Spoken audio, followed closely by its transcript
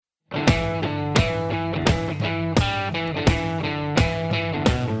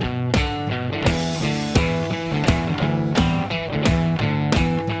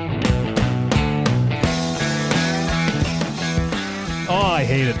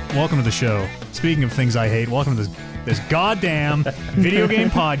welcome to the show. Speaking of things I hate, welcome to this goddamn video game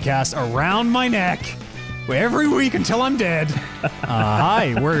podcast around my neck every week until I'm dead.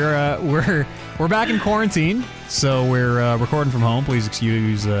 Hi, we're back in quarantine, so we're recording from home. Please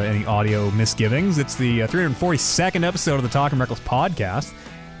excuse any audio misgivings. It's the 342nd episode of the Talking Reckless podcast.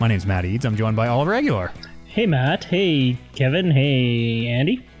 My name's Matt Eads. I'm joined by Oliver Aguilar. Hey, Matt. Hey, Kevin. Hey,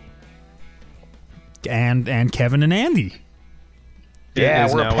 Andy. And Kevin and Andy.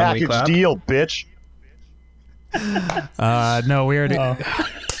 Yeah, we're a package deal, bitch. No, we already.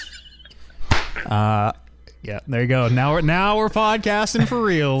 Yeah, there you go. Now we're podcasting for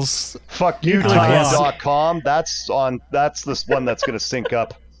reals. Fuck you, time.com. That's this one that's gonna sync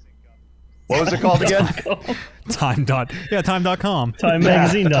up. What was it called again? Time.com.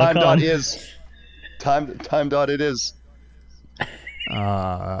 TimeMagazine.com. Time.it is.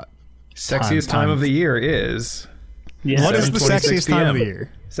 Sexiest time of the year is. Yeah. What is the sexiest time of the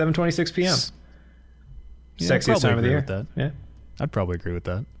year? 7:26 p.m. Yeah, sexiest time of the year. That. Yeah, I'd probably agree with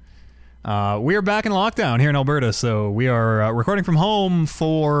that. We are back in lockdown here in Alberta, so we are recording from home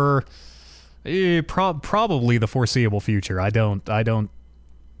for probably the foreseeable future. I don't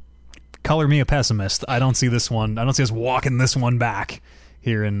color me a pessimist. I don't see this one. I don't see us walking this one back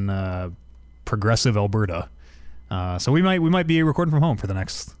here in progressive Alberta. So we might be recording from home for the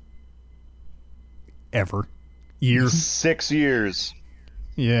next year. 6 years.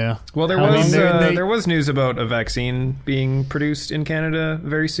 Yeah. Well, there was news about a vaccine being produced in Canada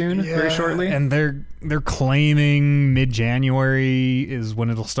very soon, very shortly, and they're claiming mid-January is when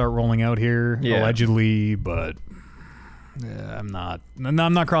it'll start rolling out here, allegedly. But I'm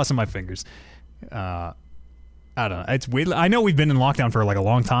not crossing my fingers. I don't know. It's weird. I know we've been in lockdown for like a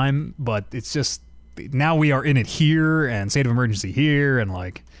long time, but it's just now we are in it here and state of emergency here, and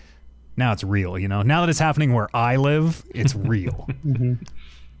like now it's real. You know, now that it's happening where I live, it's real. Mm-hmm.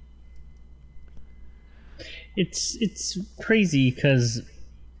 It's crazy because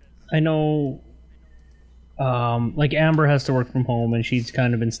I know, like Amber has to work from home and she's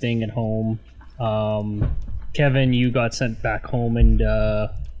kind of been staying at home. Kevin, you got sent back home, and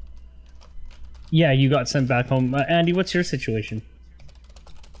you got sent back home. Andy, what's your situation?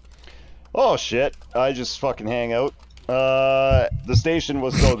 Oh shit! I just fucking hang out. The station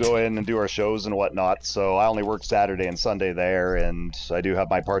will still go in and do our shows and whatnot, so I only work Saturday and Sunday there, and I do have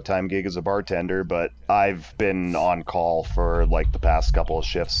my part-time gig as a bartender, but I've been on call for like the past couple of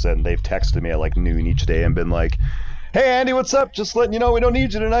shifts, and they've texted me at like noon each day and been like, "Hey Andy, what's up? Just letting you know we don't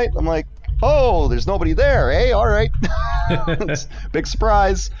need you tonight." I'm like, "Oh, there's nobody there, eh? All right." Big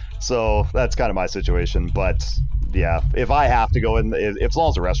surprise. So that's kind of my situation, but yeah, if I have to go in, if as long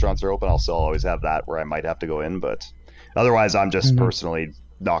as the restaurants are open, I'll still always have that where I might have to go in, but otherwise, I'm just personally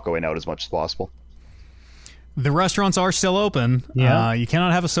not going out as much as possible. The restaurants are still open. Yeah. You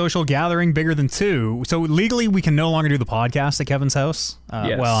cannot have a social gathering bigger than 2. So legally, we can no longer do the podcast at Kevin's house.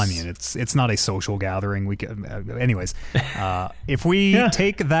 Yes. Well, I mean, it's not a social gathering. We can, anyways. If we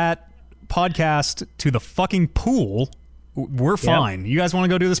take that podcast to the fucking pool, we're fine. You guys want to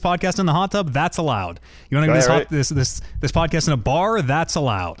go do this podcast in the hot tub? That's allowed. You want to do this podcast in a bar? That's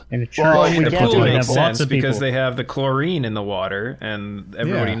allowed. In a church, the pool makes sense because they have the chlorine in the water, and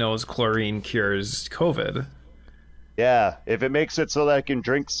everybody knows chlorine cures COVID. Yeah, if it makes it so that I can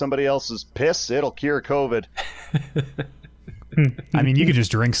drink somebody else's piss, it'll cure COVID. I mean, you could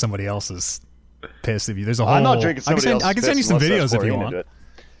just drink somebody else's piss if you. There's a whole. I'm not drinking somebody else's piss. I can send you some videos if you want.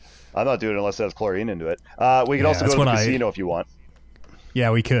 I'm not doing it unless it has chlorine into it. We could also go to the casino if you want.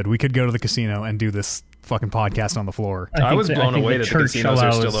 Yeah, we could. We could go to the casino and do this fucking podcast on the floor. I was blown away that the casinos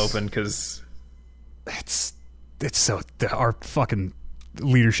are still open because it's so our fucking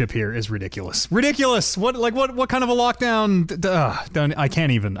leadership here is ridiculous. Ridiculous. What kind of a lockdown? I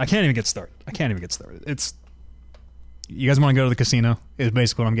can't even get started. It's you guys want to go to the casino? Is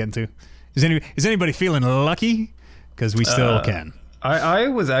basically what I'm getting to. Is anybody feeling lucky? Because we still can. I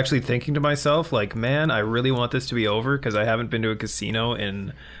was actually thinking to myself, like, man, I really want this to be over because I haven't been to a casino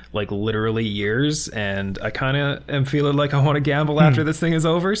in, like, literally years, and I kind of am feeling like I want to gamble after this thing is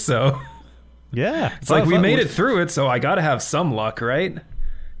over, so... Yeah. It's like, we made it through it, so I gotta have some luck, right?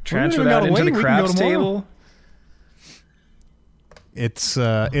 Transfer that into the craps table. It's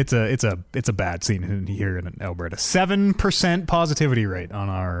a bad scene here in Alberta. 7% positivity rate on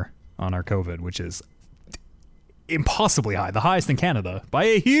our COVID, which is impossibly high, the highest in Canada by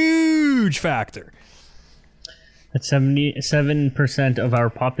a huge factor. That's 77% of our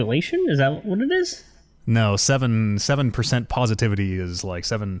population. Is that what it is? No, 7% positivity is like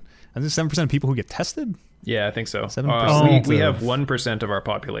 7% of people who get tested. Yeah, I think so. 7%. We have 1% of our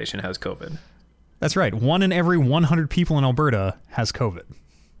population has COVID. That's right. 1 in every 100 people in Alberta has COVID.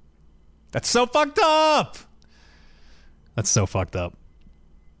 That's so fucked up. That's so fucked up.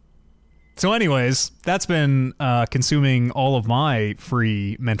 So anyways, that's been consuming all of my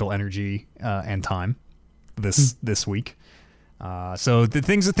free mental energy and time this week. So the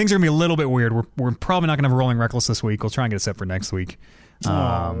things are gonna be a little bit weird. We're probably not gonna have a Rolling Reckless this week. We'll try and get it set for next week. It's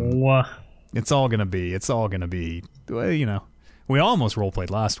all gonna be. You know, we almost roleplayed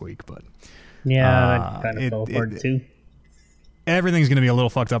last week, but that kind of fell apart too. Everything's gonna be a little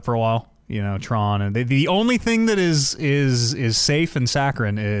fucked up for a while. You know, Tron, and the only thing that is safe and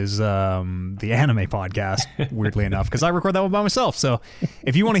saccharine is the anime podcast. Weirdly enough, because I record that one by myself. So,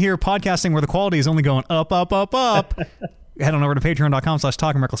 if you want to hear podcasting where the quality is only going up, head on over to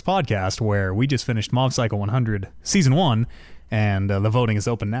patreon.com/talkingrecklesspodcast, where we just finished Mob Psycho 100 Season 1, and the voting is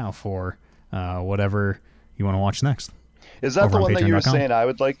open now for whatever you want to watch next. Is that the one that you were saying I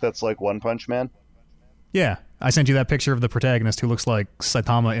would like that's like One Punch Man? Yeah, I sent you that picture of the protagonist who looks like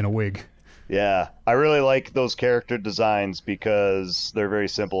Saitama in a wig. Yeah, I really like those character designs because they're very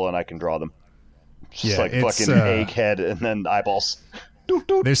simple and I can draw them. Just like fucking egghead and then eyeballs.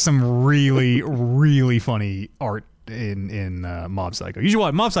 There's some really, really funny art in Mob Psycho. You should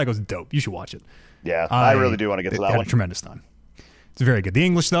watch. Mob Psycho's dope. You should watch it. Yeah, I really do want to get to that one. Had a tremendous time. It's very good. The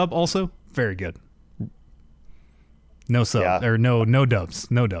English dub also very good. No sub or no dubs.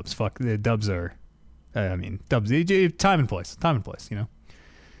 No dubs. Fuck, the dubs are. I mean, dubs. Time and place. Time and place. You know.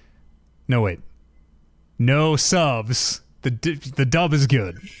 No, wait. No subs. The dub is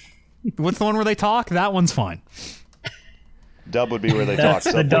good. What's the one where they talk? That one's fine. Dub would be where they talk.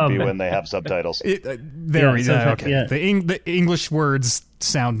 Sub would be when they have subtitles. Okay. Yeah. The English words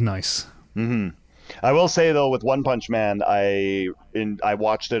sound nice. Mm-hmm. I will say, though, with One Punch Man, I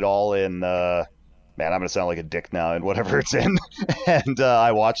watched it all in... man, I'm going to sound like a dick now in whatever it's in. And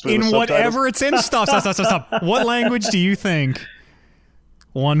I watched it in whatever it's in? Stop. What language do you think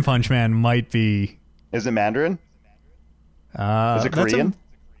One Punch Man might be? Is it Mandarin? Is it Korean?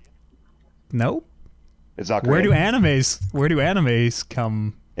 Nope. It's not Korean. Where do animes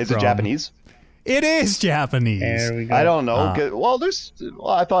come Is from? It Japanese? It is Japanese. There we go. I don't know.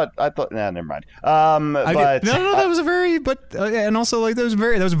 I thought. Nah, never mind. But that was a very. But and also like that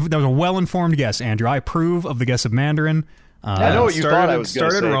was a well-informed guess, Andrew. I approve of the guess of Mandarin. I know what you thought I was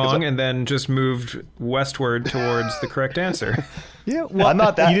started wrong and then just moved westward towards the correct answer. Yeah, well, I'm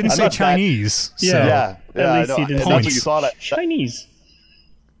not that. You didn't say Chinese. Yeah. At least you didn't. That's what you thought. Chinese.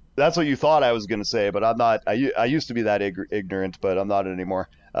 That's what you thought I was going to say, but I'm not. I used to be that ignorant, but I'm not anymore.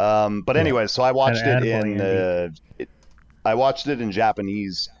 But anyway, so I watched I watched it in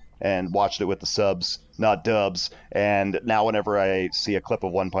Japanese and watched it with the subs, not dubs. And now whenever I see a clip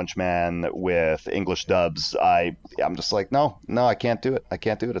of One Punch Man with English dubs, I'm just like, no, I can't do it.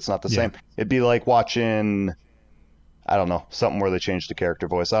 It's not the same. It'd be like watching, I don't know, something where they changed the character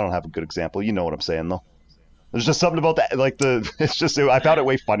voice. I don't have a good example. You know what I'm saying, though. There's just something about that, like I found it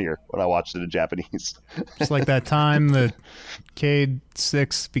way funnier when I watched it in Japanese. Just like that time that Cade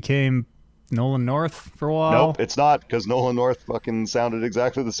 6 became Nolan North for a while. Nope, it's not, because Nolan North fucking sounded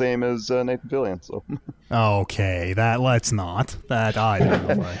exactly the same as Nathan Fillion. So. Okay, let's not. That I don't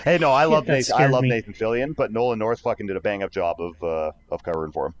know. Hey, no, I love Nathan Nathan Fillion, but Nolan North fucking did a bang up job of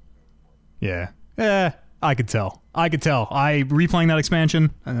covering for him. Yeah, I could tell. I replaying that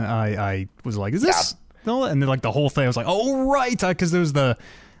expansion, I was like, is this? No, and then like the whole thing, I was like, oh right, because there was the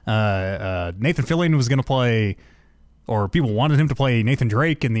Nathan Fillion was going to play, or people wanted him to play Nathan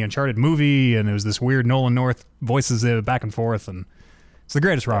Drake in the Uncharted movie, and it was this weird Nolan North voices back and forth, and it's the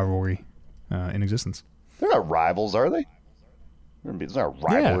greatest rivalry in existence. They're not rivals, are they? There's not a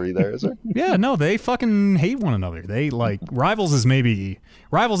rivalry there, is there? Yeah, no, they fucking hate one another. They like rivals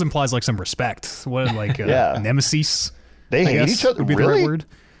implies like some respect. What like nemesis? They hate each other. Would be really? The right word.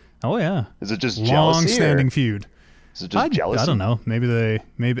 Oh yeah. Is it just jealousy? Long-standing feud. Is it just jealousy? I don't know.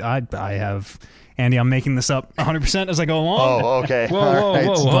 Maybe I have. Andy, I'm making this up 100% as I go along. Oh, okay. Whoa,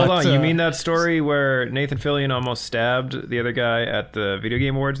 hold on. You mean that story where Nathan Fillion almost stabbed the other guy at the video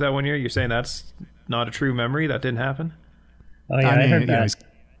game awards that one year? You're saying that's not a true memory? That didn't happen? Oh yeah, I heard that.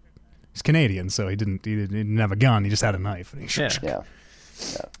 He's Canadian, so he didn't have a gun. He just had a knife. Yeah.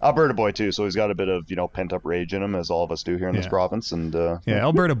 Alberta boy too, so he's got a bit of pent up rage in him, as all of us do here in this province. And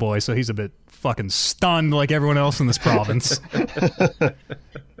Alberta boy, so he's a bit fucking stunned like everyone else in this province.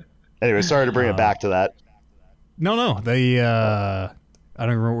 Anyway, sorry to bring it back to that. No, they I don't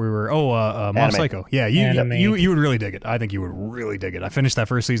remember where we were. Mob Psycho. Yeah, you would really dig it. I think you would really dig it. I finished that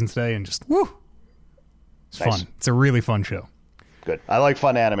first season today and just it's nice. Fun. It's a really fun show. Good. I like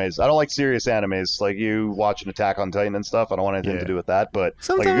fun animes. I don't like serious animes like you watching Attack on Titan and stuff. I don't want anything to do with that, but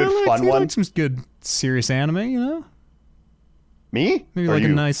sometimes like a good fun one. Like some good serious anime, you know? Me? Maybe Or like you?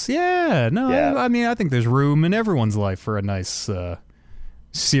 a nice, yeah. No, Yeah. I mean, I think there's room in everyone's life for a nice,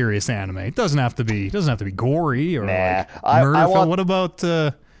 serious anime. It doesn't have to be gory or Nah. like I murderful. want- What about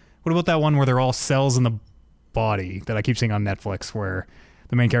that one where they're all cells in the body that I keep seeing on Netflix, where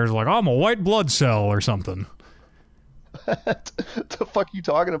the main character's like, I'm a white blood cell or something. What the fuck are you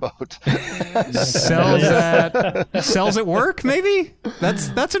talking about? Cells at work, maybe?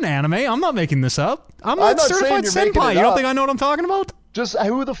 That's an anime. I'm not making this up. I'm I'm not not certified saying you're making senpai. it You don't up. think I know what I'm talking about? Just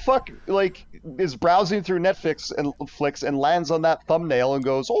who the fuck like is browsing through Netflix and flicks and lands on that thumbnail and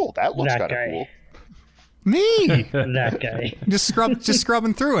goes, "Oh, that looks That kind of guy. cool." Me. That guy. just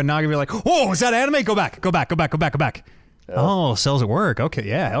scrubbing through it. Now I'm gonna be like, oh, is that anime? Go back. Oh, cells at work. Okay,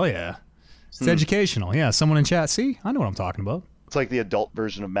 yeah, hell yeah. It's educational. Yeah, someone in chat. See, I know what I'm talking about. It's like the adult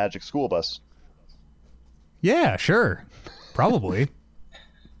version of Magic School Bus. Yeah, sure, probably. You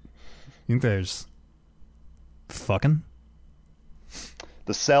think there's fucking?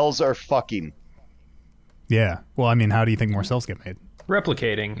 The cells are fucking. Yeah. Well, I mean, how do you think more cells get made?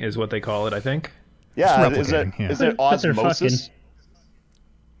 Replicating is what they call it, I think. Yeah, It's is it replicating, yeah. is it But they're osmosis? fucking.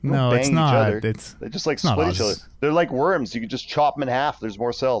 No, Bang it's each not. other. It's They just like not split each other. os- They're like worms. You can just chop them in half. There's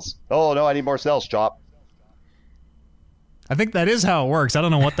more cells. Oh no, I need more cells. Chop. I think that is how it works. I don't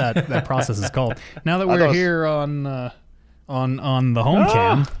know what that process is called. Now that I thought we're it was- here on the home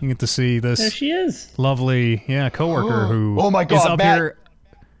cam, you get to see There this she is. lovely coworker who Oh my is God, up Matt. here.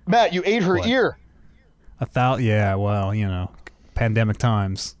 Matt, you ate her What? ear. Yeah, well, pandemic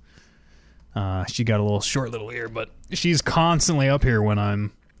times. She got a short little ear, but she's constantly up here when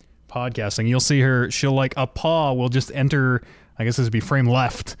I'm podcasting. You'll see her. She'll like a paw will just enter. I guess this would be frame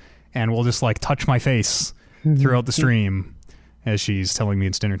left, and will just like touch my face throughout the stream as she's telling me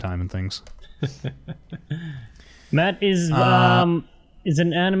it's dinner time and things. Matt, is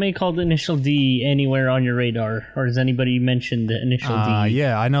an anime called Initial D anywhere on your radar, or has anybody mentioned Initial D?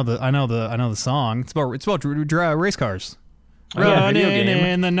 Yeah, I know the song. It's about race cars. Oh, yeah, Running video game.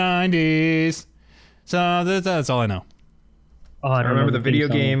 in the 90s. So that's all I know. Oh, I don't remember know the video theme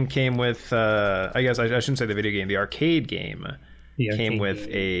song. game came with, I guess I shouldn't say the video game, the arcade game The came arcade with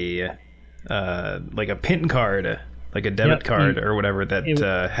game. like a PIN card, like a debit Yep, card you- or whatever that it-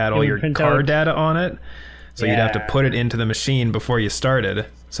 had it all would your print car out- data on it. So you'd have to Yeah. put it into the machine before you started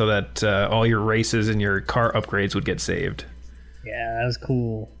so that all your races and your car upgrades would get saved. Yeah, that was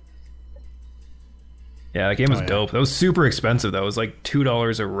cool. Yeah, that game was yeah. dope. That was super expensive, though. It was like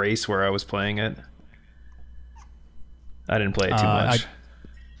 $2 a race where I was playing it. I didn't play it too much.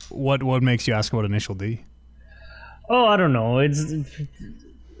 What makes you ask about Initial D? Oh, I don't know. It's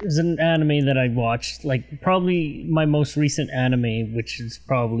an anime that I watched, like probably my most recent anime, which is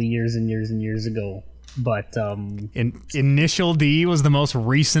probably years and years and years ago. But Initial D was the most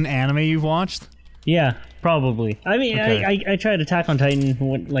recent anime you've watched? yeah, probably. I mean, Okay. I tried Attack on Titan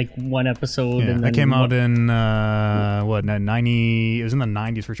one episode, Yeah, and that then came out in 90. It was in the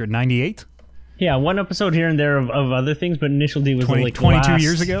 90s for sure. 98? yeah, one episode here and there of other things, but Initial D was 22 last,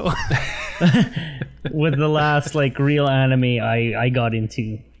 years ago. was the last like real anime I got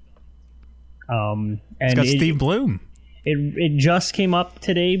into. And It's got Steve Bloom. It just came up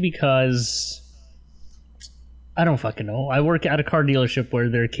today because I don't fucking know. I work at a car dealership where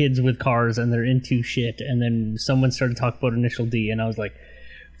there are kids with cars and they're into shit, and then someone started talking about Initial D, and I was like,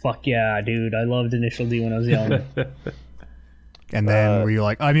 "Fuck yeah, dude! I loved Initial D when I was young." And then were you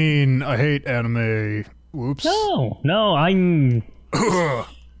like, I mean, I hate anime. Whoops. no, I'm.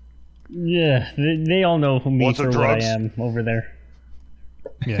 Yeah, they all know me Want some for what I drugs? am over there.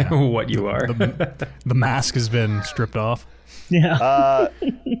 Yeah. What you are. The mask has been stripped off. Yeah.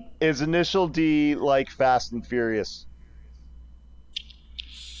 Is Initial D like Fast and Furious?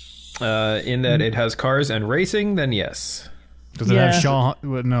 In that it has cars and racing, then yes. Does it Yeah. have Sean?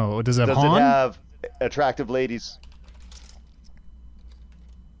 No. Does it have Does Han? it have attractive ladies?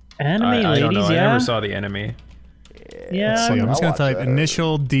 Anime I ladies, don't know. I yeah. never saw the enemy. Yeah. Let's see, I'm just I'll going to watch type that.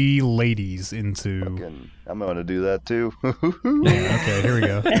 Initial D ladies into. And I'm going to do that too. Okay, here we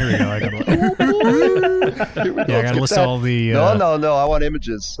go. I got to list all the. No. I want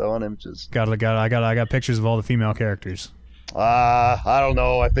images. I got pictures of all the female characters. I don't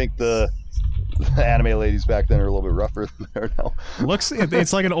know. I think the anime ladies back then are a little bit rougher than they are now.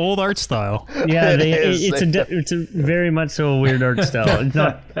 It's like an old art style. Yeah, It is. it's a very much so a weird art style.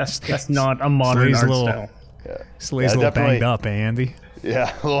 It's not a modern Slay's art little- style. Slay's Yeah, a little definitely. banged up, eh, Andy?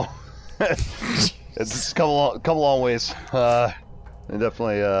 Yeah, well, it's come a long ways. And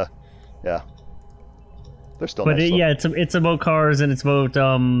definitely, yeah, they're still. But nice, though. yeah, it's about cars and it's about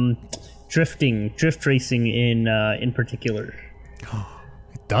drift racing in particular.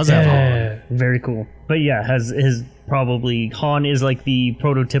 does have Han. Very cool. But yeah, has his probably Han is like the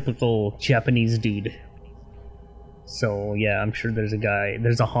prototypical Japanese dude. So yeah, I'm sure there's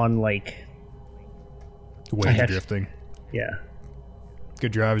a Han like Way drifting. Yeah.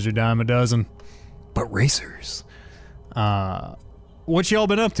 Good drivers are dime a dozen, but racers. What y'all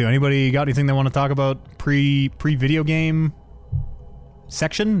been up to? Anybody got anything they want to talk about pre video game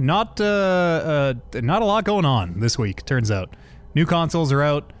section? Not a lot going on this week. Turns out, new consoles are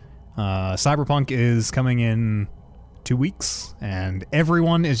out. Cyberpunk is coming in 2 weeks, and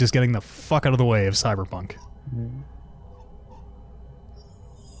everyone is just getting the fuck out of the way of Cyberpunk.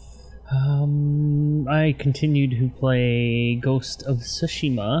 I continued to play Ghost of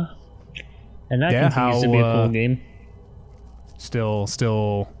Tsushima, and that continues to be a cool game.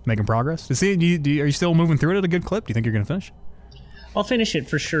 Still making progress. Are you still moving through it at a good clip? Do you think you're gonna finish? I'll finish it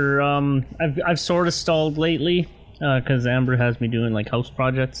for sure. I've sort of stalled lately because Amber has me doing like house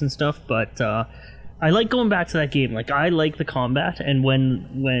projects and stuff. But I like going back to that game. Like I like the combat, and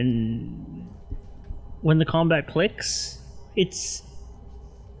when the combat clicks, it's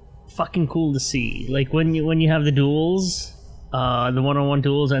fucking cool to see. Like when you have the duels, the one-on-one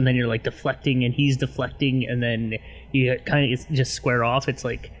duels, and then you're like deflecting, and he's deflecting, and then you kind of just square off. It's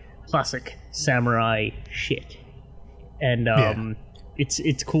like classic samurai shit. And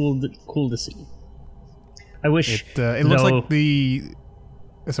it's cool to see. I wish it looks like the.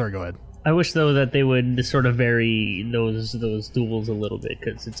 Sorry, go ahead. I wish though that they would sort of vary those duels a little bit,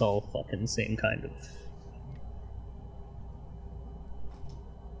 because it's all fucking the same kind of.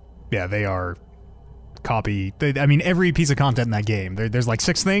 Yeah, they are copy. I mean, every piece of content in that game. There's like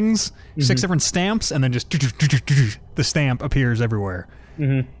 6 things, 6 different stamps, and then just the stamp appears everywhere.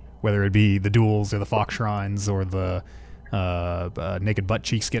 Whether it be the duels or the fox shrines or the naked butt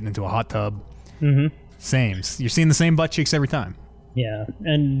cheeks getting into a hot tub. Same. You're seeing the same butt cheeks every time. Yeah,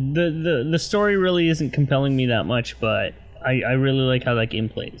 and the story really isn't compelling me that much, but I really like how that game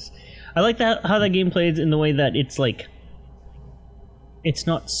plays. I like how that game plays in the way that it's like, it's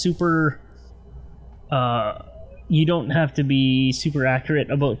not super. You don't have to be super accurate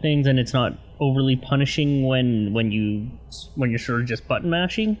about things, and it's not overly punishing when you're sort of just button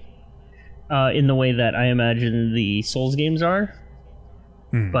mashing. In the way that I imagine the Souls games are.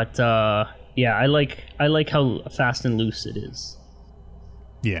 But yeah, I like how fast and loose it is.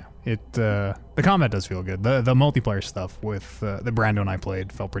 Yeah, the combat does feel good. The multiplayer stuff with the Brando and I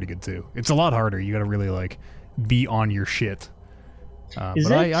played felt pretty good too. It's a lot harder. You got to really like be on your shit.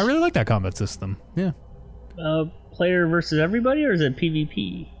 But I really like that combat system. Yeah. Player versus everybody, or is it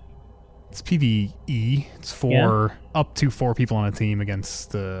PvP? It's PvE. It's for up to 4 people on a team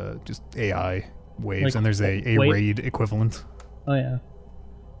against just AI waves, like, and there's a raid equivalent. Oh yeah.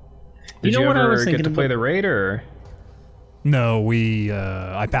 Did you ever get to play the raid, or? No,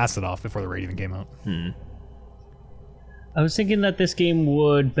 I passed it off before the raid even came out. I was thinking that this game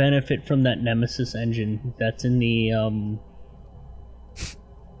would benefit from that Nemesis engine that's in the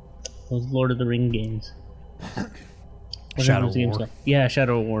those Lord of the Ring games. Shadow War. Yeah,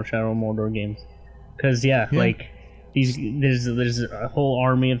 Shadow War, Shadow Mordor games. Because like there's a whole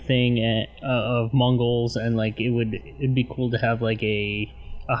army of Mongols, and like it'd be cool to have like a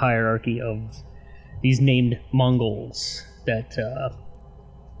hierarchy of these named Mongols that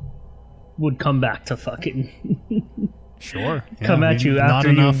would come back to fucking sure come at you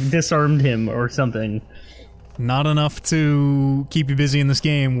after you've disarmed him or something. Not enough to keep you busy in this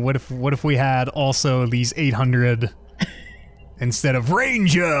game. What if we had also these 800 instead of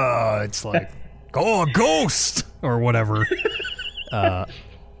Ranger? It's like, a ghost or whatever.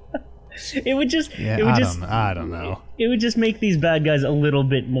 It would just. I don't know. It would just make these bad guys a little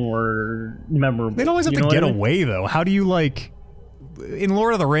bit more memorable. They'd always have to get away, though. How do you, like, in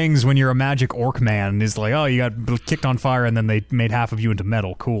Lord of the Rings, when you're a magic orc man, is like, oh, you got kicked on fire and then they made half of you into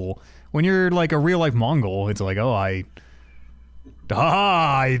metal. Cool. When you're like a real life Mongol, it's like, oh, I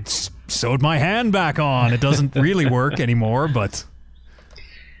sewed my hand back on. It doesn't really work anymore, but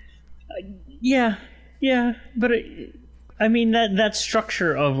yeah, but I mean that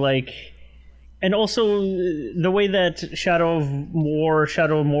structure of like, and also the way that Shadow of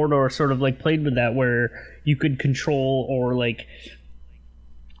Mordor sort of like played with that, where you could control or like,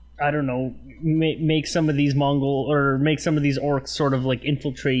 I don't know, make some of these Mongol or make some of these orcs sort of like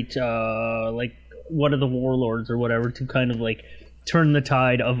infiltrate like one of the warlords or whatever to kind of like turn the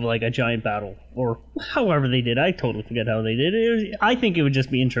tide of like a giant battle, or however they did. I totally forget how they did it. I think it would just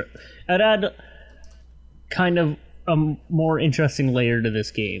be I'd add kind of a more interesting layer to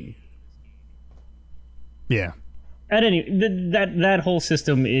this game. Yeah. At any that whole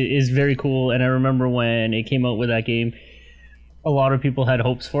system is very cool, and I remember when it came out with that game, a lot of people had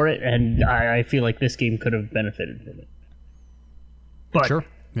hopes for it, and I feel like this game could have benefited from it. But, Sure.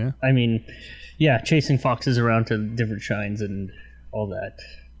 Yeah. I mean, yeah, chasing foxes around to different shrines and all that,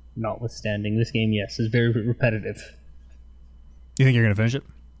 notwithstanding, this game, yes, is very repetitive. You think you're going to finish it?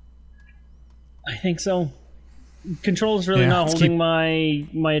 I think so. Control's really Yeah, not let's holding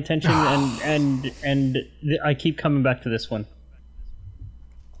my attention, and I keep coming back to this one.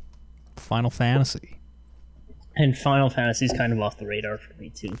 Final Fantasy. And Final Fantasy's kind of off the radar for me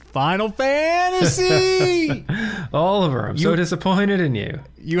too. Final Fantasy! Oliver, I'm so disappointed in you.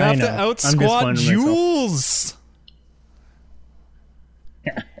 You have to know. I'm outsquat disappointed in Jules.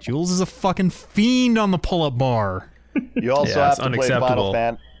 Jules is a fucking fiend on the pull-up bar. You also Yeah, have it's to play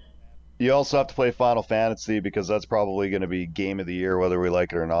unacceptable. You also have to play Final Fantasy because that's probably going to be game of the year whether we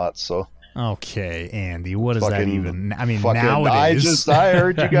like it or not. So Okay, Andy, what does that fucking- even... I mean, fucking, now it is. I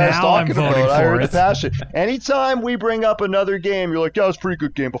heard you guys Now I'm talking voting about it. I for heard the it. passion. Anytime we bring up another game, you're like, yeah, it's a pretty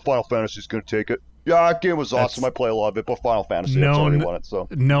good game, but Final Fantasy's going to take it. Yeah, that game was awesome. I play a lot of it, but Final Fantasy, that's already won it. So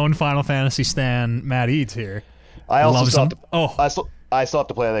Known Final Fantasy stan Matt Eads here. I also Loves still have them. to, Oh. I still have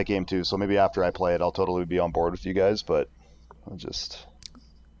to play that game too. So maybe after I play it, I'll totally be on board with you guys. But I'll just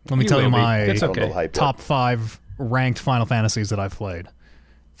Let me tell you will be. my It's I don't know okay. the hype yet. top 5 ranked Final Fantasies that I've played.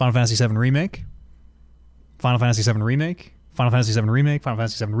 Final Fantasy VII Remake, Final Fantasy VII Remake, Final Fantasy VII Remake, Final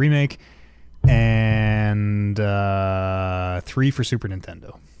Fantasy VII Remake, and 3 for Super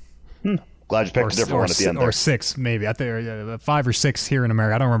Nintendo. Glad you picked a different one at the end there. Or 6, maybe. I think 5 or 6 here in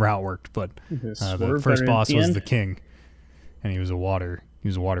America. I don't remember how it worked, but the Swerve first at boss the was end? the king, and he was a water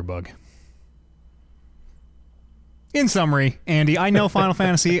bug. In summary, Andy, I know Final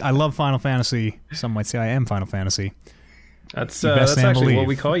Fantasy. I love Final Fantasy. Some might say I am Final Fantasy. That's You best and actually what believe.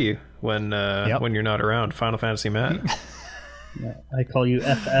 we call you when you're not around. Final Fantasy Matt. I call you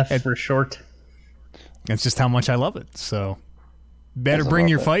FF for short. That's just how much I love it. So, better Doesn't bring love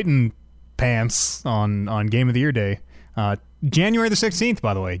your that. fighting pants on Game of the Year Day. January the 16th,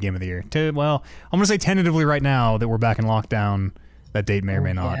 by the way, Game of the Year. Well, I'm going to say tentatively right now that we're back in lockdown. That date may or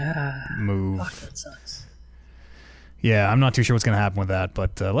may not move. That sucks. Yeah, I'm not too sure what's going to happen with that,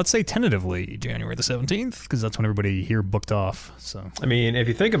 but let's say tentatively January the 17th, because that's when everybody here booked off. So I mean, if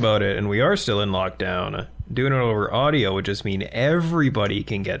you think about it, and we are still in lockdown, doing it over audio would just mean everybody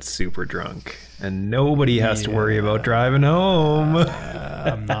can get super drunk, and nobody has to worry about driving home.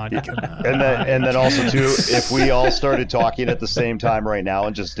 I'm not gonna. And then also too, if we all started talking at the same time right now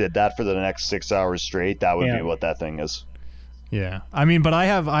and just did that for the next 6 hours straight, that would be what that thing is. Yeah, I mean, but I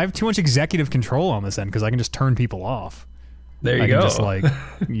have too much executive control on this end because I can just turn people off. There you I can go. just like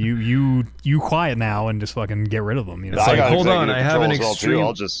you quiet now and just fucking get rid of them. You know, It's I like, got hold on, executive I have an control as well, too. extreme-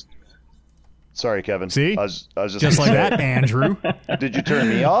 I'll just. Sorry, Kevin. See? I was just just like gonna that, Andrew. say, Did you turn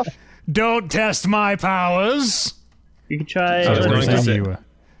me off? Don't test my powers. You could try. I was going to say-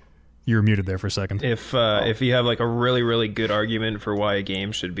 You were muted there for a second. If you have like a really, really good argument for why a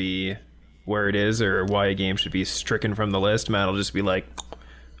game should be where it is, or why a game should be stricken from the list, Matt will just be like,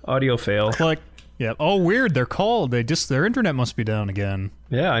 audio fail. Click. Yeah. Oh, weird. They're called. Their internet must be down again.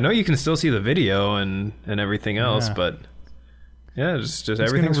 Yeah, I know you can still see the video and everything else, Yeah. but yeah, just He's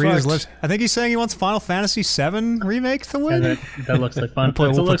everything's gonna read his fucked. list. I think he's saying he wants Final Fantasy VII remake to Yeah, win. that looks like fun. We'll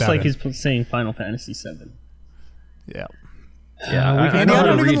It put looks that like in. he's saying Final Fantasy VII. Yeah. Yeah, I Andy, know I how to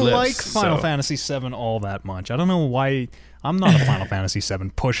don't read even lips, like Final so- Fantasy VII all that much. I don't know why. I'm not a Final Fantasy VII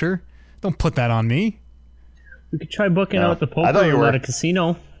pusher. Don't put that on me. We could try booking No. out the I poker thought you room were. at a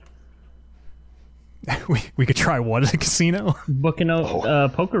casino. We could try what at a casino? Booking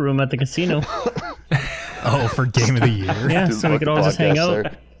out poker room at the casino. Oh, for Game of the Year. Yeah, Do so we the could all just hang podcast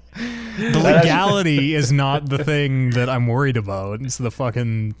out. there. The legality is not the thing that I'm worried about. It's the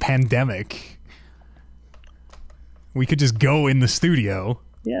fucking pandemic. We could just go in the studio.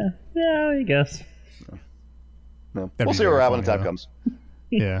 Yeah, I guess. No. That'd We'll be see where very we're at when the funny, time though. comes.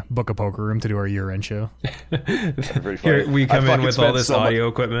 Yeah, book a poker room to do our year-end show. Pretty funny. Here, we I come in fucking with all spent this so much- audio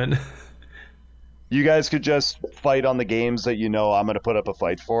equipment. You guys could just fight on the games that you know I'm going to put up a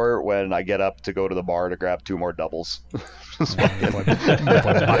fight for when I get up to go to the bar to grab 2 more doubles.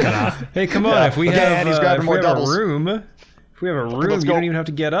 Hey, come on! Yeah. If we Okay, have, and he's grabbing if more we have a doubles. room, you Let's go. don't even have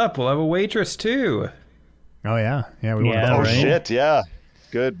to get up. We'll have a waitress too. Oh yeah, we Yeah, want Oh, right. shit, yeah.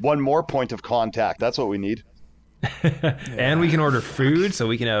 Good. One more point of contact. That's what we need. And we can order food, so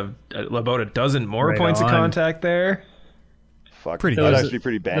we can have about a dozen more Right points of on. contact there. Fuck. Pretty That'd good. actually be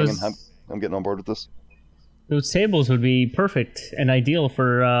pretty banging. those- I'm getting on board with this. Those tables would be perfect and ideal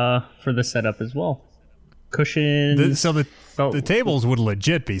for the setup as well. cushions. The tables would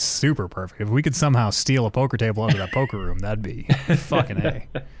legit be super perfect. If we could somehow steal a poker table out of that poker room, that'd be fucking A.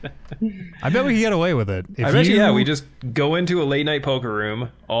 I bet we could get away with it. I bet you, we just go into a late night poker room,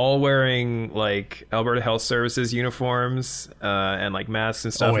 all wearing like Alberta Health Services uniforms and like masks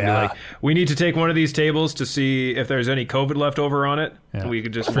and stuff, and be like, we need to take one of these tables to see if there's any COVID left over on it. Yeah. We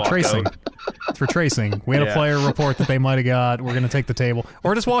could just walk tracing. out. It's for tracing. We had a player report that they might have got. We're going to take the table.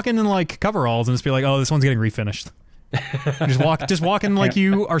 Or just walk in like coveralls and just be like, oh, this one's getting refinished. just walk in like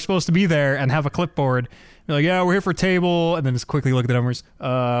you are supposed to be there and have a clipboard. You're like, yeah, we're here for table, and then just quickly look at the numbers.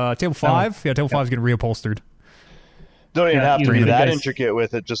 Table 5? Yeah, table 5 is getting reupholstered. Don't even have to be that intricate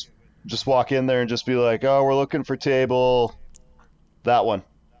with it. Just walk in there and just be like, oh, we're looking for table that one.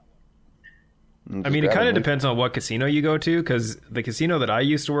 I mean, it kind of depends on what casino you go to, because the casino that I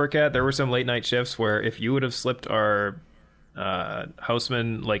used to work at, there were some late night shifts where if you would have slipped our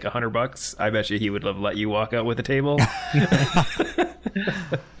houseman like $100, I bet you he would have let you walk out with a table.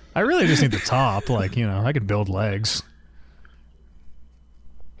 I really just need the top. Like, I could build legs.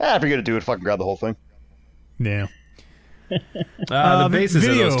 If you're gonna do it, fucking grab the whole thing. Yeah. The bases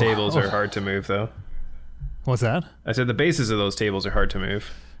of those tables are hard to move, though. What's that? I said the bases of those tables are hard to move.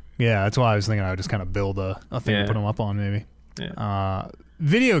 Yeah, that's why I was thinking I would just kind of build a thing to put them up on, maybe. Yeah.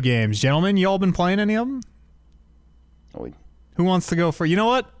 Video games, gentlemen. You all been playing any of them? Who wants to go first? You know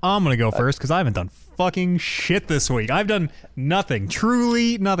what? I'm going to go first because I haven't done fucking shit this week. I've done nothing.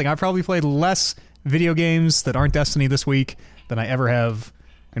 Truly nothing. I've probably played less video games that aren't Destiny this week than I ever have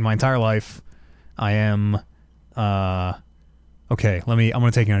in my entire life. I am... okay, I'm going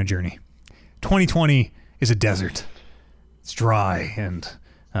to take you on a journey. 2020 is a desert. It's dry and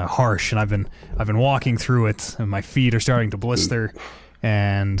harsh, and I've been walking through it, and my feet are starting to blister,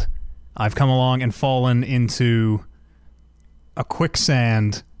 and I've come along and fallen into a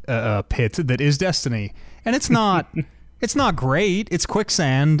quicksand pit that is Destiny, and it's not great. It's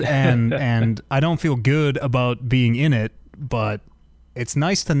quicksand, and I don't feel good about being in it, but it's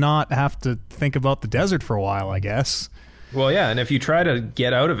nice to not have to think about the desert for a while, I guess. Well, yeah, and if you try to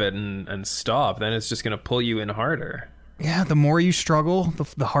get out of it and stop, then it's just going to pull you in harder. Yeah, the more you struggle,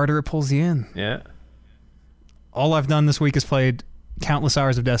 the harder it pulls you in. Yeah. All I've done this week is played countless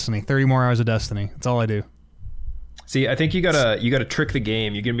hours of Destiny, 30 more hours of Destiny. That's all I do. See, I think you gotta trick the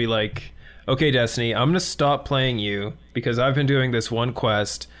game. You can be like, okay, Destiny, I'm gonna stop playing you because I've been doing this one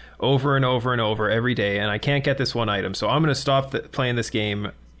quest over and over and over every day, and I can't get this one item. So I'm gonna stop playing this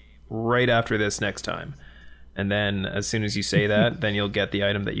game right after this next time. And then as soon as you say that, then you'll get the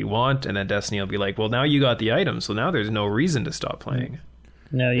item that you want, and then Destiny will be like, well, now you got the item, so now there's no reason to stop playing.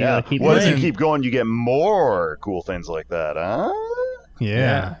 No, you gotta keep playing. As you keep going, you get more cool things like that, huh?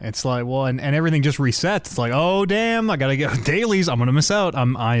 Yeah. It's like, well, and everything just resets. It's like, oh, damn, I gotta get dailies. I'm gonna miss out.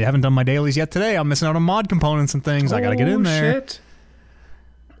 I haven't done my dailies yet today. I'm missing out on mod components and things. I gotta get in there. Shit.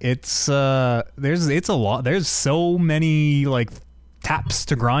 It's a lot. There's so many, like, taps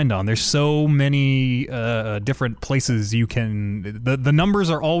to grind on. There's so many different places you can... The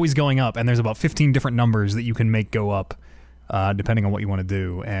numbers are always going up, and there's about 15 different numbers that you can make go up, depending on what you want to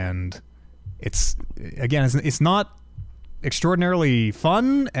do. And it's not extraordinarily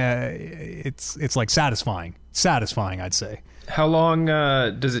fun. It's like satisfying, I'd say. How long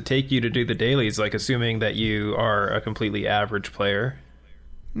does it take you to do the dailies, like assuming that you are a completely average player?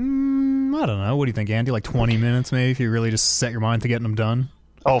 I don't know. What do you think, Andy? Like 20 minutes, maybe, if you really just set your mind to getting them done?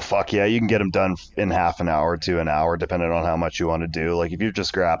 Oh, fuck yeah. You can get them done in half an hour to an hour, depending on how much you want to do. Like, if you're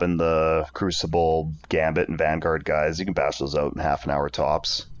just grabbing the Crucible, Gambit, and Vanguard guys, you can bash those out in half an hour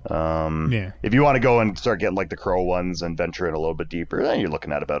tops. If you want to go and start getting, like, the Crow ones and venture in a little bit deeper, then you're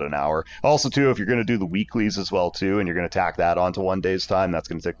looking at about an hour. Also, too, if you're going to do the weeklies as well, too, and you're going to tack that onto one day's time, that's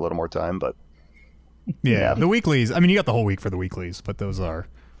going to take a little more time, but... Yeah, the weeklies. I mean, you got the whole week for the weeklies, but those are...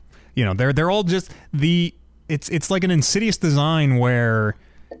 they're all just it's like an insidious design where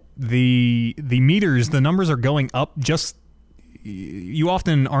the meters, the numbers are going up. Just you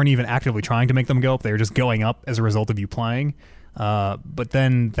often aren't even actively trying to make them go up; they're just going up as a result of you playing. But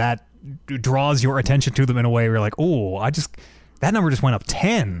then that draws your attention to them in a way where you're like, oh, that number just went up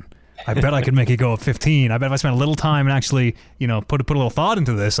 10. I bet I could make it go up 15. I bet if I spent a little time and actually, put a little thought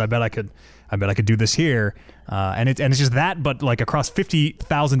into this, I bet I could do this here. And it's just that, but like across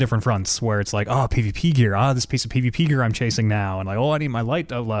 50,000 different fronts where it's like, oh, PvP gear. This piece of PvP gear I'm chasing now. And like, oh, I need my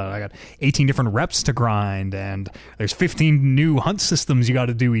light. I got 18 different reps to grind. And there's 15 new hunt systems you got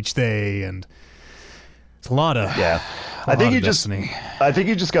to do each day. And it's a lot of... Yeah. I think you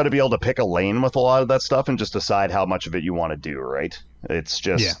just got to be able to pick a lane with a lot of that stuff and just decide how much of it you want to do, right? It's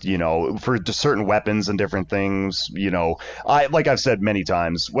just, for certain weapons and different things, like I've said many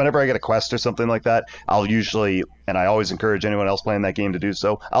times, whenever I get a quest or something like that, I'll usually, and I always encourage anyone else playing that game to do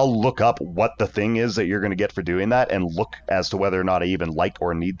so, I'll look up what the thing is that you're going to get for doing that and look as to whether or not I even like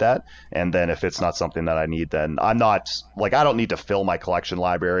or need that. And then if it's not something that I need, then I'm not, I don't need to fill my collection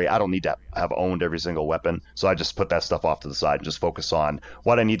library. I don't need to have owned every single weapon. So I just put that stuff off to the side and just focus on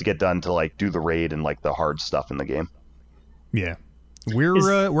what I need to get done to do the raid and the hard stuff in the game. Yeah.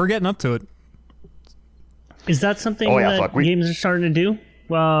 We're getting up to it. Is that something that games are starting to do?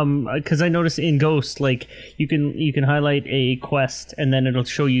 Because I noticed in Ghost, you can highlight a quest and then it'll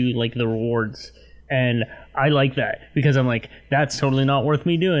show you the rewards, and I like that because I'm like, that's totally not worth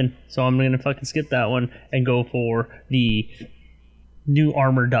me doing, so I'm gonna fucking skip that one and go for the new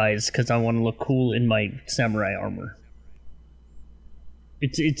armor dyes because I want to look cool in my samurai armor.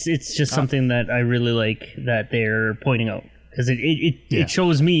 It's just something that I really like that they're pointing out. Because it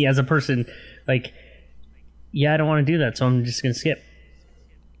shows me as a person, I don't want to do that, so I'm just going to skip.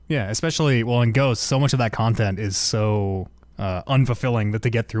 Yeah, especially, in Ghost, so much of that content is so unfulfilling that to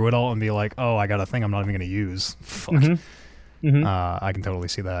get through it all and be like, oh, I got a thing I'm not even going to use. Fuck. Mm-hmm. Mm-hmm. I can totally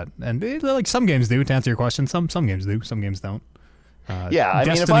see that. And some games do, to answer your question. Some games do, some games don't.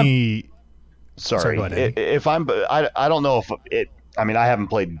 Destiny... Sorry, go ahead, I don't know if it... I mean, I haven't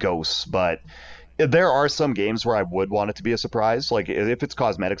played Ghosts, but... There are some games where I would want it to be a surprise, if it's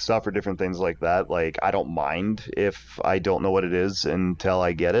cosmetic stuff or different things like that. I don't mind if I don't know what it is until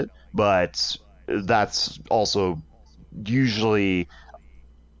I get it, but that's also usually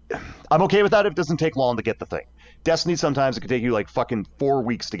I'm okay with that if it doesn't take long to get the thing. Destiny, sometimes it can take you fucking 4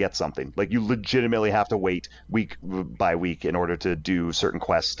 weeks to get something. You legitimately have to wait week by week in order to do certain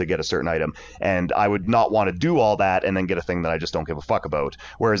quests to get a certain item. And I would not want to do all that and then get a thing that I just don't give a fuck about.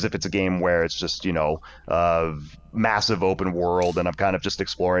 Whereas if it's a game where it's just, massive open world and I'm kind of just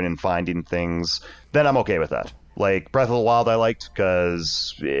exploring and finding things, then I'm okay with that. Breath of the Wild I liked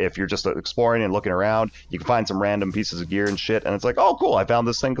because if you're just exploring and looking around, you can find some random pieces of gear and shit, and it's oh cool, I found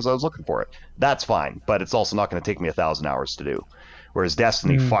this thing because I was looking for it. That's fine, but it's also not going to take me 1,000 hours to do. Whereas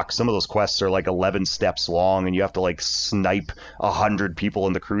Destiny, some of those quests are 11 steps long, and you have to snipe 100 people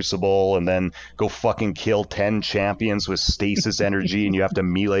in the Crucible, and then go fucking kill 10 champions with stasis energy, and you have to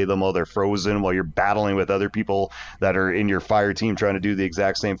melee them while they're frozen, while you're battling with other people that are in your fire team trying to do the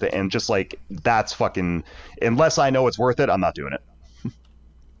exact same thing. And just that's fucking, unless I know it's worth it, I'm not doing it.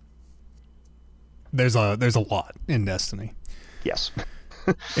 There's a lot in Destiny. Yes.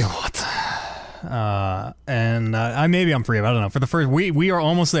 A lot. And maybe I'm free of, I don't know. For the first, we are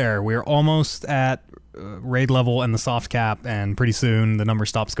almost there. We're almost at raid level and the soft cap, and pretty soon the number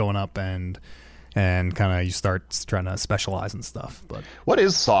stops going up and kind of you start trying to specialize and stuff. But what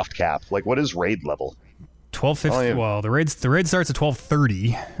is soft cap? What is raid level? 1250. Well, the raid starts at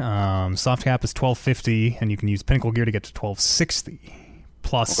 1230. Soft cap is 1250, and you can use pinnacle gear to get to 1260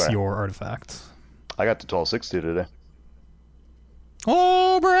 plus your artifact. I got to 1260 today.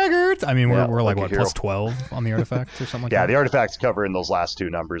 Oh, braggart! I mean, we're what, plus 12 on the artifact or something like that? Yeah, the artifacts cover in those last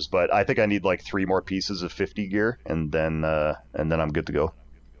two numbers, but I think I need 3 more pieces of 50 gear, and then I'm good to go.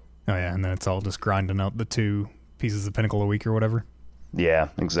 Oh, yeah, and then it's all just grinding out the 2 pieces of pinnacle a week or whatever. Yeah,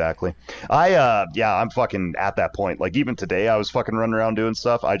 exactly. I'm fucking at that point. Even today, I was fucking running around doing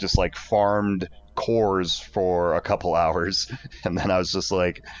stuff. I just, farmed cores for a couple hours, and then I was just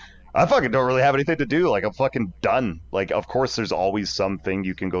I fucking don't really have anything to do. I'm fucking done. Of course, there's always something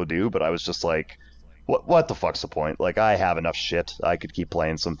you can go do, but I was just what the fuck's the point? I have enough shit. I could keep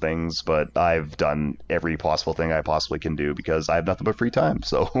playing some things, but I've done every possible thing I possibly can do because I have nothing but free time.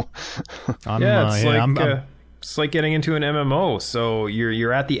 So, it's like getting into an MMO. So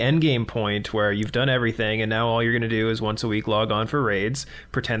you're at the end game point where you've done everything, and now all you're going to do is once a week log on for raids,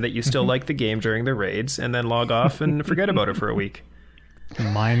 pretend that you still like the game during the raids, and then log off and forget about it for a week.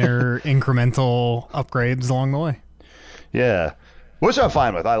 Minor incremental upgrades along the way. Yeah, which I'm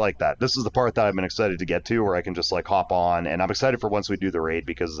fine with. I like that. This is the part that I've been excited to get to, where I can just hop on, and I'm excited for once we do the raid,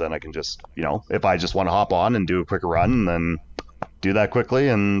 because then I can just, if I just want to hop on and do a quick run, then do that quickly,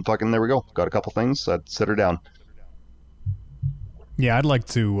 and fucking there we go. Got a couple things. I'd sit her down. Yeah, I'd like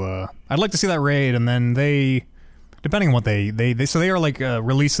to see that raid, and then they, depending on what they so they are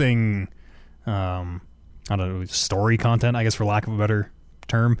releasing, I don't know, story content, I guess, for lack of a better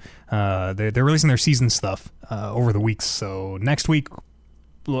term. They're releasing their season stuff over the weeks. So next week,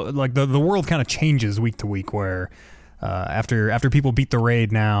 the world kind of changes week to week, where after people beat the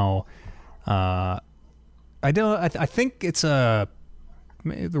raid now, I think it's the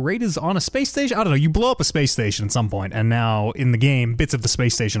raid is on a space station. I don't know. You blow up a space station at some point, and now in the game, bits of the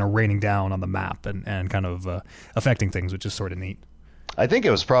space station are raining down on the map and kind of affecting things, which is sort of neat. I think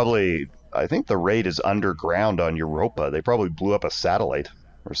the raid is underground on Europa. They probably blew up a satellite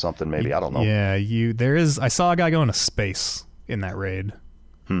or something, maybe. I don't know. Yeah, I saw a guy go into space in that raid.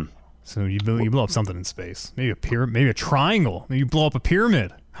 So you blow up something in space. Maybe a pyramid, maybe a triangle. Maybe you blow up a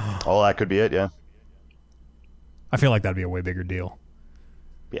pyramid. Oh, that could be it, yeah. I feel like that'd be a way bigger deal.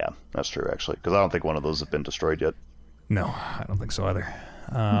 Yeah, that's true, actually, because I don't think one of those have been destroyed yet. No, I don't think so either.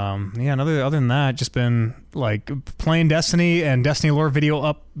 Other than that, just been like playing Destiny and Destiny lore video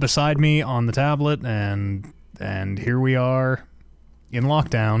up beside me on the tablet, and here we are in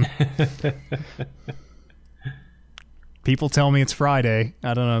lockdown. People tell me it's Friday.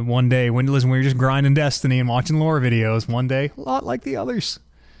 I don't know. One day, when we were just grinding Destiny and watching lore videos. One day, a lot like the others.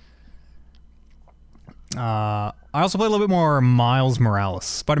 I also played a little bit more Miles Morales.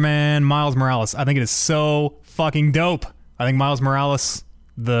 Spider-Man Miles Morales. I think it is so fucking dope. I think Miles Morales,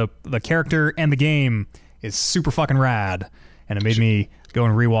 the character and the game, is super fucking rad. And it made me go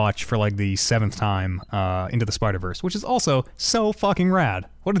and rewatch for like the 7th time Into the Spider-Verse, which is also so fucking rad.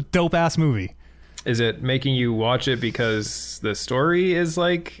 What a dope-ass movie. Is it making you watch it because the story is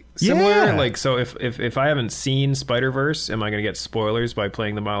like similar? Yeah. Like, so if I haven't seen Spider-Verse, am I going to get spoilers by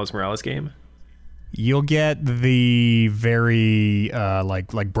playing the Miles Morales game? You'll get the very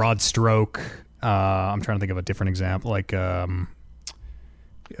like broad stroke. I'm trying to think of a different example. Like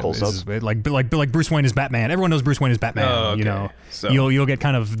like Bruce Wayne is Batman. Everyone knows Bruce Wayne is Batman. Oh, okay. You know, So you'll get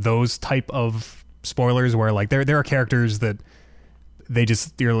kind of those type of spoilers where like there are characters that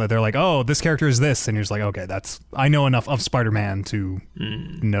they're like, oh, this character is this, and you're just like, okay, I know enough of Spider-Man to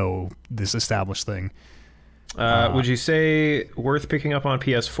know this established thing. would you say worth picking up on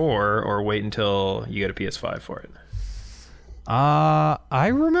PS4 or wait until you get a PS5 for it? I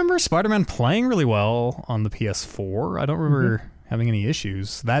remember Spider-Man playing really well on the PS4. I don't remember having any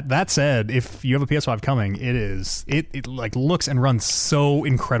issues. That said, if you have a PS5 coming, it like looks and runs so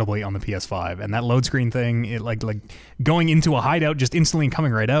incredibly on the PS5, and that load screen thing, it like going into a hideout just instantly and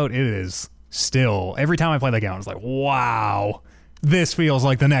coming right out, it is still, every time I play that game, it's like, wow, this feels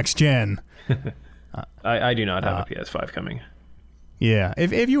like the next gen. I do not have a PS5 coming. Yeah,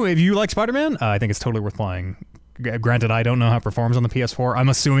 if you like Spider-Man, I think it's totally worth playing. Granted, I don't know how it performs on the PS4. I'm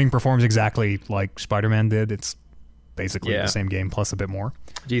assuming it performs exactly like Spider-Man did. It's basically the same game plus a bit more.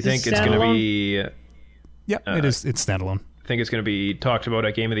 Do you think it's going to be... Yeah, it is. It's standalone. Think it's going to be talked about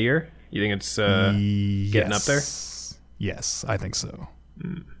at Game of the Year? You think it's getting up there? Yes, I think so.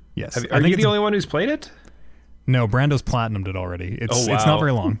 Yes. Are you the only one who's played it? No, Brando's platinumed it already. It's wow. It's not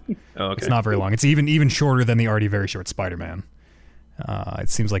very long. Oh, okay. It's not very long. It's even shorter than the already very short Spider-Man. It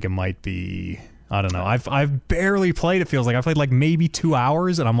seems like it might be... I don't know. I've barely played. It feels like I've played like maybe 2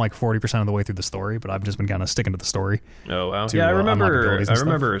 hours, and I'm like 40% of the way through the story. But I've just been kind of sticking to the story. Oh wow! Yeah, I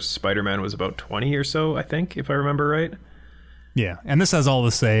remember Spider-Man was about 20 or so, I think, if I remember right. Yeah, and this has all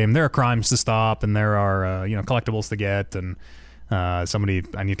the same. There are crimes to stop, and there are collectibles to get, and I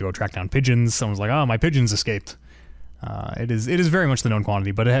need to go track down pigeons. Someone's like, oh, my pigeons escaped. It is very much the known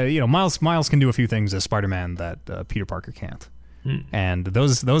quantity, but Miles can do a few things as Spider-Man that Peter Parker can't. And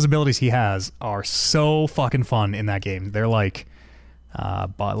those abilities he has are so fucking fun in that game. They're like, I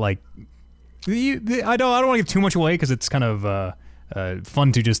don't want to give too much away because it's kind of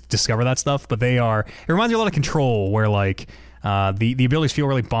fun to just discover that stuff. But it reminds me a lot of Control, where like the abilities feel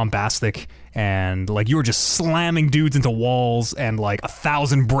really bombastic, and like you are just slamming dudes into walls, and like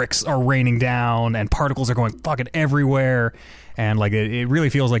 1,000 bricks are raining down, and particles are going fucking everywhere, and like it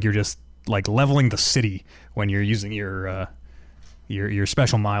really feels like you're just like leveling the city when you're using your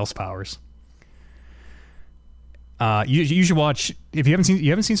special Miles powers. You should watch, if you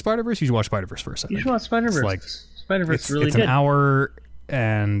haven't seen Spider-Verse, you should watch Spider-Verse first. You should watch Spider-Verse. Spider-Verse is really good. It's an hour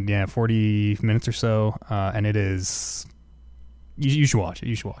and 40 minutes or so, and it is. You should watch it.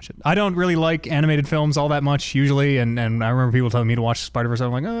 You should watch it. I don't really like animated films all that much usually, and I remember people telling me to watch Spider-Verse.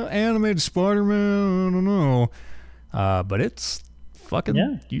 I'm like, animated Spider-Man, I don't know, but it's.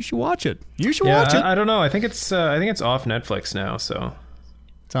 Fucking, you should watch it. You should watch it. I don't know. I think it's off Netflix now. So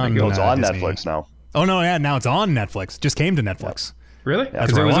it's on. It's on Disney. Netflix now. Oh no, yeah, now it's on Netflix. Just came to Netflix. Really?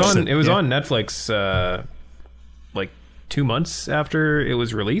 Because it was on Netflix like 2 months after it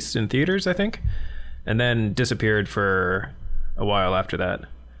was released in theaters, I think, and then disappeared for a while after that.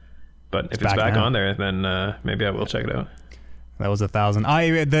 But if it's back on there, then maybe I will check it out. That was 1,000.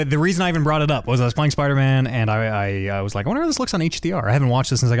 The reason I even brought it up was I was playing Spider-Man, and I was like, I wonder how this looks on HDR. I haven't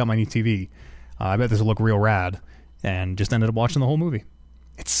watched this since I got my new TV. I bet this will look real rad, and just ended up watching the whole movie.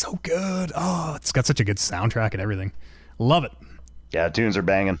 It's so good. Oh, it's got such a good soundtrack and everything. Love it. Yeah, tunes are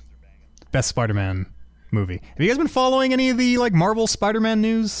banging. Best Spider-Man movie. Have you guys been following any of the like Marvel Spider-Man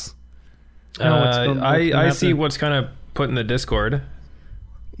news? I see what's kind of put in the Discord.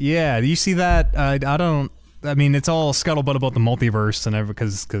 Yeah, do you see that? I don't. I mean, it's all scuttlebutt about the multiverse and everything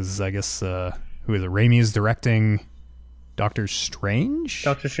because I guess who is it? Raimi is directing Doctor Strange.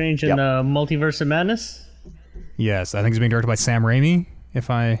 Doctor Strange in the Multiverse of Madness. Yes, I think it's being directed by Sam Raimi. I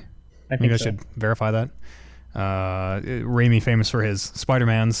think I should verify that. Raimi, famous for his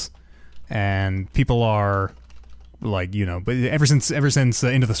Spider-Mans, and people are like, but ever since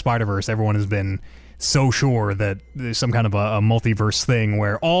Into the Spider-Verse, everyone has been so sure that there's some kind of a multiverse thing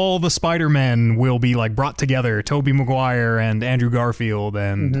where all the Spider-Men will be like brought together, Tobey Maguire and Andrew Garfield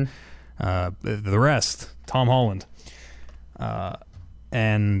and the rest, Tom Holland.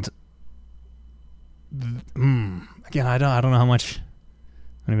 And again, I don't know how much.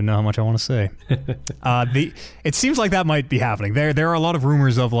 I don't even know how much I want to say. It seems like that might be happening. There are a lot of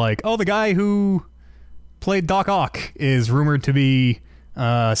rumors of like, the guy who played Doc Ock is rumored to be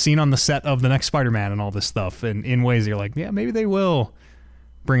seen on the set of the next Spider-Man and all this stuff, and in ways you're like, yeah, maybe they will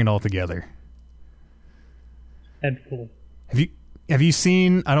bring it all together. That'd be cool. Have you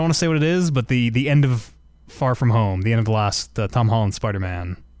seen? I don't want to say what it is, but the end of Far From Home, the end of the last Tom Holland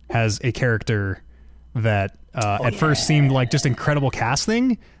Spider-Man, has a character that at first seemed like just incredible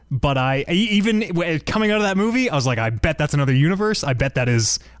casting, but I even coming out of that movie, I was like, I bet that's another universe. I bet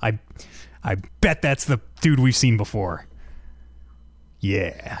that's the dude we've seen before.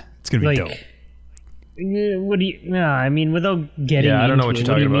 Yeah, it's gonna be dope. What do you? No, I mean, without getting. Yeah, I don't know what you're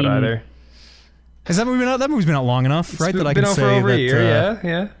talking about either. Has that movie been out? That movie's been out long enough, right? That I can say for over that, a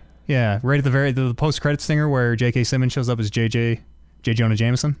year. Yeah. Right at the post credits stinger where J.K. Simmons shows up as J. Jonah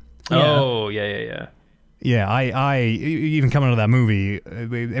Jameson. Oh yeah. Yeah, I even coming out of that movie,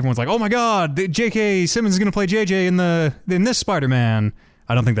 everyone's like, "Oh my God, J.K. Simmons is going to play J.J. in this Spider-Man."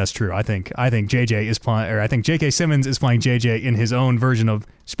 I don't think that's true. I think J.J. is playing, or I think J.K. Simmons is playing J.J. in his own version of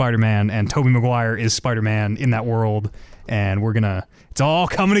Spider-Man, and Tobey Maguire is Spider-Man in that world, and it's all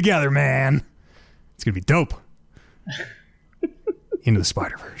coming together, man. It's gonna be dope. Into the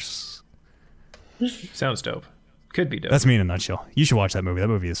Spider-Verse. Sounds dope. Could be dope. That's me in a nutshell. You should watch that movie. That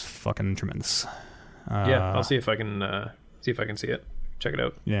movie is fucking tremendous. Yeah, I'll see if I can see it. Check it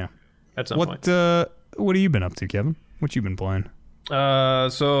out. Yeah. At some point. What have you been up to, Kevin? What you been playing?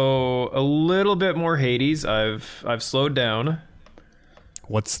 So a little bit more Hades. I've slowed down.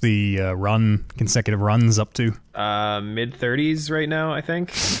 What's the consecutive runs up to? Mid-30s right now, I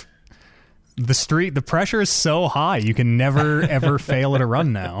think. The pressure is so high. You can never ever fail at a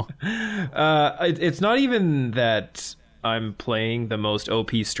run now. It's not even that I'm playing the most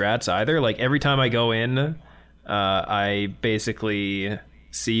OP strats either. Like every time I go in, I basically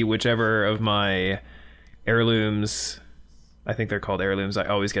see whichever of my heirlooms. I think they're called heirlooms. I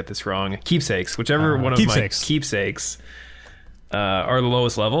always get this wrong. Keepsakes. Whichever one of my keepsakes are the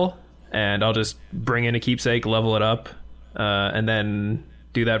lowest level, and I'll just bring in a keepsake, level it up, and then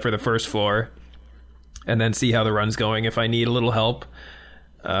do that for the first floor, and then see how the run's going. If I need a little help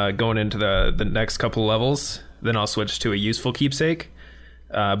going into the next couple levels, then I'll switch to a useful keepsake.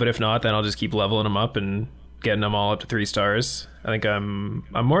 But if not, then I'll just keep leveling them up and getting them all up to 3 stars. I think I'm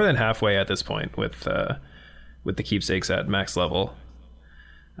more than halfway at this point with the keepsakes at max level.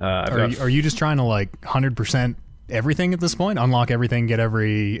 Are you just trying to like 100% everything at this point? Unlock everything, get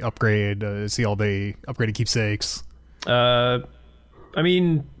every upgrade, see all the upgraded keepsakes? I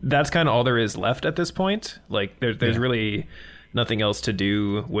mean, that's kind of all there is left at this point. Like, there's really nothing else to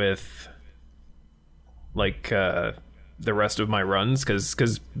do with like the rest of my runs,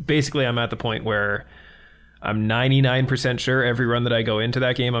 because basically I'm at the point where I'm 99% sure every run that I go into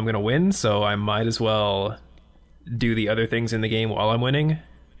that game I'm going to win, so I might as well do the other things in the game while I'm winning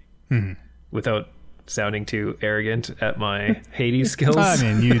without sounding too arrogant at my Hades skills. I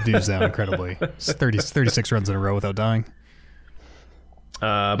mean, you do sound incredibly. 36 runs in a row without dying.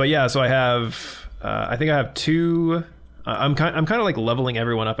 But yeah, so I have I think I have 2. I'm kind of like leveling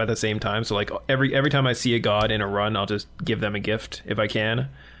everyone up at the same time. So like every time I see a god in a run, I'll just give them a gift if I can.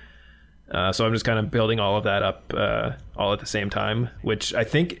 So I'm just kind of building all of that up all at the same time, which I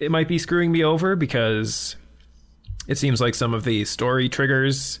think it might be screwing me over because it seems like some of the story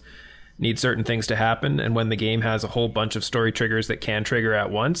triggers need certain things to happen, and when the game has a whole bunch of story triggers that can trigger at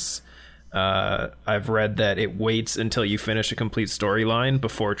once, I've read that it waits until you finish a complete storyline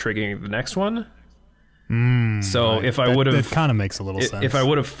before triggering the next one. So right. If I would have... That kind of makes a little sense. If I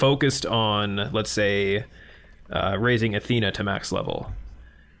would have focused on, let's say, raising Athena to max level,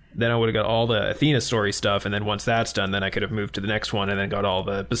 then I would have got all the Athena story stuff, and then once that's done, then I could have moved to the next one and then got all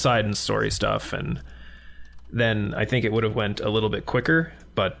the Poseidon story stuff, and then I think it would have went a little bit quicker.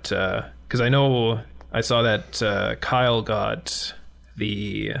 But because I know I saw that Kyle got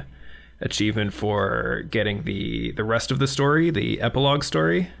the achievement for getting the rest of the story, the epilogue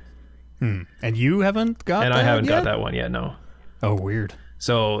story. And you haven't got and that I haven't yet? got that one yet, no. Oh, weird.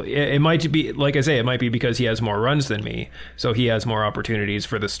 So it might be, like I say, it might be because he has more runs than me. So he has more opportunities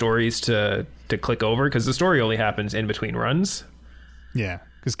for the stories to click over, because the story only happens in between runs. Yeah,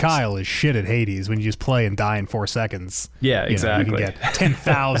 because Kyle is shit at Hades when you just play and die in 4 seconds. Yeah, exactly. You can get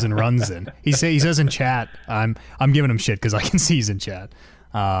 10,000 runs in. He says in chat, I'm giving him shit because I can see he's in chat.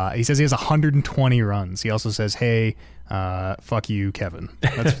 He says he has 120 runs. He also says, hey, fuck you, Kevin.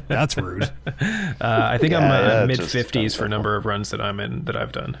 That's rude. I think I'm mid-50s for number of runs that I'm in, that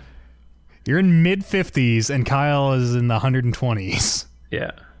I've done. You're in mid-50s, and Kyle is in the 120s.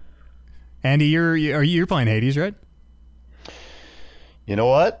 Yeah. Andy, you're playing Hades, right? You know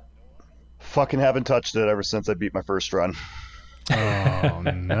what? Fucking haven't touched it ever since I beat my first run. Oh,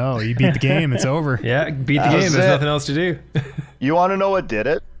 no. You beat the game. It's over. Yeah, beat the game. There's nothing else to do. You want to know what did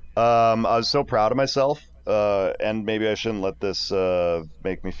it? I was so proud of myself, and maybe I shouldn't let this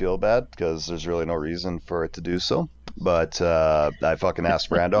make me feel bad, because there's really no reason for it to do so. But I fucking asked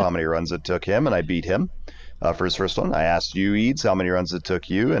Brando how many runs it took him, and I beat him for his first one. I asked you, Eads, how many runs it took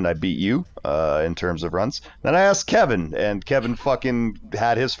you, and I beat you in terms of runs. Then I asked Kevin, and Kevin fucking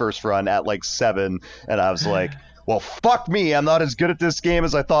had his first run at like 7, and I was like, well, fuck me, I'm not as good at this game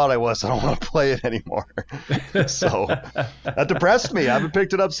as I thought I was. I don't want to play it anymore. So that depressed me. I haven't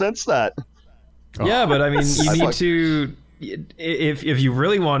picked it up since that. Yeah, but I mean, you need to... If you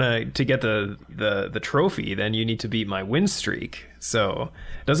really want to get the trophy, then you need to beat my win streak. So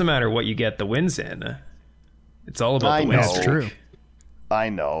it doesn't matter what you get the wins in. It's all about the win That's streak. true. I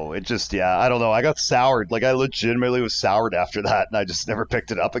know. It just, I don't know. I got soured. Like, I legitimately was soured after that, and I just never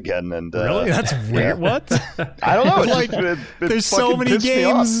picked it up again. And Really? That's weird. What? I don't know. It's Like, just, it there's so fucking many pissed me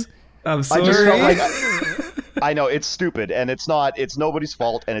off. games. I'm I sorry. just felt like I know it's stupid, and it's nobody's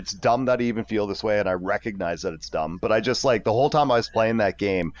fault, and it's dumb that I even feel this way, and I recognize that it's dumb. But I just, like, the whole time I was playing that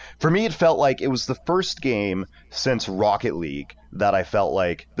game, for me it felt like it was the first game since Rocket League that I felt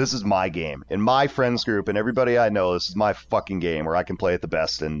like, this is my game. In my friends group and everybody I know, this is my fucking game where I can play it the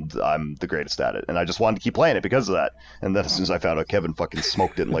best, and I'm the greatest at it. And I just wanted to keep playing it because of that. And then as soon as I found out Kevin fucking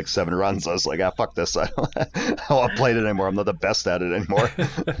smoked it in like 7 runs, I was like, fuck this. I don't want to play it anymore. I'm not the best at it anymore.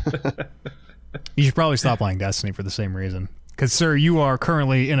 You should probably stop playing Destiny for the same reason. Because, sir, you are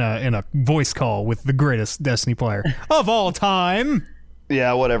currently in a voice call with the greatest Destiny player of all time.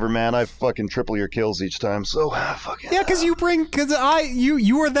 Yeah, whatever, man. I fucking triple your kills each time, so fucking. Yeah, because you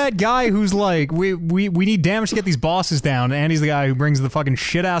are that guy who's like, we need damage to get these bosses down, and he's the guy who brings the fucking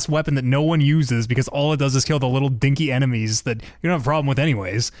shit ass weapon that no one uses because all it does is kill the little dinky enemies that you don't have a problem with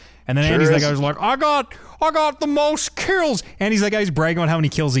anyways. And then Andy's that guy who's like, I got the most kills. Andy's that guy who's bragging about how many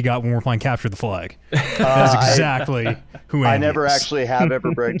kills he got when we're playing Capture the Flag. That's exactly who Andy I never is. actually have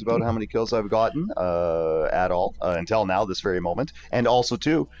ever bragged about how many kills I've gotten at all until now, this very moment. And also,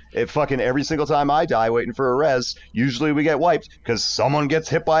 too, if fucking every single time I die waiting for a res, usually we get wiped because someone gets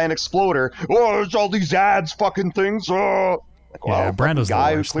hit by an exploder. Oh, there's all these ads fucking things. Oh. Like, Yeah, wow, Brando's the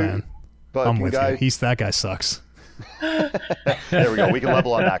guy worst, who man. fucking I'm with guy. you. That guy sucks. There we go. We can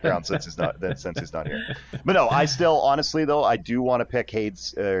level on that ground since he's not here. But no, I still, honestly though, I do want to pick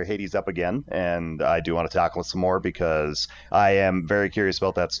Hades up again, and I do want to tackle it some more because I am very curious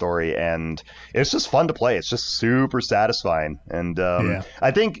about that story, and it's just fun to play. It's just super satisfying, and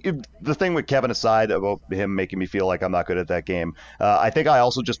I think the thing with Kevin aside about him making me feel like I'm not good at that game, I think I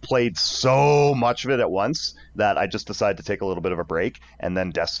also just played so much of it at once that I just decided to take a little bit of a break, and then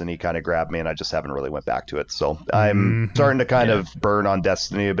Destiny kind of grabbed me, and I just haven't really went back to it. So I'm starting to kind of burn on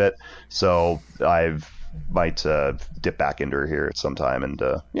Destiny a bit, so might dip back into her here at some time and do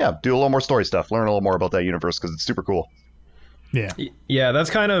a little more story stuff, learn a little more about that universe because it's super cool. Yeah, that's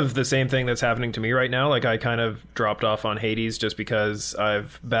kind of the same thing that's happening to me right now. Like, I kind of dropped off on Hades just because I'm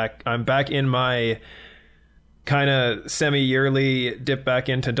back in my kind of semi-yearly dip back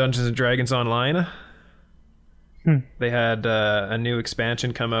into Dungeons and Dragons Online. They had a new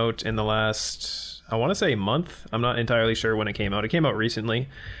expansion come out in the last, I want to say, month. I'm not entirely sure when it came out. It came out recently,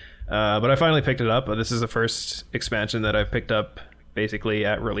 but I finally picked it up. This is the first expansion that I've picked up basically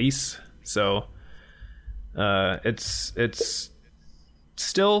at release. So it's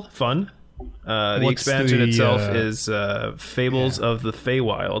still fun. The expansion itself is Fables of the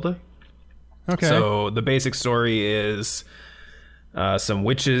Feywild. Okay. So the basic story is some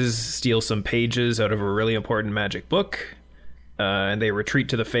witches steal some pages out of a really important magic book, and they retreat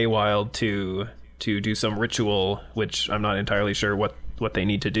to the Feywild to do some ritual, which I'm not entirely sure what they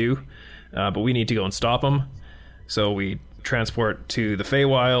need to do, but we need to go and stop them. So we transport to the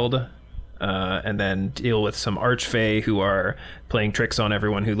Feywild. and then deal with some archfey who are playing tricks on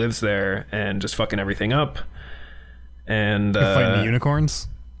everyone who lives there and just fucking everything up. And You're fighting the unicorns?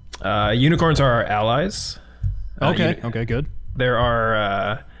 Unicorns are our allies. Okay, good. There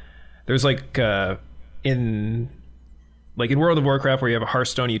are there's in World of Warcraft, where you have a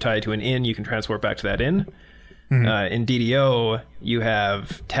Hearthstone, you tie it to an inn, you can transport back to that inn. In DDO, you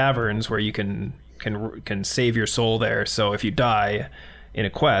have taverns where you can save your soul there. So if you die in a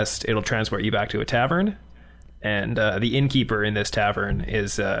quest, it'll transport you back to a tavern. And the innkeeper in this tavern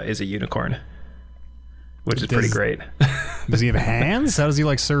is a unicorn, which is pretty great. Does he have hands? How does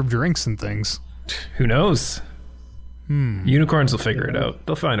he serve drinks and things? Who knows? Unicorns will figure it out.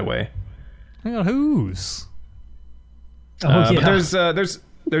 They'll find a way. Hang on, whose? But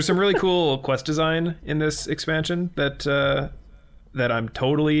there's some really cool quest design in this expansion that I'm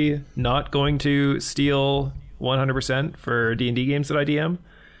totally not going to steal 100% for D&D games that I DM.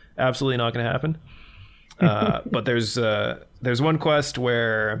 Absolutely not going to happen. But there's one quest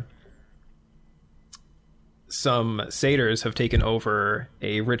where some satyrs have taken over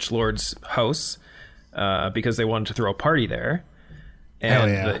a rich lord's house because they wanted to throw a party there.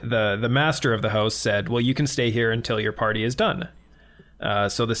 And the master of the house said, well, you can stay here until your party is done.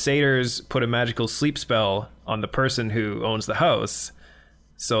 So the satyrs put a magical sleep spell on the person who owns the house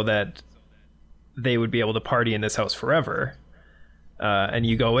so that they would be able to party in this house forever. And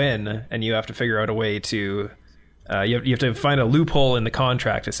you go in and you have to figure out a way to... you have to find a loophole in the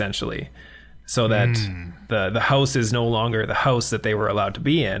contract, essentially, so that the house is no longer the house that they were allowed to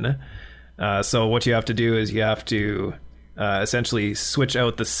be in. So what you have to do is you have to essentially switch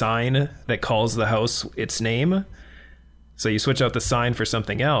out the sign that calls the house its name. So you switch out the sign for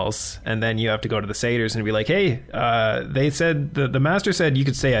something else, and then you have to go to the satyrs and be like, hey, they said the master said you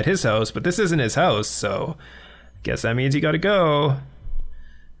could stay at his house, but this isn't his house, so guess that means you got to go.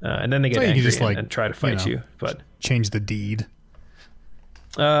 And then they get angry and try to fight you. But change the deed.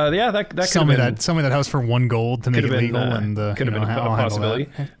 That could sell me that house for 1 gold to make it legal, and could have been a possibility.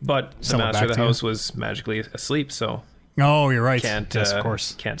 But the master of the house was magically asleep, so you're right. Yes, of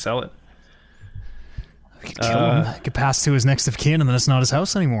course, can't sell it. Could kill him. Could pass to his next of kin, and then it's not his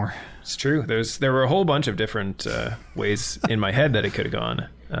house anymore. It's true. There were a whole bunch of different ways in my head that it could have gone,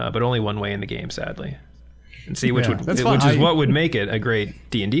 but only one way in the game, sadly. And see, which is what would make it a great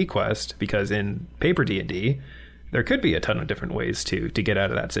D&D quest, because in paper D&D, there could be a ton of different ways to get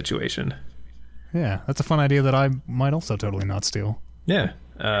out of that situation. Yeah, that's a fun idea that I might also totally not steal. Yeah.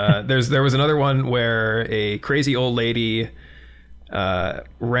 There was another one where a crazy old lady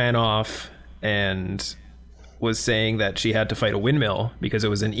ran off and was saying that she had to fight a windmill because it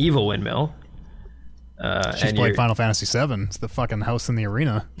was an evil windmill. She's played Final Fantasy VII. It's the fucking house in the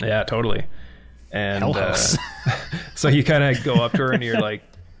arena. Yeah, totally. And Hell house. So you kind of go up to her and you're like,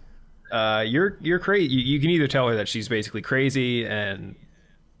 you're crazy. You can either tell her that she's basically crazy and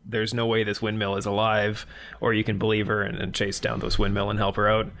there's no way this windmill is alive, or you can believe her and chase down this windmill and help her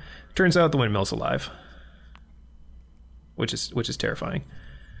out. Turns out the windmill's alive, which is terrifying.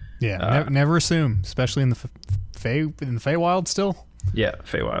 Yeah, never assume, especially in the Feywild still. Yeah,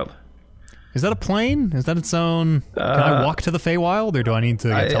 Feywild. Is that a plane? Is that its own? Can I walk to the Feywild, or do I need to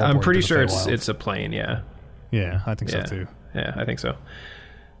get teleported? I'm pretty sure Feywild? it's a plane. Yeah. Yeah, I think so too. Yeah, I think so.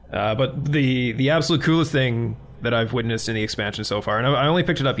 But the absolute coolest thing that I've witnessed in the expansion so far, and I only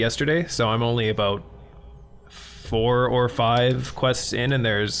picked it up yesterday, so I'm only about 4 or 5 quests in, and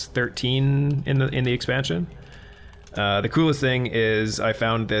there's 13 in the expansion. The coolest thing is I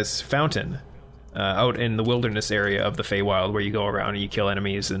found this fountain out in the wilderness area of the Feywild, where you go around and you kill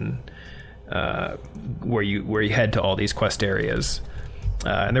enemies, and where you head to all these quest areas.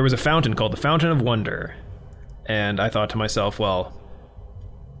 And there was a fountain called the Fountain of Wonder, and I thought to myself, well,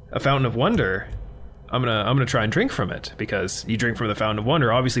 a fountain of wonder, I'm gonna try and drink from it, because you drink from the Fountain of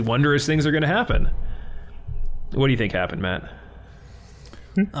Wonder, obviously wondrous things are gonna happen. What do you think happened, Matt?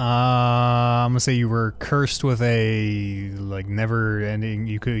 I'm gonna say you were cursed with a never-ending.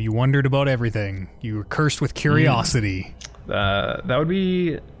 You wondered about everything. You were cursed with curiosity. That would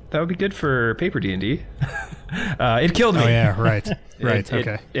be good for paper D&D. It killed me. Oh yeah, right.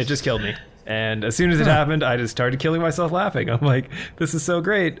 Okay. It just killed me. And as soon as it happened, I just started killing myself laughing. I'm like, this is so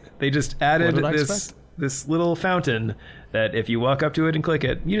great. They just added this little fountain that if you walk up to it and click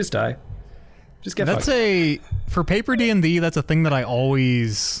it, you just die. Just get fucked. For paper D&D, that's a thing that I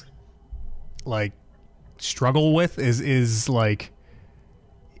always struggle with is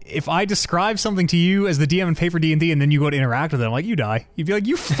if I describe something to you as the DM in paper D&D and then you go to interact with it, I'm like, you die. You'd be like,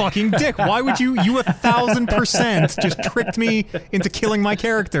 you fucking dick. Why would you 1,000% just tricked me into killing my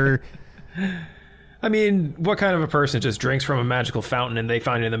character. I mean, what kind of a person just drinks from a magical fountain and they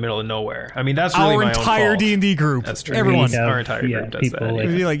find it in the middle of nowhere? I mean, that's really our my entire own fault. D&D group. That's true. Everyone. Our entire group does that. like-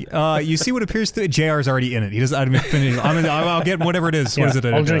 It'd be like, you see what appears to JR's already in it. He doesn't. I'm finished. I'll get whatever it is. Yeah, What is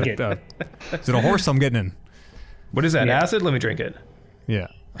it? I'll drink it. Is it a horse? I'm getting in. What is that? Yeah. Acid? Let me drink it. Yeah.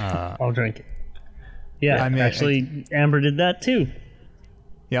 I'll drink it. Yeah, I mean, actually, Amber did that too.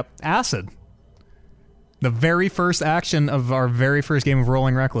 Yep. Acid. The very first action of our very first game of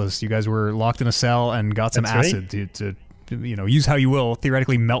Rolling Reckless, you guys were locked in a cell and got some That's acid to use how you will,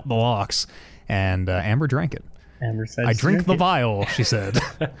 theoretically melt the locks. And Amber drank it. Amber said, I drink the it. vial, she said.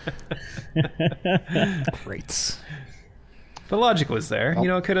 Great. The logic was there. You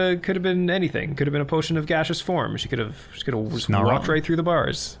know, it could have been anything. Could have been a potion of gaseous form. She could have just not walked wrong. right through the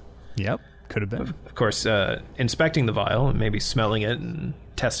bars. Yep. Could have been. Of course, inspecting the vial and maybe smelling it and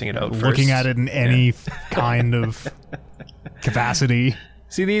testing it out first. Looking at it in any kind of capacity.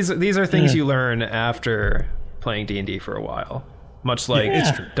 See, these are things you learn after playing D&D for a while. Much like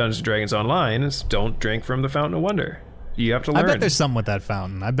Dungeons & Dragons Online is don't drink from the Fountain of Wonder. You have to learn. I bet there's something with that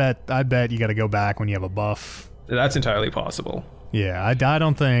fountain. I bet you got to go back when you have a buff. That's entirely possible. Yeah, I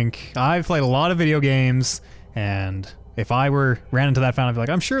don't think... I've played a lot of video games, and if I ran into that fountain, I'd be like,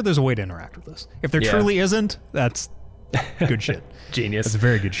 I'm sure there's a way to interact with this. If there truly isn't, that's good shit. Genius. That's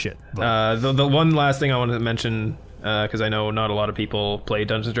very good shit. But, The one last thing I wanted to mention, because I know not a lot of people play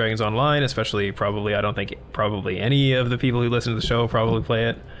Dungeons & Dragons Online, especially I don't think probably any of the people who listen to the show probably play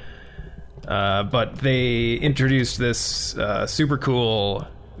it. But they introduced this super cool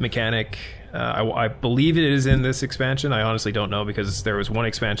mechanic. I believe it is in this expansion. I honestly don't know because there was one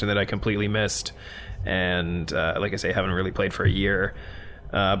expansion that I completely missed. And like I say, haven't really played for a year.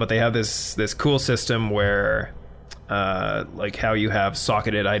 But they have this cool system where... like how you have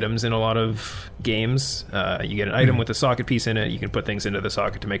socketed items in a lot of games. You get an item with a socket piece in it. You can put things into the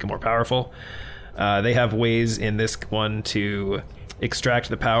socket to make it more powerful. They have ways in this one to extract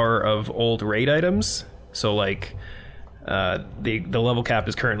the power of old raid items. So like the level cap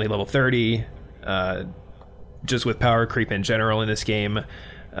is currently level 30. Just with power creep in general in this game,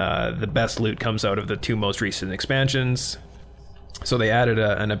 the best loot comes out of the two most recent expansions. So they added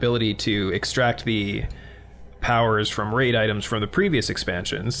an ability to extract the powers from raid items from the previous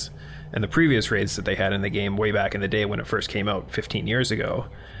expansions and the previous raids that they had in the game way back in the day when it first came out 15 years ago.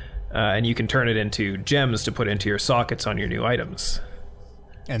 And you can turn it into gems to put into your sockets on your new items.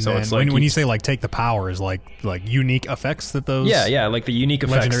 and so then it's like when you say like take the powers, like unique effects that those... Yeah, like the unique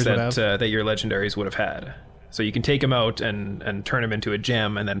effects legendaries that your legendaries would have had. So you can take them out and turn them into a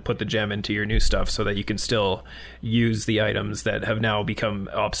gem and then put the gem into your new stuff so that you can still use the items that have now become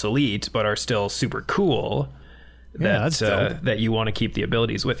obsolete but are still super cool. That you want to keep the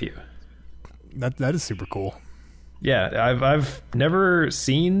abilities with you. That is super cool. Yeah, I've never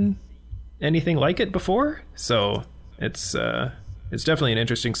seen anything like it before, so it's definitely an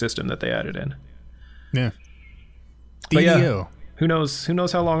interesting system that they added in. Yeah. But DDO. yeah, who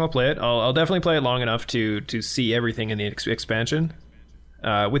knows how long I'll play it. I'll definitely play it long enough to see everything in the expansion,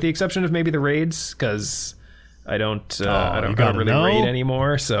 with the exception of maybe the raids, because I don't really raid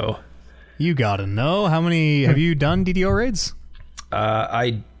anymore. So you gotta know how many have you done DDO raids?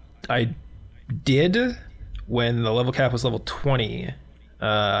 I did when the level cap was level 20.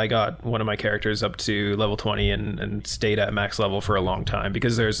 I got one of my characters up to level 20 and stayed at max level for a long time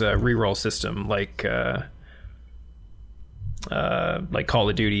because there's a reroll system like Call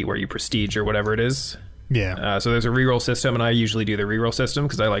of Duty where you prestige or whatever it is. Yeah. So there's a reroll system, and I usually do the reroll system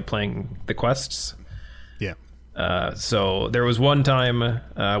because I like playing the quests. Yeah. So there was one time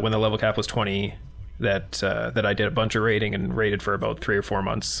when the level cap was 20 that I did a bunch of raiding and raided for about 3 or 4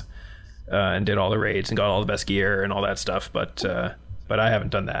 months and did all the raids and got all the best gear and all that stuff. But I haven't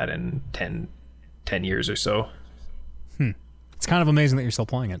done that in 10 years or so. It's kind of amazing that you're still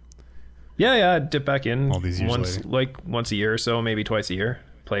playing it. Yeah, I dip back in All these years later. once a year or so, maybe twice a year.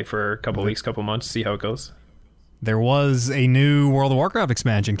 Play for a couple weeks, couple months, see how it goes. There was a new World of Warcraft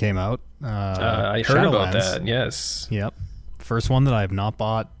expansion came out. I heard about that, yes. Yep. First one that I have not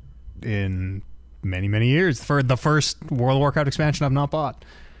bought in many, many years. For the first World of Warcraft expansion I've not bought.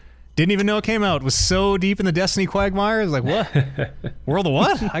 Didn't even know it came out. Was so deep in the Destiny quagmire. I was like, what? World of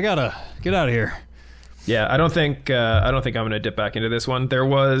what? I gotta get out of here. Yeah, I don't think I'm going to dip back into this one. There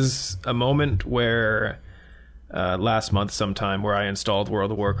was a moment where last month sometime where I installed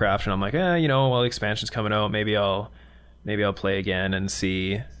World of Warcraft and I'm like, the expansion's coming out. Maybe I'll play again and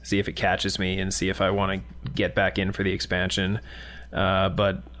see if it catches me and see if I want to get back in for the expansion.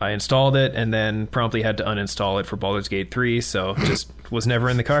 But I installed it and then promptly had to uninstall it for Baldur's Gate 3, so just was never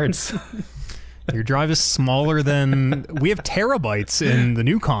in the cards. Your drive is smaller than... We have terabytes in the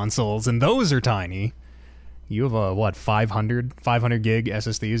new consoles, and those are tiny. You have a, 500 gig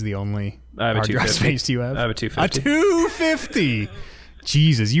SSD is the only hard drive space you have? I have a 250. A 250!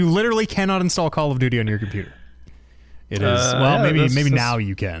 Jesus, you literally cannot install Call of Duty on your computer. It is... maybe now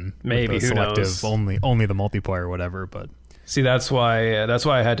you can. Maybe, with the who selective, knows? Only the multiplayer or whatever, but... See, that's why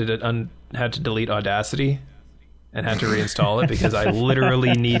I had to delete Audacity and had to reinstall it because I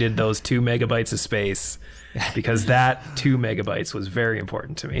literally needed those 2 megabytes of space because that 2 megabytes was very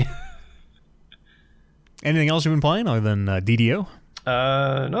important to me. Anything else you've been playing other than DDO?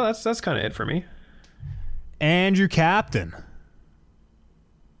 No, that's kind of it for me. And your captain.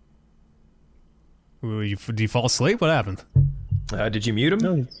 Did you fall asleep? What happened? Did you mute him?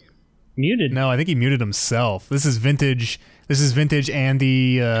 No, he's muted. No, I think he muted himself. This is vintage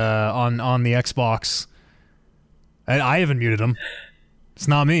Andy on the Xbox. I haven't muted him. It's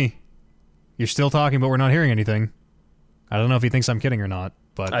not me. You're still talking, but we're not hearing anything. I don't know if he thinks I'm kidding or not.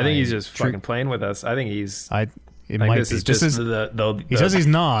 But I think he's just fucking playing with us. I think he's. It might this be. is just the He says he's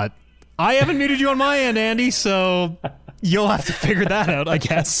not. I haven't muted you on my end, Andy. So you'll have to figure that out, I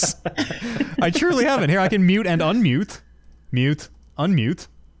guess. I truly haven't. Here, I can mute and unmute. Mute, unmute.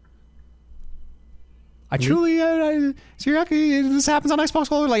 I truly, so you're okay, this happens on Xbox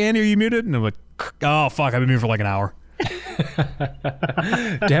Call, like, Andy, are you muted? And I'm like, oh, fuck, I've been muted for like an hour.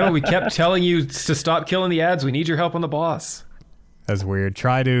 Damn it, we kept telling you to stop killing the ads. We need your help on the boss. That's weird.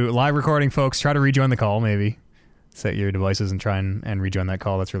 Live recording, folks, try to rejoin the call, maybe. Set your devices and try and rejoin that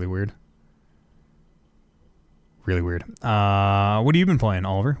call. That's really weird. Really weird. What have you been playing,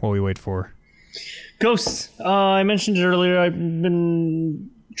 Oliver, while we wait for? Ghosts. I mentioned it earlier. I've been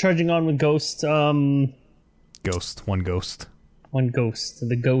trudging on with Ghost. One ghost.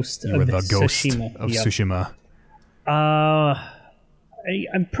 The ghost You of were the ghost Tsushima. of Tsushima.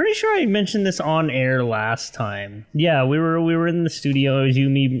 I'm pretty sure I mentioned this on air last time. Yeah, we were in the studio. It was you,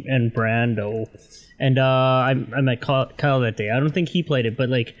 me, and Brando, and I met Kyle that day. I don't think he played it, but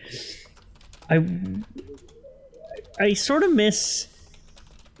like, I sort of miss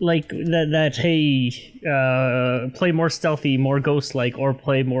like that. Hey, play more stealthy, more ghost-like, or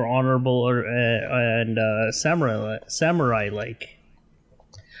play more honorable and samurai-like.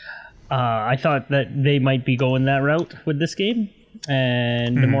 I thought that they might be going that route with this game,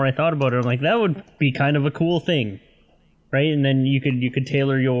 and the more I thought about it, I'm like, that would be kind of a cool thing, right? And then you could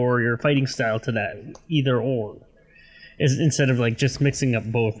tailor your fighting style to that, either or, instead of like just mixing up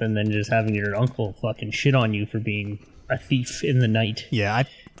both and then just having your uncle fucking shit on you for being a thief in the night. Yeah,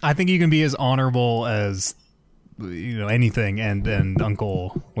 I think you can be as honorable as anything, and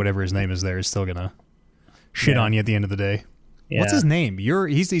Uncle whatever his name is there is still gonna shit on you at the end of the day. Yeah. What's his name?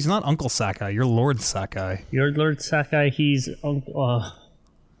 He's not Uncle Sakai. You're Lord Sakai. You're Lord Sakai. He's Uncle.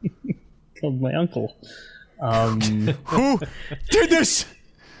 Killed my uncle. Who did this?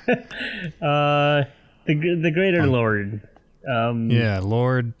 The greater Lord. Yeah,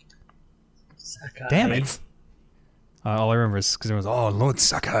 Lord Sakai. Damn it! All I remember is because it was Lord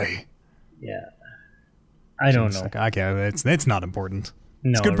Sakai. Yeah, I don't know. Sakai. Okay, it's not important.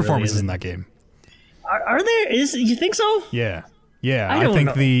 No, it's good performances really in that game. Are there? You think so? Yeah. I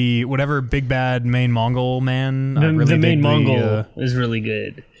think the whatever big bad main Mongol man. The main Mongol is really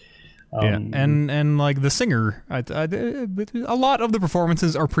good. Yeah, and like the singer, a lot of the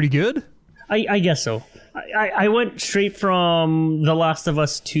performances are pretty good. I guess so. I went straight from The Last of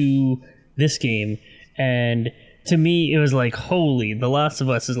Us to this game, and to me it was like, holy, The Last of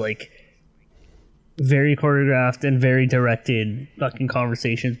Us is like very choreographed and very directed fucking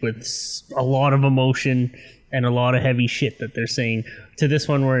conversations with a lot of emotion and a lot of heavy shit that they're saying, to this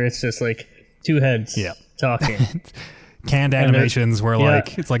one where it's just like two heads talking. Canned animations where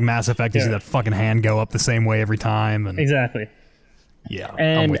like it's like Mass Effect, you see that fucking hand go up the same way every time, and exactly. Yeah.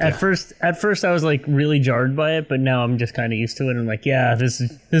 And at first I was like really jarred by it, but now I'm just kind of used to it. I'm like, yeah, this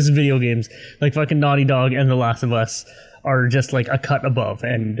is video games. Like fucking Naughty Dog and The Last of Us are just like a cut above,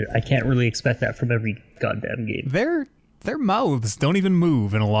 and I can't really expect that from every goddamn game. Their mouths don't even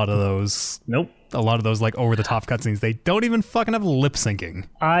move in a lot of those. Nope. A lot of those like over the top cutscenes, they don't even fucking have lip syncing.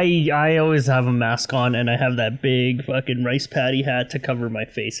 I always have a mask on, and I have that big fucking rice patty hat to cover my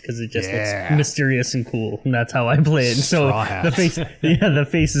face because it just looks mysterious and cool, and that's how I play it. So the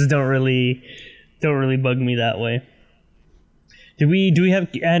faces don't really bug me that way. Do we have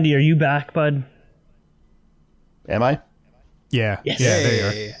Andy? Are you back, bud? Am I? Yeah. Yes. Yeah,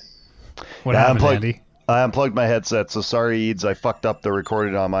 there you are. What happened, Andy? I unplugged my headset, so sorry, Eads. I fucked up the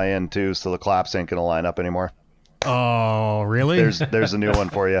recording on my end too, so the claps ain't gonna line up anymore. Oh, really? There's a new one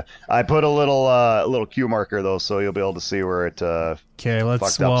for you. I put a little Q marker though, so you'll be able to see where it. Okay,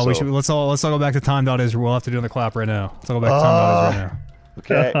 let's all go back to time.is. We'll have to do the clap right now. Let's all go back to time.is right now.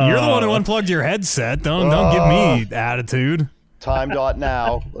 Okay. You're the one who unplugged your headset. Don't give me attitude.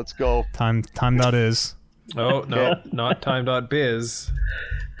 Time.now. Let's go. Time.is. Oh no, not time.biz.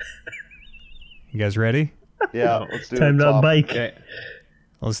 You guys ready? Yeah, let's do it. Time.bike. Okay.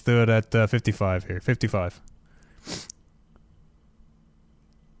 Let's do it at 55 here. 55.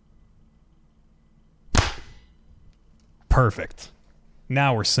 Perfect.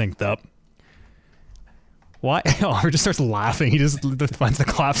 Now we're synced up. Why? Oliver just starts laughing. He just finds the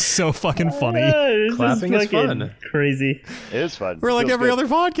clap so fucking funny. Clapping is fun. Crazy. It is fun. We're like Feels every good. other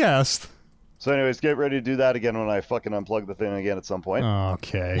podcast. So anyways, get ready to do that again when I fucking unplug the thing again at some point.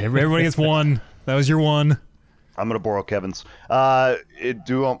 Okay. Everybody gets one. That was your one. I'm gonna borrow Kevin's. Do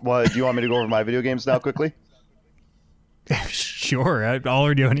you want me to go over my video games now quickly? Sure.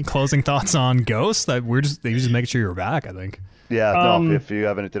 Oliver, do you have any closing thoughts on Ghost? They just make sure you're back, I think. Yeah. No. If you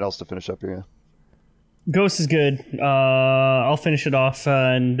have anything else to finish up here. Ghost is good. I'll finish it off,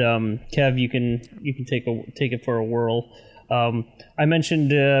 and Kev, you can take it for a whirl. I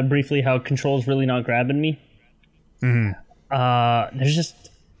mentioned briefly how Control's really not grabbing me. Mm-hmm. There's just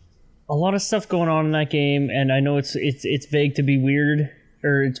a lot of stuff going on in that game, and I know it's vague to be weird,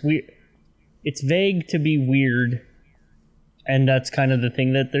 or it's vague to be weird, and that's kind of the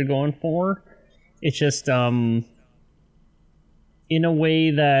thing that they're going for. It's just in a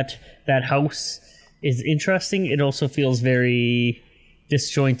way that house is interesting. It also feels very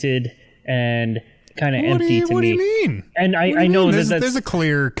disjointed and kind of empty to me. What do you mean? And I know there's a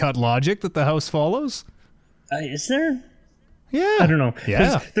clear cut logic that the house follows. Is there? Yeah. I don't know.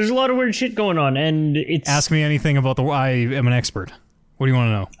 Yeah. There's a lot of weird shit going on, and it's. Ask me anything about I am an expert. What do you want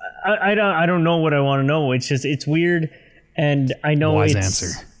to know? I don't know what I want to know. It's just it's weird, and I know Wise it's.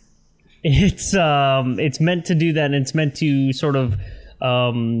 answer. It's meant to do that, and it's meant to sort of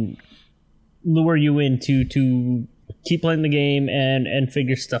lure you in to keep playing the game and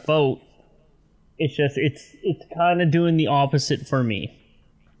figure stuff out. It's just it's kind of doing the opposite for me,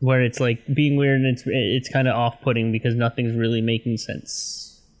 where it's like being weird and it's kind of off-putting because nothing's really making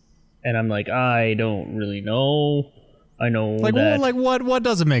sense, and I'm like, I don't really know. I know that what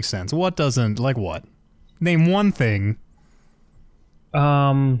doesn't make sense? What doesn't what? Name one thing.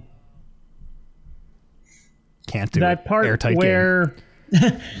 Can't do that it. part Airtight where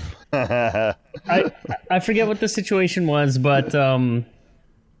game. I forget what the situation was, but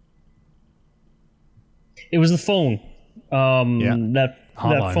it was the phone. That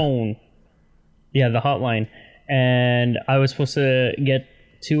phone. Yeah, the hotline. And I was supposed to get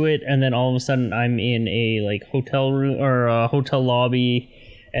to it, and then all of a sudden I'm in a hotel room or a hotel lobby,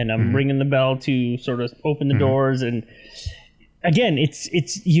 and I'm ringing the bell to sort of open the doors. And again,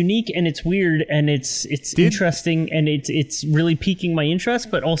 it's unique and it's weird and it's interesting, and it's really piquing my interest,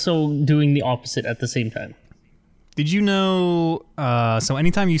 but also doing the opposite at the same time. Did you know? So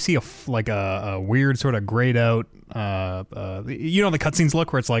anytime you see a weird sort of grayed out, the cutscenes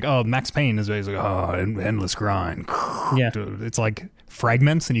look where it's like, oh, Max Payne is like, oh, endless grind. Yeah, it's like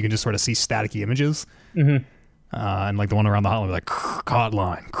fragments, and you can just sort of see staticky images. Mm-hmm. And like the one around the hotline, like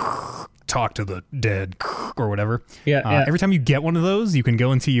hotline, talk to the dead, or whatever. Yeah. Every time you get one of those, you can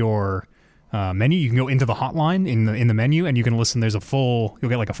go into your menu. You can go into the hotline in the menu, and you can listen. You'll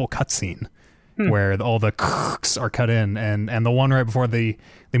get like a full cutscene. Where all the are cut in, and the one right before the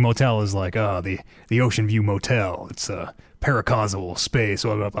motel is like, the Ocean View Motel. It's a paracausal space.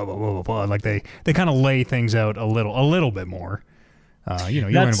 Blah, blah, blah, blah, blah, blah. Like they kind of lay things out a little bit more. You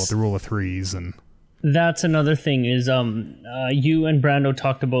learn about the rule of threes, and that's another thing is you and Brando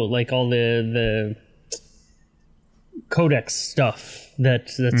talked about like all the codex stuff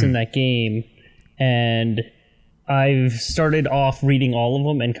that's in that game, and I've started off reading all of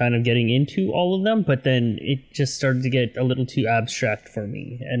them and kind of getting into all of them, but then it just started to get a little too abstract for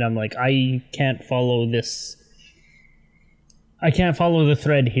me. And I'm like, I can't follow this. I can't follow the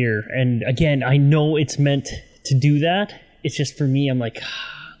thread here. And again, I know it's meant to do that. It's just for me, I'm like,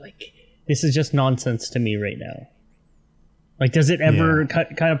 this is just nonsense to me right now. Like, does it ever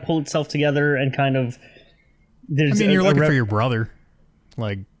kind of pull itself together and kind of... you're looking for your brother.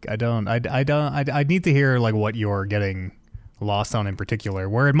 Like, I need to hear like what you're getting lost on in particular,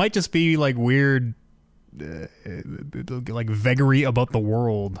 where it might just be like weird, like vagary about the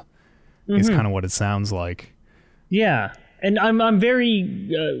world is kind of what it sounds like. Yeah. And I'm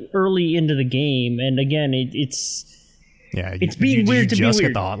very early into the game, and again, it's being weird to be weird. Just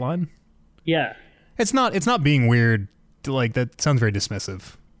get the hotline. Yeah. It's not being weird. Like that sounds very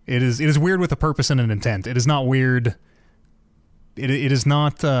dismissive. It is weird with a purpose and an intent. It is not weird. It is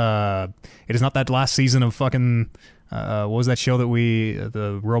not that last season of fucking what was that show that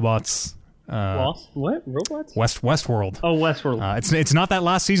the robots what robots? Westworld. Oh, Westworld. It's not that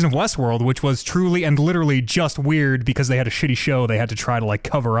last season of Westworld, which was truly and literally just weird because they had a shitty show they had to try to like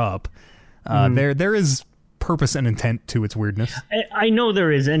cover up. There is purpose and intent to its weirdness. I know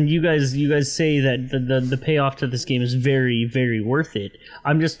there is, and you guys say that the payoff to this game is very, very worth it.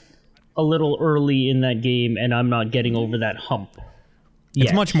 I'm just a little early in that game, and I'm not getting over that hump yet.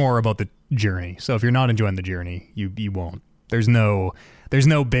 It's much more about the journey. So if you're not enjoying the journey, you won't. There's no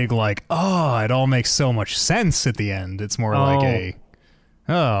big like, oh, it all makes so much sense at the end. It's more like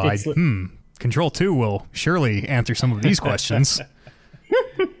Control 2 will surely answer some of these questions.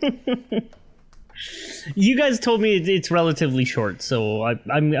 You guys told me it's relatively short, so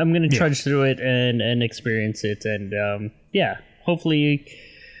I'm going to trudge through it and experience it, and hopefully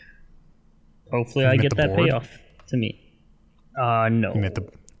I get that payoff to me. No. You met the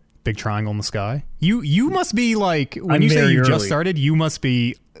big triangle in the sky. You must be like, when you say you just started, you must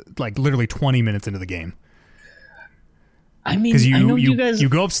be like literally 20 minutes into the game. I mean, I know you guys. You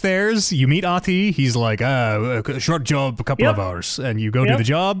go upstairs, you meet Ati. He's like, a short job, a couple of hours, and you go do the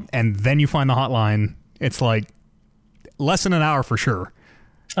job, and then you find the hotline. It's like less than an hour for sure,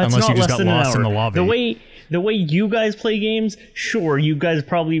 unless you just got lost in the lobby. The way you guys play games, sure, you guys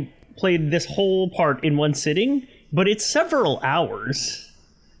probably played this whole part in one sitting, but it's several hours.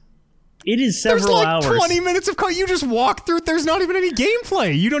 It is several hours. There's like 20 minutes of you just walk through. There's not even any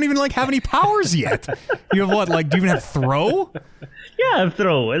gameplay. You don't even like have any powers yet. You have what? Like, do you even have throw? Yeah, I have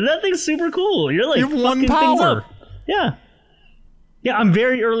throw, and that thing's super cool. You're like, you have one power. Yeah, I'm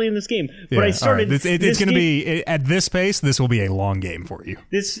very early in this game, but I started. Right. It's going to be at this pace. This will be a long game for you.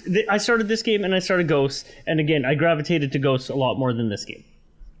 I started this game, and I started Ghosts, and again, I gravitated to Ghosts a lot more than this game.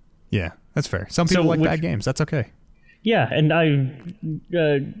 Yeah, that's fair. Some people like bad games. That's okay. Yeah, and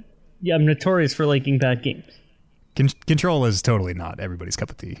I'm notorious for liking bad games. Control is totally not everybody's cup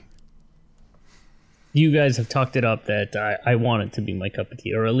of tea. You guys have talked it up that I want it to be my cup of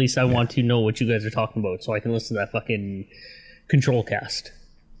tea, or at least I want to know what you guys are talking about so I can listen to that fucking Control cast.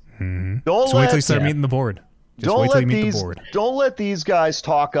 Mm-hmm. So wait till you start meeting the board. Don't let these guys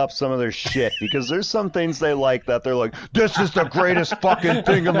talk up some of their shit, because there's some things they like that they're like, this is the greatest fucking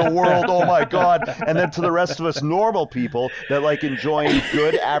thing in the world, oh my god. And then to the rest of us normal people that like enjoying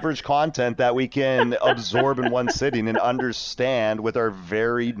good average content that we can absorb in one sitting and understand with our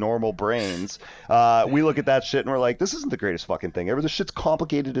very normal brains, we look at that shit and we're like, this isn't the greatest fucking thing ever. This shit's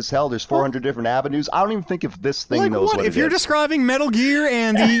complicated as hell. There's 400 different avenues. I don't even think if this thing knows what it is. If you're describing Metal Gear,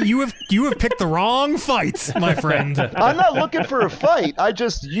 Andy, you have picked the wrong fight, my friend. I'm not looking for a fight.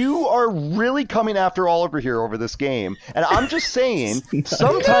 You are really coming after Oliver here over this game. And I'm just saying,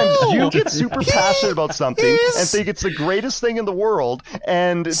 sometimes you get super passionate about something and think it's the greatest thing in the world.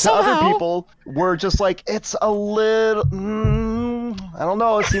 And to other people, we're just like, it's a little, I don't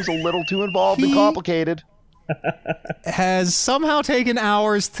know, it seems a little too involved and complicated. Has somehow taken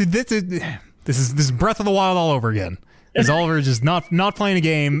hours to, this is Breath of the Wild all over again. Is Oliver just not playing a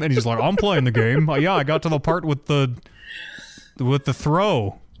game, and he's like, I'm playing the game. Oh, yeah, I got to the part with the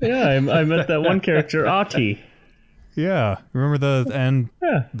throw. Yeah, I met that one character, Ati. Yeah, remember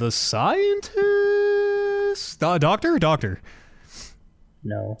the scientist? Doctor?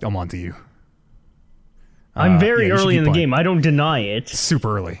 No. I'm on to you. I'm very early in the game. I don't deny it.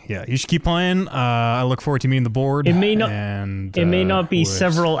 Super early. Yeah, you should keep playing. I look forward to meeting the board. It may not be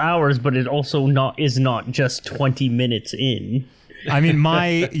several hours, but it also is not just 20 minutes in. I mean,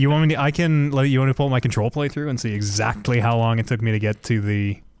 you want me to pull up my Control playthrough and see exactly how long it took me to get to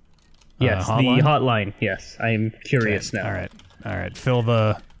the hotline? The hotline. Yes, I am curious now. All right. Fill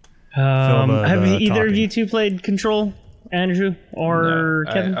the. Have either of you two played Control, Andrew or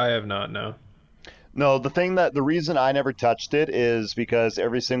Kevin? I have not. No. No, the reason I never touched it is because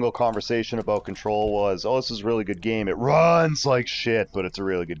every single conversation about Control was, oh, this is a really good game. It runs like shit, but it's a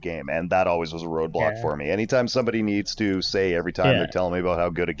really good game. And that always was a roadblock for me. Anytime somebody needs to say every time they're telling me about how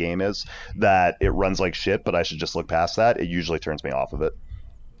good a game is that it runs like shit, but I should just look past that, it usually turns me off of it.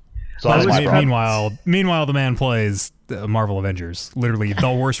 So meanwhile, the man plays Marvel Avengers, literally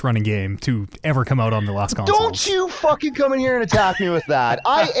the worst running game to ever come out on the last console. Don't you fucking come in here and attack me with that.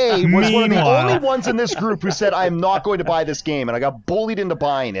 I was one of the only ones in this group who said I am not going to buy this game, and I got bullied into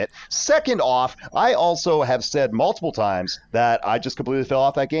buying it. Second off, I also have said multiple times that I just completely fell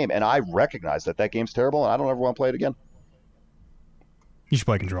off that game, and I recognize that game's terrible, and I don't ever want to play it again. You should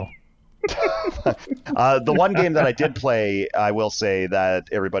play Control. The one game that I did play, I will say that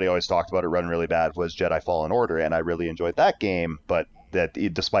everybody always talked about it running really bad, was Jedi Fallen Order, and I really enjoyed that game, but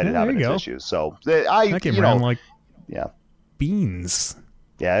despite it having its issues. So that game ran like yeah, beans.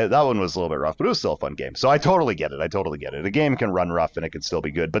 Yeah, that one was a little bit rough, but it was still a fun game. So I totally get it. A game can run rough and it can still be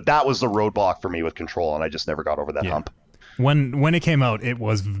good, but that was the roadblock for me with Control, and I just never got over that hump. When it came out, it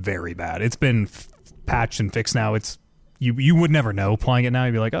was very bad. It's been patched and fixed now. It's you would never know playing it now.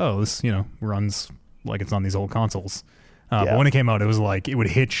 You'd be like, oh, this runs like it's on these old consoles. But when it came out, it was like it would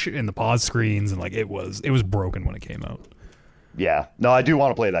hitch in the pause screens, and like it was broken when it came out. Yeah, no, I do want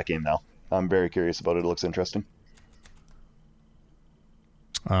to play that game now. I'm very curious about it. It looks interesting.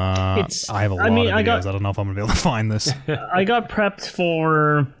 I have a lot of videos. I don't know if I'm gonna be able to find this. I got prepped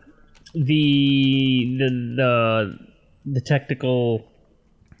for the technical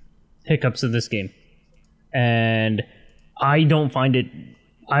hiccups of this game, and I don't find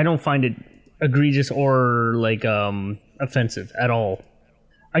it egregious or like offensive at all.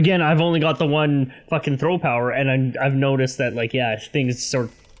 Again, I've only got the one fucking throw power, and I've noticed that things sort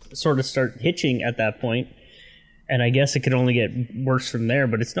of start hitching at that point. And I guess it could only get worse from there,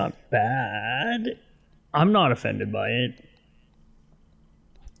 but it's not bad. I'm not offended by it.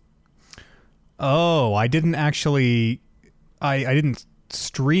 Oh, I didn't actually... I didn't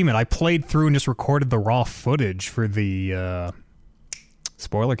stream it. I played through and just recorded the raw footage for the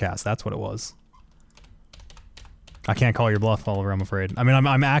spoiler cast. That's what it was. I can't call your bluff, Oliver, I'm afraid. I mean,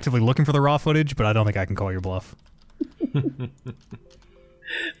 I'm actively looking for the raw footage, but I don't think I can call your bluff.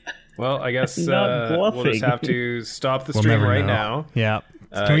 Well, I guess we'll just have to stop the stream right now. Yeah.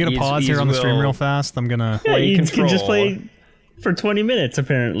 Can we get a pause here on the stream real fast? I'm going to... Yeah, you can just play for 20 minutes,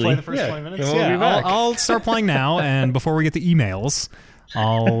 apparently. Play the first 20 minutes? We'll be back. I'll start playing now, and before we get the emails,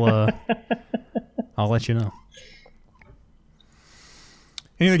 I'll let you know.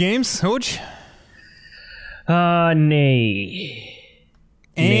 Any other games, Hoj? Nay.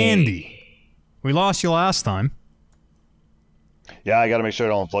 Andy. We lost you last time. Yeah, I got to make sure I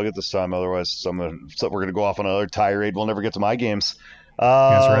don't unplug it this time. Otherwise, we're going to go off on another tirade. We'll never get to my games.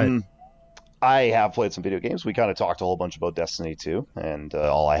 That's right. I have played some video games. We kind of talked a whole bunch about Destiny 2, and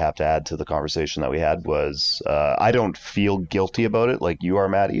all I have to add to the conversation that we had was I don't feel guilty about it like you are,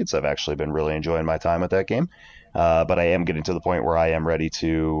 Matt Eads. I've actually been really enjoying my time with that game, but I am getting to the point where I am ready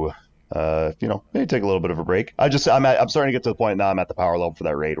to... maybe take a little bit of a break. I'm starting to get to the point now. I'm at the power level for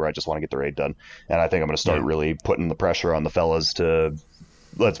that raid where I just want to get the raid done, and I think I'm going to start really putting the pressure on the fellas to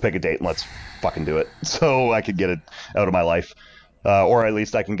let's pick a date and let's fucking do it, so I could get it out of my life, or at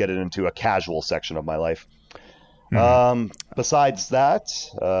least I can get it into a casual section of my life. Mm-hmm. Besides that,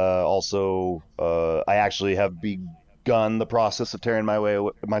 I actually have begun the process of tearing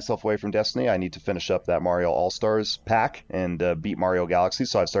myself away from Destiny. I need to finish up that Mario All-Stars pack and beat Mario Galaxy,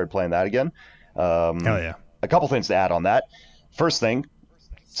 so I've started playing that again. Hell yeah. A couple things to add on that. First thing,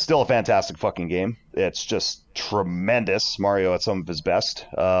 still a fantastic fucking game. It's just tremendous. Mario at some of his best.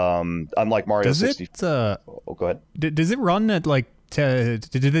 Unlike Mario 64. Go ahead. Does it run at like... did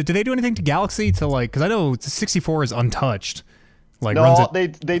they do anything to Galaxy to like... Because I know 64 is untouched. Like no, runs at they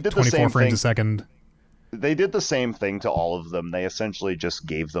did the 24 same frames thing. a second. They did the same thing to all of them. They essentially just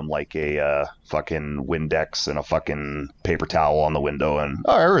gave them like a fucking Windex and a fucking paper towel on the window and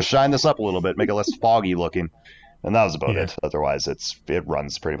shine this up a little bit, make it less foggy looking. And that was about it. Otherwise, it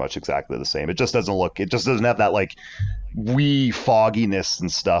runs pretty much exactly the same. It just doesn't have that like wee fogginess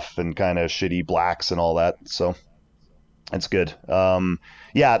and stuff and kind of shitty blacks and all that. So it's good.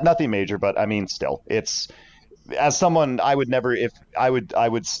 Nothing major, but I mean, still, it's... As someone, I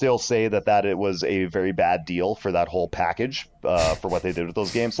would still say that it was a very bad deal for that whole package for what they did with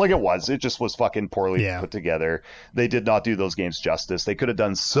those games. Like it just was fucking poorly put together. They did not do those games justice. They could have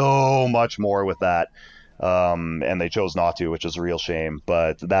done so much more with that, and they chose not to, which is a real shame.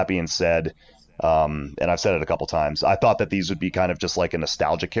 But that being said, and I've said it a couple times, I thought that these would be kind of just like a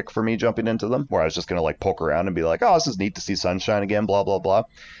nostalgia kick for me jumping into them, where I was just gonna like poke around and be like, oh, this is neat to see Sunshine again, blah blah blah.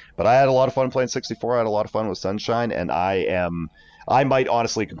 But I had a lot of fun playing 64. I had a lot of fun with Sunshine, and I might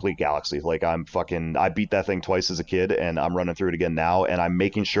honestly complete Galaxy. Like I beat that thing twice as a kid, and I'm running through it again now, and I'm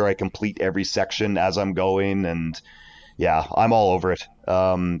making sure I complete every section as I'm going, and yeah, I'm all over it.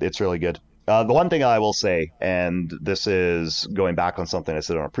 It's really good. The one thing I will say, and this is going back on something I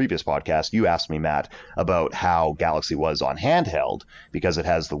said on a previous podcast, you asked me, Matt, about how Galaxy was on handheld because it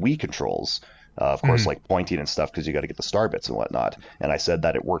has the Wii controls. Of course, like pointing and stuff because you got to get the star bits and whatnot. And I said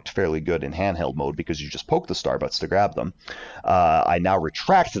that it worked fairly good in handheld mode because you just poke the star bits to grab them. I now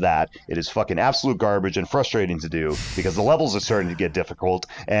retract that. It is fucking absolute garbage and frustrating to do because the levels are starting to get difficult.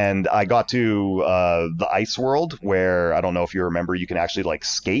 And I got to the ice world where, I don't know if you remember, you can actually like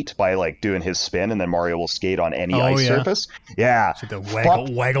skate by like doing his spin and then Mario will skate on any ice surface. Yeah. So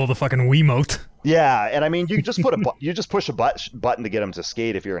waggle the fucking Wiimote. Yeah, and I mean, you just you just push a button to get them to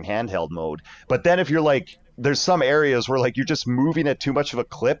skate if you're in handheld mode. But then if you're like, there's some areas where like you're just moving at too much of a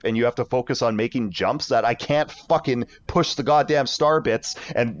clip and you have to focus on making jumps that I can't fucking push the goddamn star bits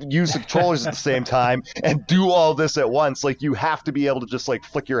and use the controllers at the same time and do all this at once. Like you have to be able to just like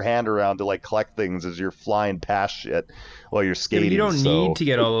flick your hand around to like collect things as you're flying past shit while you're skating. You don't need to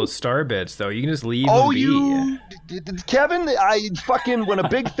get all those star bits though. You can just leave. Kevin, I fucking, when a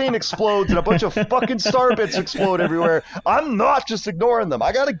big thing explodes and a bunch of fucking star bits explode everywhere, I'm not just ignoring them.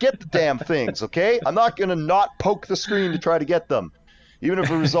 I gotta get the damn things, okay? I'm not gonna not poke the screen to try to get them, even if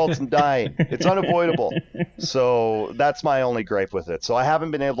it results in dying. It's unavoidable. So that's my only gripe with it. So I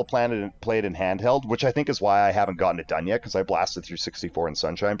haven't been able to play it in handheld, which I think is why I haven't gotten it done yet, because I blasted through 64 in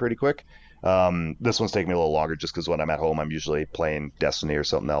Sunshine pretty quick. This one's taking me a little longer just because when I'm at home, I'm usually playing Destiny or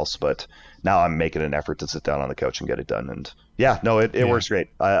something else. But now I'm making an effort to sit down on the couch and get it done. And yeah, no, it works great.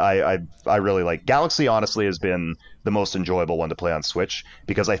 I really like Galaxy. Honestly, has been the most enjoyable one to play on Switch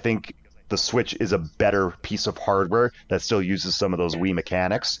because I think the Switch is a better piece of hardware that still uses some of those Wii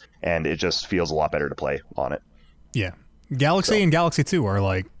mechanics, and it just feels a lot better to play on it. Yeah, Galaxy and Galaxy 2 are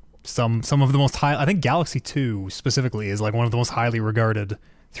like some of the most high. I think Galaxy 2 specifically is like one of the most highly regarded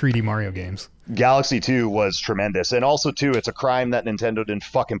 3D Mario games. Galaxy 2 was tremendous, and also too, it's a crime that Nintendo didn't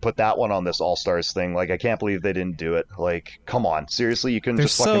fucking put that one on this All-Stars thing. Like, I can't believe they didn't do it. Like, come on, seriously, you couldn't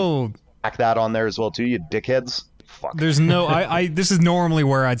just fucking pack that on there as well too, you dickheads. Fuck. There's no, this is normally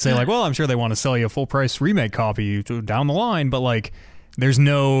where I'd say like, well, I'm sure they want to sell you a full price remake copy down the line, but like, there's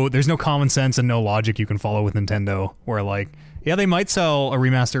no common sense and no logic you can follow with Nintendo. Where like, yeah, they might sell a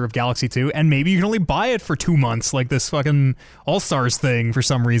remaster of Galaxy 2, and maybe you can only buy it for 2 months, like this fucking All-Stars thing for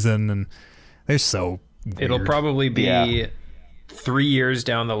some reason, and they're so weird. It'll probably be 3 years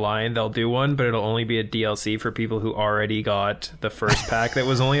down the line they'll do one, but it'll only be a DLC for people who already got the first pack that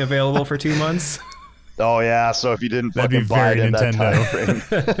was only available for 2 months. Oh yeah, so if you didn't fucking buy it in that time frame,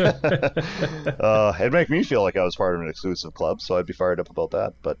 it'd make me feel like I was part of an exclusive club, so I'd be fired up about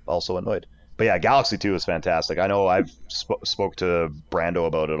that, but also annoyed. But yeah, Galaxy 2 is fantastic. I know I've spoke to Brando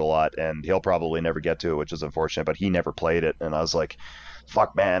about it a lot, and he'll probably never get to it, which is unfortunate, but he never played it, and I was like,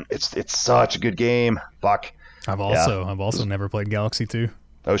 fuck man, it's such a good game. Fuck. I've also never played Galaxy 2.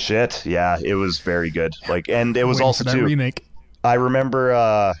 Oh shit. Yeah, it was very good. Like, and it was also that remake. I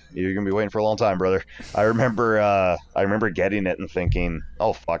remember you're gonna be waiting for a long time, brother. I remember getting it and thinking,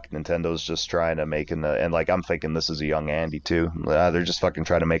 oh fuck, Nintendo's just trying to make and like I'm thinking this is a young Andy too. They're just fucking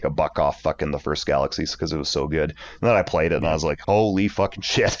trying to make a buck off fucking the first Galaxies because it was so good. And then I played it and I was like, holy fucking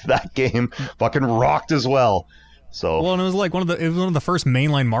shit, that game fucking rocked as well. So well, and it was like one of the first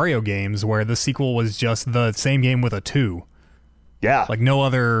mainline Mario games where the sequel was just the same game with a 2. Yeah, like no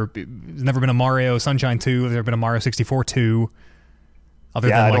other. There's never been a Mario Sunshine 2. There's never been a Mario 64 2. Other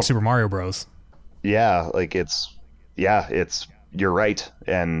than like Super Mario Bros. Yeah, like you're right,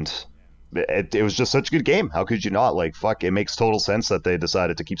 and it was just such a good game. How could you not? Like, fuck, it makes total sense that they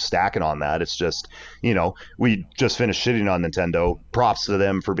decided to keep stacking on that. It's just, we just finished shitting on Nintendo. Props to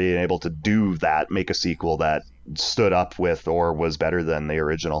them for being able to do that, make a sequel that stood up with or was better than the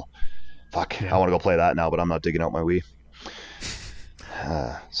original. Fuck, yeah. I want to go play that now, but I'm not digging out my Wii.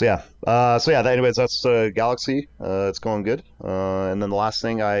 Anyways, that's Galaxy. It's going good. And then the last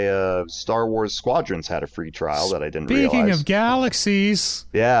thing, Star Wars Squadrons had a free trial that I didn't realize. Speaking of galaxies,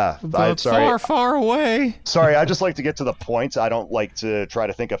 yeah, sorry. Far away. Sorry, I just like to get to the point. I don't like to try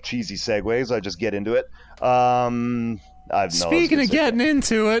to think of cheesy segues. I just get into it. Speaking of getting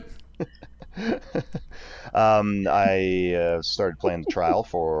into it. I started playing the trial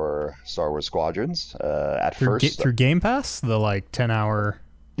for Star Wars Squadrons through Game Pass, the like 10-hour.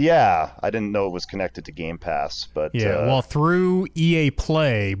 Yeah, I didn't know it was connected to Game Pass, but well, through EA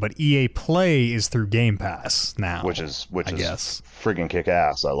Play, but EA Play is through Game Pass now, which is friggin' kick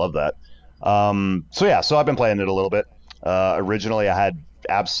ass. I love that. So I've been playing it a little bit. Originally, I had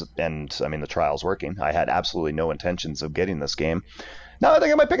the trial's working. I had absolutely no intentions of getting this game. No, I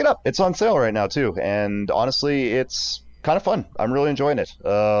think I might pick it up. It's on sale right now too, and honestly, it's kind of fun. I'm really enjoying it.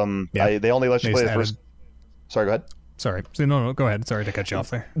 They only let you play the first. Sorry, go ahead. Sorry, no, go ahead. Sorry to cut you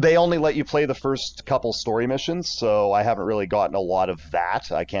off there. They only let you play the first couple story missions, so I haven't really gotten a lot of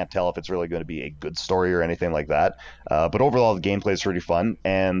that. I can't tell if it's really going to be a good story or anything like that. But overall, the gameplay is pretty fun,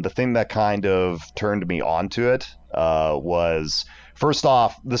 and the thing that kind of turned me onto it was, first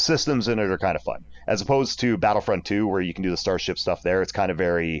off, the systems in it are kind of fun. As opposed to Battlefront 2, where you can do the Starship stuff there, it's kind of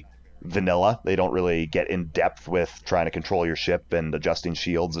very vanilla. They don't really get in depth with trying to control your ship and adjusting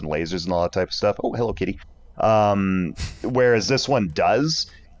shields and lasers and all that type of stuff. Oh, hello, kitty. Whereas this one does,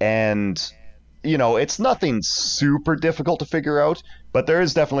 and it's nothing super difficult to figure out, but there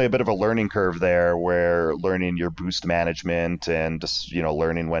is definitely a bit of a learning curve there where learning your boost management and just,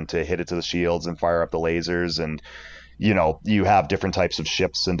 learning when to hit it to the shields and fire up the lasers. And, you have different types of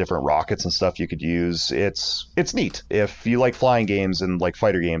ships and different rockets and stuff you could use. It's neat. If you like flying games and like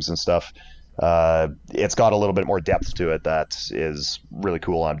fighter games and stuff, it's got a little bit more depth to it that is really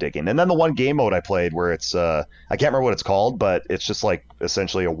cool. I'm digging. And then the one game mode I played where it's I can't remember what it's called, but it's just like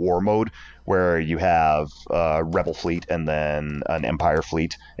essentially a war mode where you have a rebel fleet and then an empire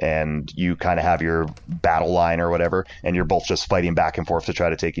fleet, and you kind of have your battle line or whatever, and you're both just fighting back and forth to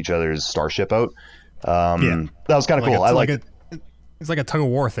try to take each other's starship out. That was kind of cool. I like it. It's like a tug of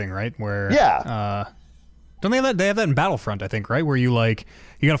war thing, right? Where don't they have that? They have that in Battlefront, I think, right? Where you got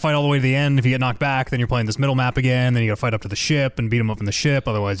to fight all the way to the end. If you get knocked back, then you're playing this middle map again. Then you got to fight up to the ship and beat them up in the ship.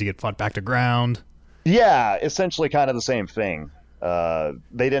 Otherwise, you get fought back to ground. Yeah, essentially kind of the same thing.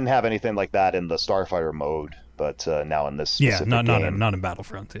 They didn't have anything like that in the Starfighter mode, but now in this specific game, not in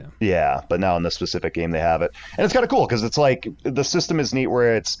Battlefront. Yeah, but now in this specific game they have it, and it's kind of cool because it's like the system is neat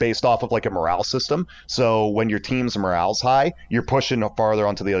where it's based off of like a morale system. So when your team's morale's high, you're pushing farther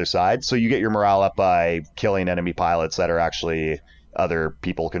onto the other side. So you get your morale up by killing enemy pilots that are actually other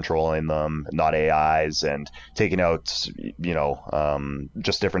people controlling them, not AIs, and taking out,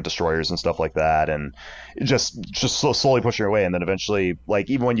 just different destroyers and stuff like that, and just slowly pushing your way. And then eventually, like,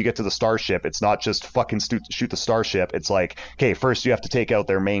 even when you get to the starship, it's not just fucking shoot the starship. It's like, okay, first you have to take out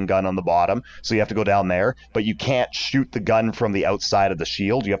their main gun on the bottom, so you have to go down there, but you can't shoot the gun from the outside of the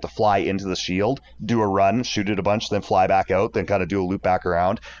shield. You have to fly into the shield, do a run, shoot it a bunch, then fly back out, then kind of do a loop back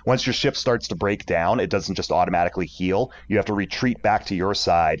around. Once your ship starts to break down, it doesn't just automatically heal. You have to retreat back to your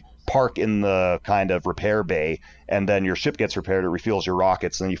side, park in the kind of repair bay, and then your ship gets repaired, it refuels your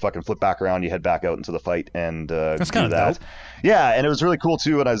rockets, and then you fucking flip back around, you head back out into the fight and that's kind of dope. Yeah, and it was really cool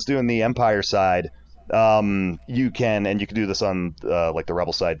too when I was doing the Empire side. You can do this on like the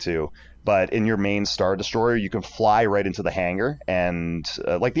Rebel side too, but in your main Star Destroyer you can fly right into the hangar, and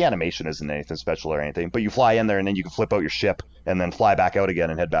like the animation isn't anything special or anything, but you fly in there and then you can flip out your ship and then fly back out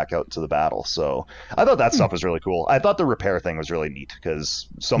again and head back out into the battle. So I thought that stuff was really cool. I thought the repair thing was really neat because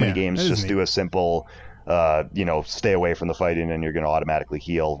so many games just do a simple stay away from the fighting and you're going to automatically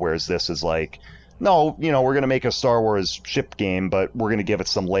heal, whereas this is like, no, we're going to make a Star Wars ship game, but we're going to give it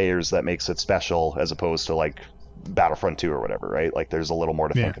some layers that makes it special, as opposed to like Battlefront 2 or whatever, right? Like there's a little more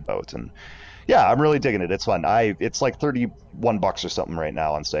to think about. And yeah, I'm really digging it. It's fun. It's like $31 or something right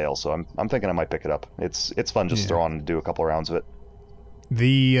now on sale, so I'm thinking I might pick it up. It's fun just throw on and do a couple of rounds of it.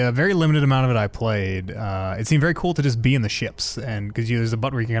 The very limited amount of it I played, it seemed very cool to just be in the ships, and because there's a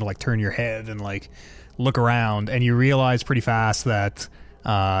button where you can kind of like turn your head and like look around, and you realize pretty fast that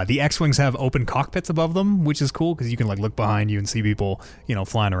the X-Wings have open cockpits above them, which is cool because you can like look behind you and see people,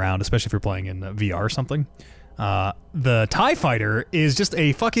 flying around, especially if you're playing in VR or something. The TIE Fighter is just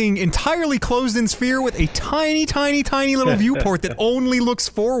a fucking entirely closed-in sphere with a tiny, tiny, tiny little viewport that only looks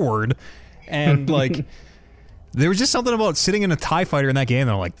forward. And, like, there was just something about sitting in a TIE Fighter in that game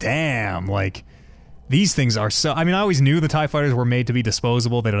that I'm like, damn, like, these things are so... I mean, I always knew the TIE Fighters were made to be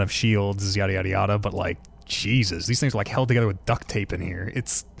disposable. They don't have shields, yada, yada, yada. But, like, Jesus, these things are, like, held together with duct tape in here.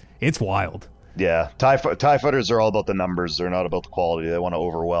 It's wild. Yeah, TIE Fighters are all about the numbers. They're not about the quality. They want to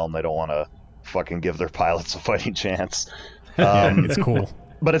overwhelm. They don't want to fucking give their pilots a fighting chance. It's cool.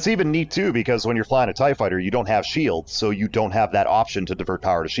 But it's even neat too, because when you're flying a TIE Fighter, you don't have shields, so you don't have that option to divert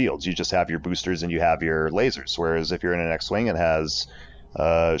power to shields. You just have your boosters and you have your lasers. Whereas if you're in an X-Wing, it has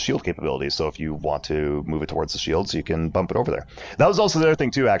shield capabilities. So if you want to move it towards the shields, you can bump it over there. That was also the other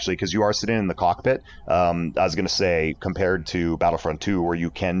thing too, actually, because you are sitting in the cockpit. I was going to say, compared to Battlefront 2, where you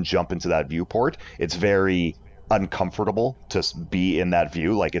can jump into that viewport, it's very uncomfortable to be in that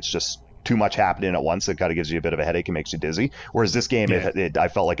view. Like, it's just too much happening at once. It kind of gives you a bit of a headache and makes you dizzy. Whereas this game, I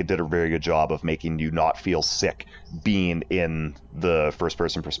felt like it did a very good job of making you not feel sick being in the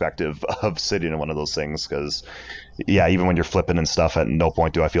first-person perspective of sitting in one of those things. Because, yeah, even when you're flipping and stuff, at no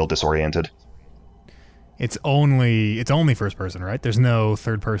point do I feel disoriented. It's only first person, right? There's no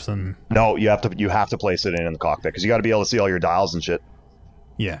third person. No, you have to play sitting in the cockpit because you got to be able to see all your dials and shit.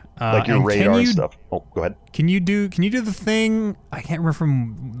 Yeah, like your radar and stuff. Oh, go ahead. Can you do the thing? I can't remember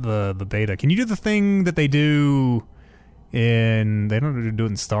from the beta. Can you do the thing that they do in? They don't do it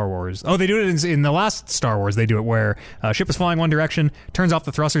in Star Wars. Oh, they do it in the last Star Wars. They do it where a ship is flying one direction, turns off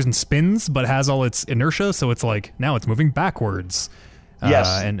the thrusters and spins, but has all its inertia, so it's like now it's moving backwards. Yes,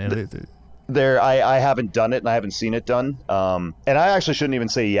 I haven't done it and I haven't seen it done. And I actually shouldn't even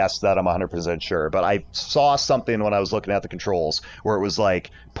say yes that I'm 100% sure, but I saw something when I was looking at the controls where it was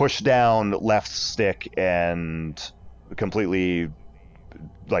like push down left stick and completely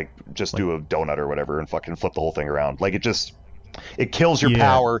like just do a donut or whatever and fucking flip the whole thing around. Like it kills your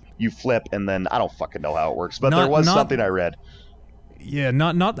power. You flip, and then I don't fucking know how it works, but there was something I read. Yeah,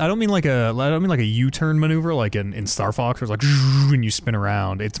 not. I don't mean like a U-turn maneuver like in Star Fox, where it's like and you spin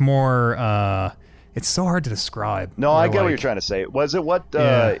around. It's more. It's so hard to describe. No, I get what you're trying to say. Was it what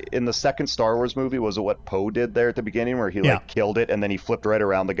in the second Star Wars movie? Was it what Poe did there at the beginning, where he like killed it and then he flipped right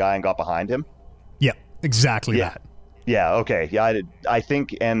around the guy and got behind him? Yeah, exactly that. Yeah. Okay. Yeah. I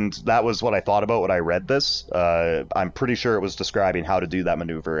think, and that was what I thought about when I read this. I'm pretty sure it was describing how to do that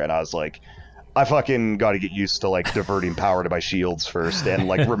maneuver, and I was like, I fucking got to get used to like diverting power to my shields first, and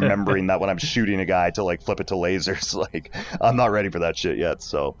like remembering that when I'm shooting a guy to like flip it to lasers. Like, I'm not ready for that shit yet.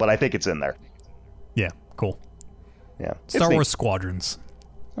 So, but I think it's in there. Yeah, cool. Yeah. Star Wars Squadrons.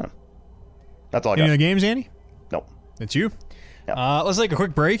 Huh. That's all I got. Any other games, Andy? Nope. It's you? Yeah. Let's take a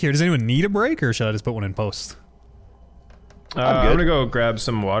quick break here. Does anyone need a break, or should I just put one in post? I'm going to go grab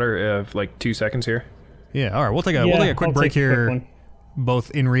some water, like 2 seconds here. Yeah, all right. We'll take a quick break here,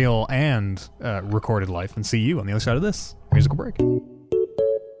 both in real and recorded life, and see you on the other side of this musical break.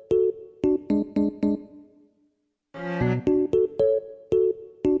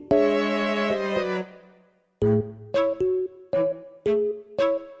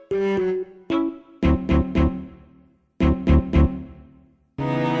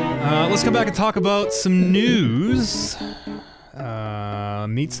 Let's come back and talk about some news.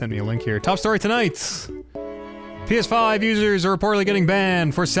 Meat sent me a link here. Top story tonight. PS5 users are reportedly getting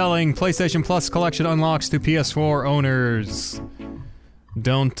banned for selling PlayStation Plus collection unlocks to PS4 owners.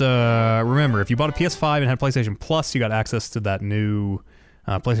 Don't remember, if you bought a PS5 and had PlayStation Plus, you got access to that new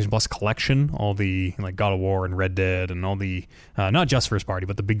PlayStation Plus collection, all the like God of War and Red Dead and all the not just first party,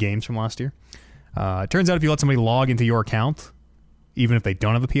 but the big games from last year. It turns out if you let somebody log into your account, even if they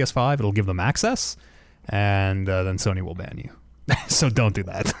don't have a PS5, it'll give them access, and then Sony will ban you. So don't do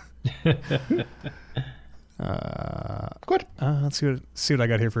that. Good. Let's see what I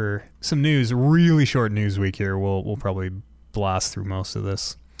got here for some news. Really short news week here. We'll probably blast through most of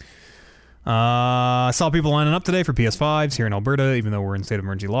this. I saw people lining up today for PS5s here in Alberta, even though we're in state of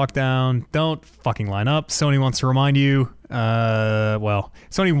emergency lockdown. Don't fucking line up. Sony wants to remind you.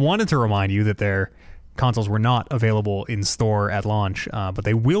 Sony wanted to remind you that their consoles were not available in store at launch, but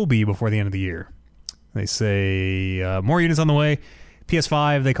they will be before the end of the year. They say more units on the way.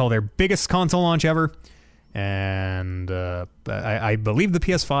 PS5 they call their biggest console launch ever, and I believe the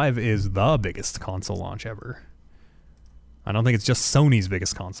PS5 is the biggest console launch ever. I don't think it's just Sony's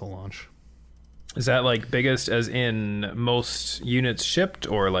biggest console launch. Is that like biggest as in most units shipped,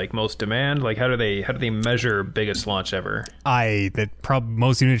 or like most demand? Like how do they measure biggest launch ever?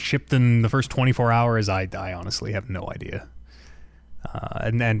 Most units shipped in the first 24 hours. I honestly have no idea.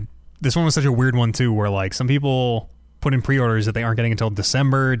 And this one was such a weird one too, where like some people put in pre-orders that they aren't getting until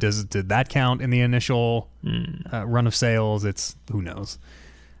December. Did that count in the initial run of sales? It's who knows.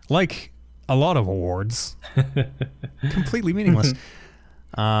 Like a lot of awards, completely meaningless.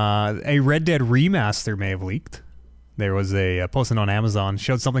 A Red Dead remaster may have leaked. There was a posted on Amazon,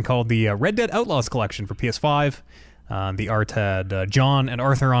 showed something called the Red Dead Outlaws Collection for PS5. The art had John and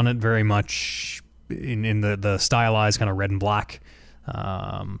Arthur on it, very much in the stylized kind of red and black.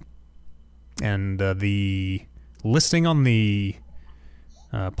 And the listing on the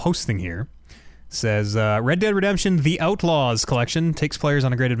posting here says Red Dead Redemption The Outlaws Collection takes players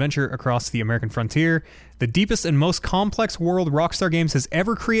on a great adventure across the American frontier, the deepest and most complex world Rockstar Games has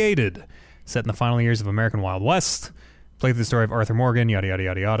ever created, set in the final years of American Wild West. Play through the story of Arthur Morgan, yada yada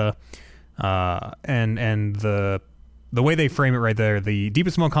yada yada. And the way they frame it right there, the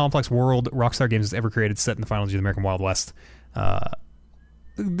deepest and most complex world Rockstar Games has ever created, set in the final years of the American Wild West.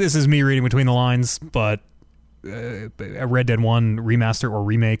 This is me reading between the lines, but a Red Dead 1 remaster or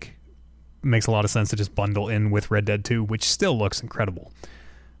remake makes a lot of sense to just bundle in with Red Dead 2, which still looks incredible.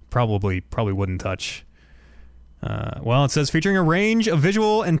 Probably wouldn't touch. It says featuring a range of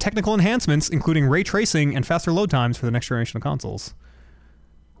visual and technical enhancements, including ray tracing and faster load times for the next generation of consoles.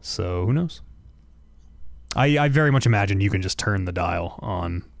 So who knows? I very much imagine you can just turn the dial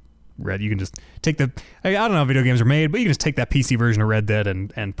on Red. You can just take I don't know how video games are made, but you can just take that PC version of Red Dead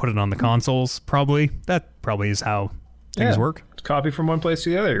and put it on the consoles. That probably is how things work. Copy from one place to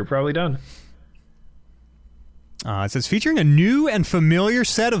the other. You're probably done. It says featuring a new and familiar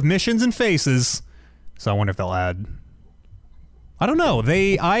set of missions and faces. So I wonder if they'll add. I don't know.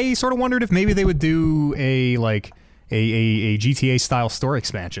 I sort of wondered if maybe they would do a GTA style story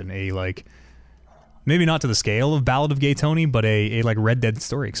expansion. Maybe not to the scale of Ballad of Gay Tony, but a like Red Dead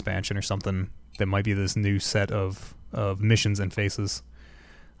story expansion or something that might be this new set of missions and faces.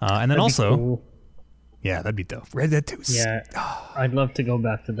 And then also, cool. Yeah, that'd be dope. Red Dead 2. Yeah, I'd love to go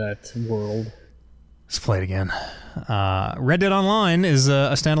back to that world. Let's play it again. Red Dead Online is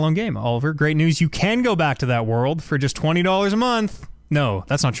a standalone game, Oliver. Great news. You can go back to that world for just $20 a month. No,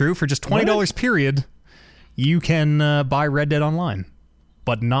 that's not true. For just $20 period, you can buy Red Dead Online,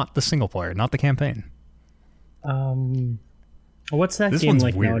 but not the single player, not the campaign. What's that game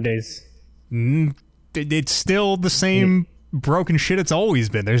like nowadays? It's still the same broken shit it's always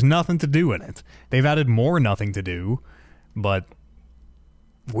been. There's nothing to do in it. They've added more nothing to do, but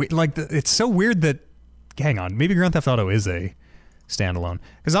it's so weird that. Hang on, maybe Grand Theft Auto is a standalone,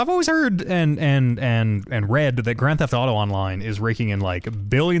 because I've always heard and read that Grand Theft Auto Online is raking in like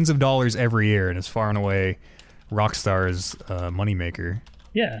billions of dollars every year and is far and away Rockstar's moneymaker.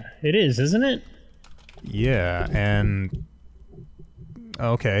 Yeah, it is, isn't it? Yeah, and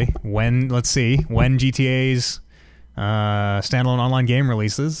okay, let's see when GTA's standalone online game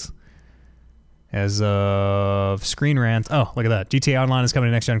releases. As of Screen Rant. Oh, look at that. GTA Online is coming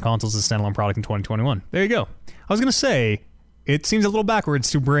to next-gen consoles as a standalone product in 2021. There you go. I was going to say, it seems a little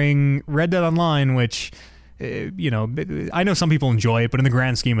backwards to bring Red Dead Online, which, I know some people enjoy it, but in the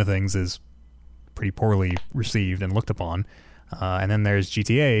grand scheme of things is pretty poorly received and looked upon. And then there's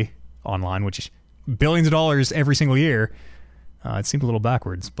GTA Online, which is billions of dollars every single year. It seemed a little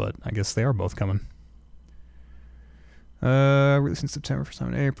backwards, but I guess they are both coming. Released in September, for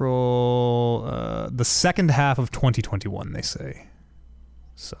some in April. The second half of 2021, they say.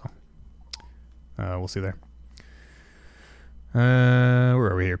 So, we'll see there.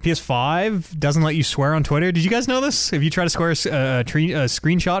 Where are we here? PS5 doesn't let you swear on Twitter. Did you guys know this? If you try to swear a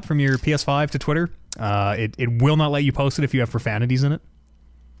screenshot from your PS5 to Twitter, it will not let you post it if you have profanities in it.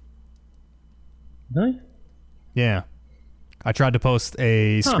 Really? Yeah. I tried to post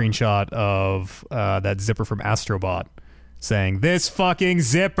a screenshot of that zipper from Astrobot saying, "This fucking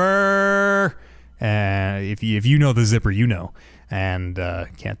zipper!" And if you know the zipper, you know. And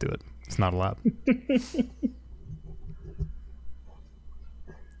can't do it. It's not allowed.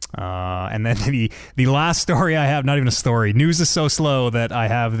 And then the last story I have, not even a story. News is so slow that I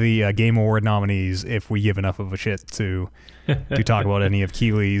have the Game Award nominees if we give enough of a shit to talk about any of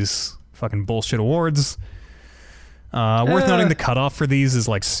Keighley's fucking bullshit awards. Worth noting, the cutoff for these is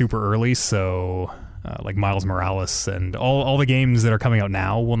like super early, so like Miles Morales and all the games that are coming out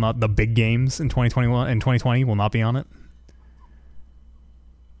now will not, the big games in 2021 and 2020 will not be on it.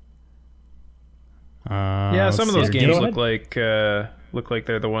 Some of those games look like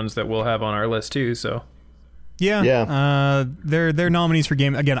they're the ones that we'll have on our list too. So they're nominees for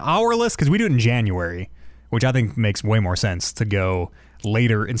game. Again, our list, because we do it in January, which I think makes way more sense to go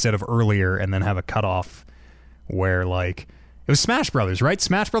later instead of earlier, and then have a cutoff where like it was Smash Brothers, right?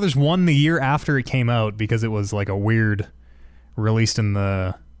 Smash Brothers won the year after it came out because it was like a weird released in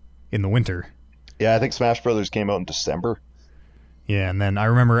the winter. Yeah, I think Smash Brothers came out in December. Yeah, and then I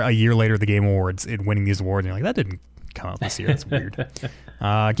remember a year later the Game Awards, it winning these awards, and you're like, that didn't come out this year. That's weird. Game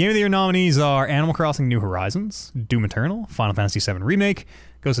of the Year nominees are Animal Crossing New Horizons, Doom Eternal, Final Fantasy VII Remake,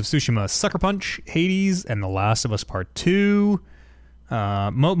 Ghost of Tsushima Sucker Punch, Hades, and The Last of Us Part 2.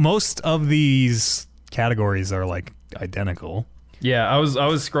 Most of these categories are like identical. Yeah, I was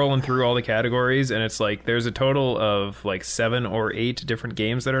scrolling through all the categories, and it's like there's a total of like 7 or 8 different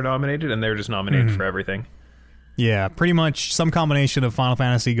games that are nominated, and they're just nominated for everything. Yeah, pretty much some combination of Final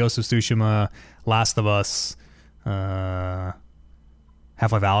Fantasy, Ghost of Tsushima, Last of Us, Half-Life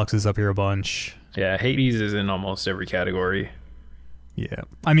Alyx is up here a bunch. Yeah, Hades is in almost every category. Yeah,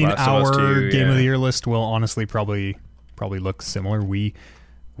 I mean, our Game of the Year list will honestly probably look similar. We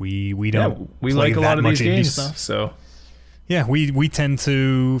don't we like a lot of these games stuff, so yeah, we tend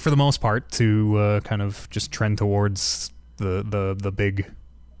to, for the most part, to kind of just trend towards the big,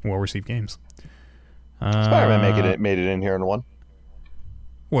 well-received games. Spider-Man made it in here in one.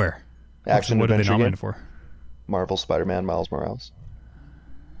 Where? Action what adventure are they nominated game? For? Marvel Spider-Man Miles Morales.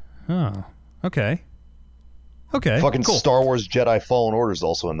 Oh, okay. Okay, fucking cool. Star Wars Jedi Fallen Order is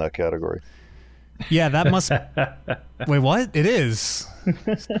also in that category. Yeah, that must... Wait, what? It is.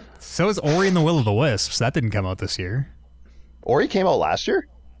 So is Ori and the Will of the Wisps. That didn't come out this year. Ori came out last year?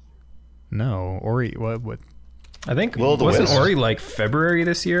 No, Ori... What? I think wasn't Ori like February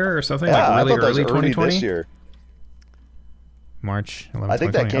this year or something? Yeah, like really I thought that was early 2020 this year. March 11th, I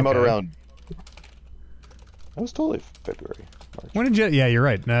think that came out okay. around. That was totally February. March. When did Yeah, you're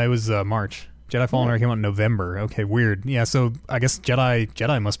right. No, it was March. Jedi Fallen Order came out in November. Okay, weird. Yeah, so I guess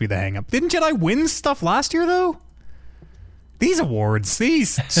Jedi must be the hang-up. Didn't Jedi win stuff last year though? These awards,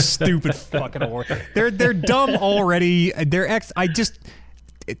 these stupid fucking awards. They're dumb already.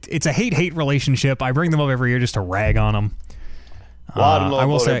 It's a hate-hate relationship. I bring them up every year just to rag on them. Well, I don't know I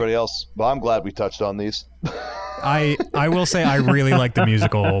will about say, everybody else, but I'm glad we touched on these. I will say I really like the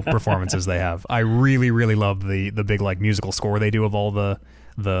musical performances they have. I really, really love the big like musical score they do of all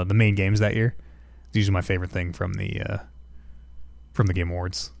the main games that year. It's usually my favorite thing from the Game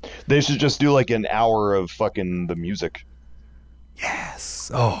Awards. They should just do like an hour of fucking the music.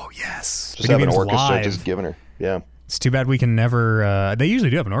 Yes. Oh, yes. Just have an orchestra just giving her. Yeah. It's too bad we can never... they usually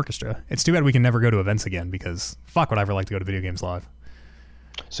do have an orchestra. It's too bad we can never go to events again because fuck would I ever like to go to video games live.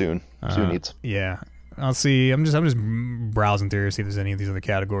 Soon needs. Yeah. I'll see. I'm just browsing through to see if there's any of these other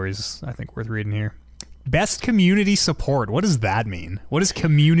categories I think worth reading here. Best community support. What does that mean? What is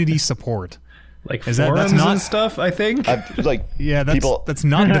community support? Like forums and stuff, I think. That's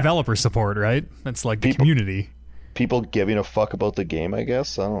not developer support, right? That's like the community. People giving a fuck about the game, I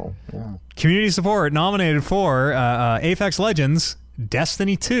guess. I don't know. Yeah. Community support nominated for Apex Legends,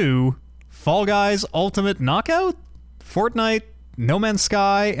 Destiny 2, Fall Guys Ultimate Knockout, Fortnite, No Man's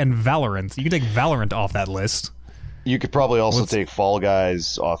Sky, and Valorant. You can take Valorant off that list. You could probably also take Fall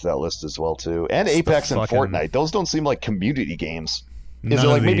Guys off that list as well, too. And Apex and Fortnite. Those don't seem like community games. Is it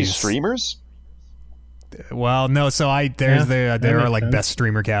like maybe streamers? Well, no. So there are like best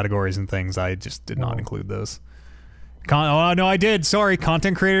streamer categories and things. I just did not include those. Oh no, I did. Sorry,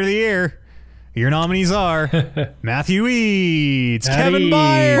 content creator of the year. Your nominees are Matthew Eads, Kevin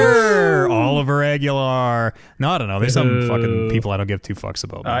Byer, Oliver Aguilar. No, I don't know. There's some fucking people I don't give two fucks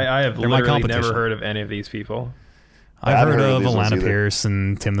about. I have literally never heard of any of these people. I've heard of Alana Pierce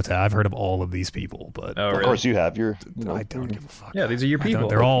and Tim the Tat. I've heard of all of these people, but of course you have. I don't give a fuck. Yeah, these are your people.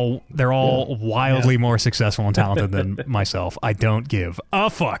 They're all wildly more successful and talented than myself. I don't give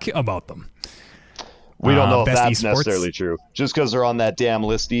a fuck about them. We don't know if that's necessarily true. Just because they're on that damn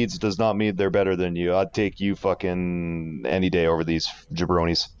list, Eads, does not mean they're better than you. I'd take you fucking any day over these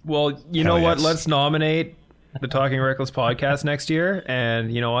jabronis. Well, you know what? Let's nominate the Talking Reckless podcast next year,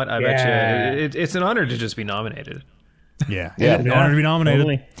 and you know what? I bet you it's an honor to just be nominated. Yeah, an honor to be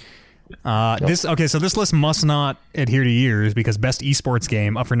nominated. Totally. So this list must not adhere to years because best esports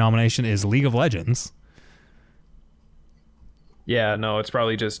game up for nomination is League of Legends. Yeah, no, it's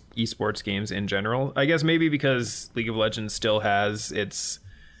probably just esports games in general. I guess maybe because League of Legends still has its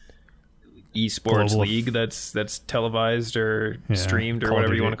esports league that's televised or streamed or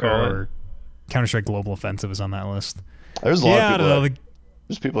whatever you want to call it. Counter-Strike Global Offensive is on that list. There's a lot of people.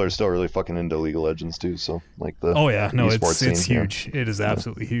 There's people that are still really fucking into League of Legends too. So like the esports it's huge. Yeah. It is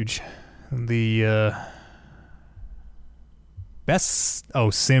absolutely huge. The best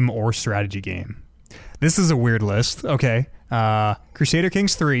sim or strategy game. This is a weird list. Okay. Crusader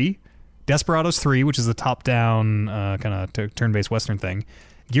Kings 3, Desperados 3, which is a top-down kind of turn-based Western thing,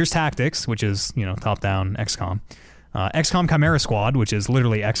 Gears Tactics, which is, top-down XCOM, XCOM Chimera Squad, which is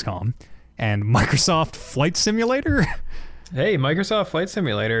literally XCOM, and Microsoft Flight Simulator. Hey, Microsoft Flight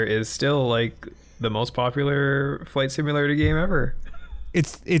Simulator is still, like, the most popular flight simulator game ever.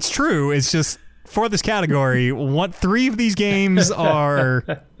 It's true. It's just, for this category, three of these games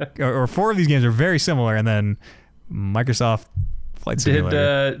are, or four of these games are very similar, and then Microsoft Flight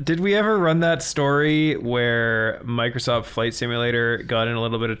Simulator. Did we ever run that story where Microsoft Flight Simulator got in a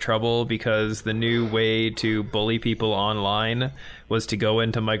little bit of trouble because the new way to bully people online was to go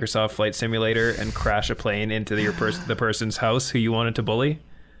into Microsoft Flight Simulator and crash a plane into the person's house who you wanted to bully?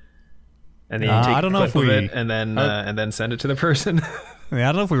 And then you take a clip of it and then send it to the person. I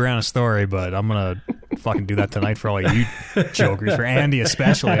don't know if we ran a story, but I'm gonna fucking do that tonight for all you jokers, for Andy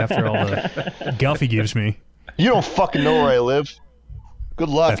especially, after all the guff he gives me. You don't fucking know where I live. Good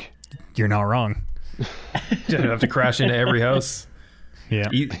luck. You're not wrong. You have to crash into every house. Yeah.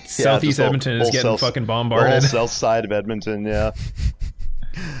 Southeast Edmonton is getting fucking bombarded. The whole south side of Edmonton, yeah.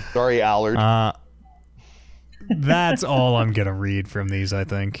 Sorry, Allard. That's all I'm gonna read from these, I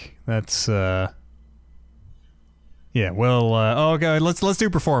think. That's yeah, well, okay, let's do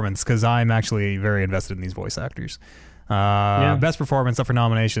performance, because I'm actually very invested in these voice actors. Best performance up for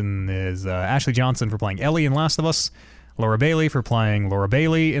nomination is Ashley Johnson for playing Ellie in Last of Us, Laura Bailey for playing Laura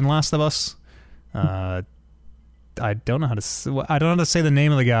Bailey in Last of Us. I don't know how to say the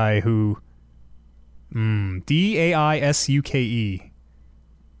name of the guy who Daisuke.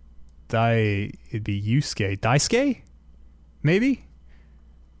 It'd be Yusuke. Daisuke? Maybe?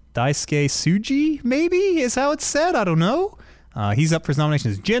 Daisuke Tsuji, maybe, is how it's said. I don't know. He's up for his nomination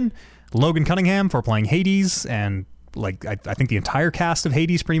as Jin. Logan Cunningham for playing Hades, and like I think the entire cast of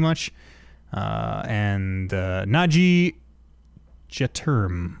Hades pretty much. And Naji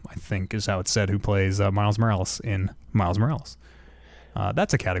Jeterm, I think is how it's said, who plays Miles Morales in Miles Morales.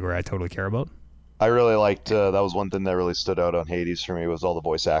 That's a category I totally care about. I really liked, that was one thing that really stood out on Hades for me, was all the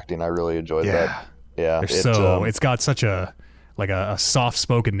voice acting. I really enjoyed that. Yeah. It's got such a a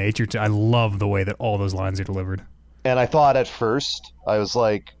soft-spoken nature to. I love the way that all those lines are delivered. And I thought at first, I was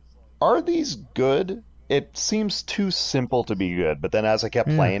like, are these good? It seems too simple to be good. But then as I kept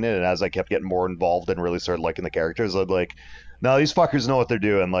playing it and as I kept getting more involved and really started liking the characters, I'd like, no, these fuckers know what they're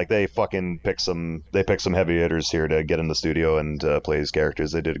doing. Like, they fucking pick some heavy hitters here to get in the studio and play these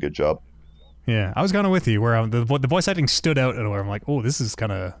characters. They did a good job. Yeah, I was kind of with you where the voice acting stood out in a way. I'm like, oh, this is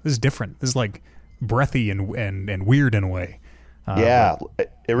different. This is like breathy and weird in a way. Yeah,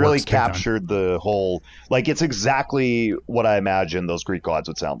 it really captured the whole, like, it's exactly what I imagined those Greek gods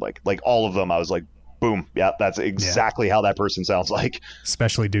would sound like. Like, all of them, I was like, boom, yeah, that's exactly how that person sounds like.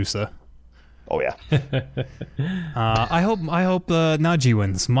 Especially Dusa. Oh yeah. I hope Najee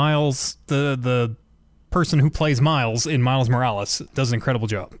wins. Miles, the person who plays Miles in Miles Morales, does an incredible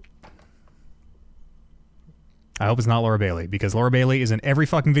job. I hope it's not Laura Bailey, because Laura Bailey is in every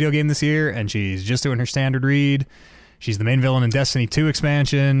fucking video game this year, and she's just doing her standard read. She's the main villain in Destiny 2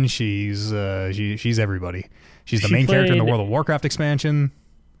 expansion. She's everybody. She's the main character in the World of Warcraft expansion.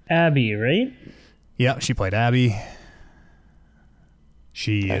 Abby, right? Yeah, she played Abby.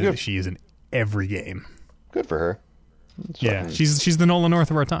 She is in every game. Good for her. Yeah, she's the Nolan North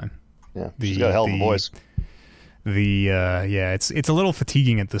of our time. Yeah, she's got a hell of a voice. It's a little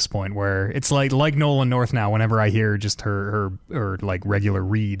fatiguing at this point, where it's like Nolan North now. Whenever I hear just her like regular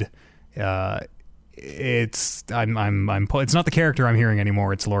read, it's not the character I'm hearing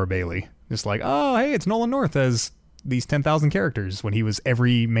anymore. It's Laura Bailey. Just like, oh hey, it's Nolan North as these 10,000 characters when he was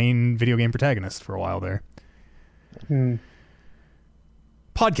every main video game protagonist for a while there.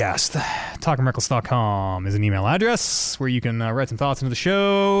 Podcast talkingreckless.com is an email address where you can write some thoughts into the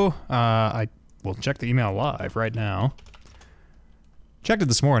show. I will check the email live right now. Checked it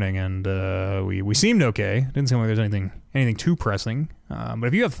this morning, and we seemed okay. Didn't seem like there's anything too pressing. But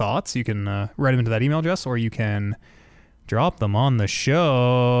if you have thoughts, you can write them into that email address, or you can drop them on the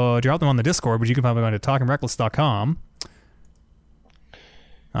show. Drop them on the Discord, which you can find by going to talkingreckless.com.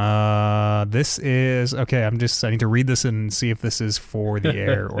 This is okay. I need to read this and see if this is for the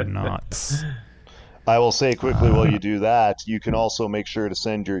air or not. I will say quickly while you do that, you can also make sure to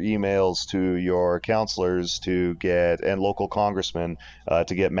send your emails to your counselors and local congressmen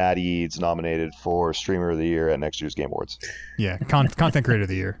to get Matt Eads nominated for Streamer of the Year at next year's Game Awards. Yeah, Content Creator of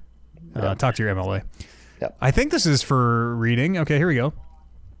the Year. Talk to your MLA. Yep. I think this is for reading. Okay, here we go.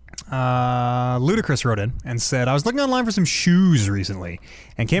 Ludacris wrote in and said, I was looking online for some shoes recently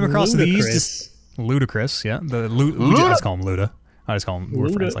and came across these. Ludacris, yeah. I just call him Luda. I just call him, we're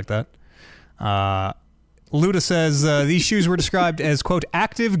friends like that. Luda says these shoes were described as, quote,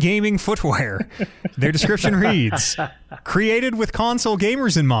 active gaming footwear. Their description reads, created with console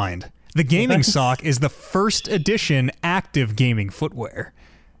gamers in mind. The gaming sock is the first edition active gaming footwear.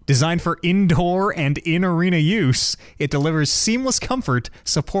 Designed for indoor and in-arena use, it delivers seamless comfort,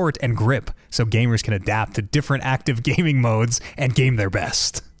 support, and grip so gamers can adapt to different active gaming modes and game their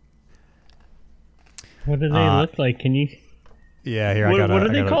best. What do they look like? Can you... Yeah, here, what are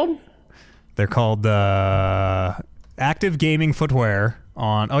they called? They're called active gaming footwear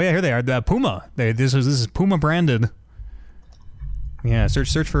on... Oh, yeah, here they are. Puma. This is Puma branded. Yeah,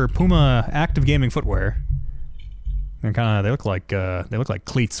 search for Puma active gaming footwear. They look like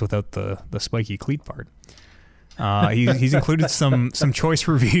cleats without the spiky cleat part. He's included some choice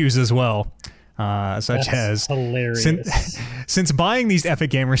reviews as well, such as hilarious. Since buying these Epic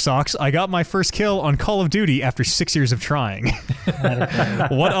Gamer socks, I got my first kill on Call of Duty after 6 years of trying.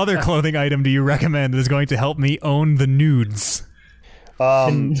 What other clothing item do you recommend that is going to help me own the nudes?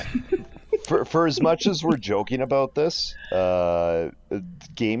 For as much as we're joking about this,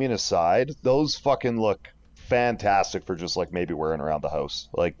 gaming aside, those fucking look fantastic for just like maybe wearing around the house.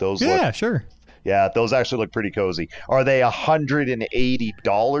 Like those sure. Yeah, those actually look pretty cozy. Are they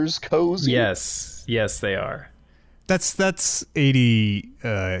 $180 cozy? Yes, they are. That's 80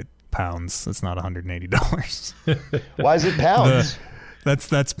 pounds. That's not $180. Why is it pounds?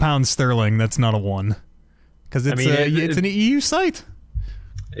 That's pounds sterling. That's not a one. Because it's an EU site.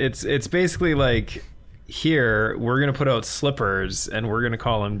 It's basically like, here we're gonna put out slippers and we're gonna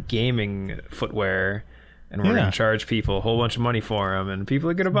call them gaming footwear. And we're going to charge people a whole bunch of money for them, and people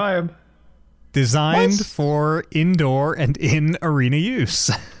are going to buy them. Designed for indoor and in-arena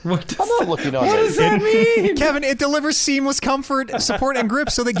use. I'm not looking on What does that mean? Kevin, it delivers seamless comfort, support, and grip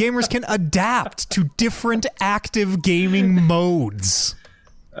so that gamers can adapt to different active gaming modes.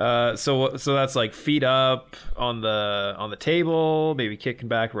 So that's like feet up on the table, maybe kicking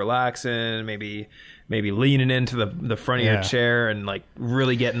back, relaxing, maybe leaning into the front of your chair and like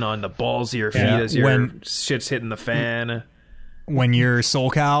really getting on the balls of your feet as your shit's hitting the fan. when your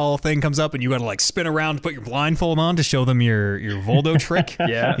SoulCal thing comes up and you got to like spin around to put your blindfold on to show them your Voldo trick.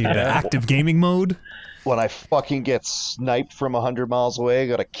 Yeah. The active gaming mode. When I fucking get sniped from 100 miles away, I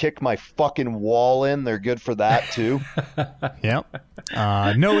gotta kick my fucking wall in. They're good for that too. Yep.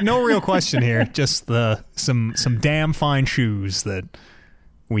 No real question here. Just some damn fine shoes that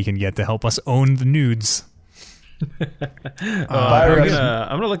we can get to help us own the nudes. I'm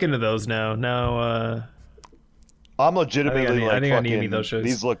gonna look into those now. I'm legitimately I think I need those shoes.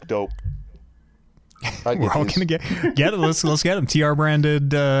 These look dope. We're all gonna get it. Let's get them. TR branded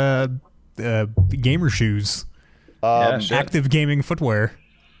gamer shoes. Active gaming footwear.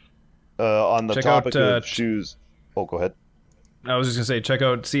 On the check topic out, of shoes. Oh, go ahead. I was just gonna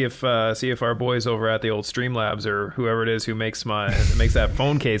say, see if our boys over at the old Streamlabs or whoever it is who makes that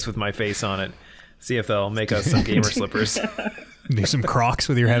phone case with my face on it. See if they'll make us some gamer slippers. Do some Crocs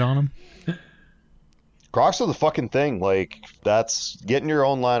with your head on them. Crocs are the fucking thing. Like, that's getting your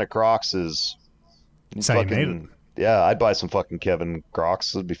own line of Crocs is. That's how you made it. Yeah, I'd buy some fucking Kevin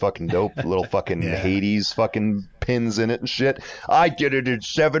Crocs. It'd be fucking dope. Little fucking Hades fucking pins in it and shit. I did it in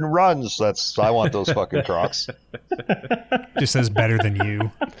 7 runs. I want those fucking Crocs. Just says better than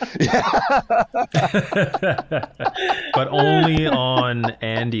you. But only on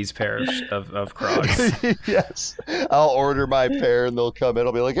Andy's pair of Crocs. Yes. I'll order my pair and they'll come in.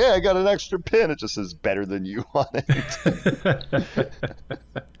 I'll be like, hey, I got an extra pin. It just says better than you on it.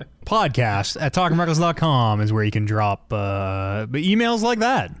 Podcast at talkingreckless.com is where you can drop emails like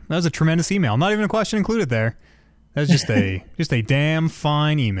that. That was a tremendous email. Not even a question included there. That was just a damn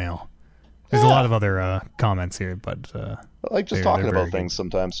fine email. There's a lot of other comments here, but I like just talking about things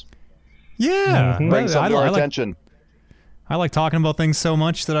sometimes. Yeah, bring some to our attention. I like talking about things so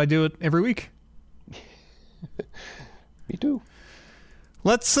much that I do it every week. Me too.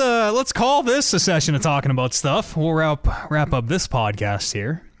 Let's call this a session of talking about stuff. We'll wrap up this podcast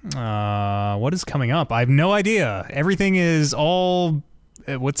here. What is coming up? I have no idea. Everything is all.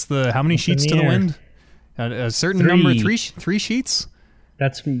 How many sheets to the wind? A certain 3. number. 3 sheets.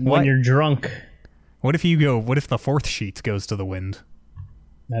 That's when you're drunk. What if the 4th sheet goes to the wind?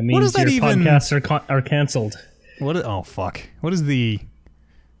 That means your podcasts are canceled. Oh fuck! What is the?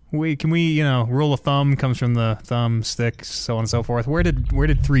 Can we rule of thumb comes from the thumb, stick, so on and so forth. Where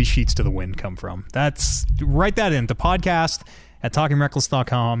did 3 sheets to the wind come from? Write that in to podcast at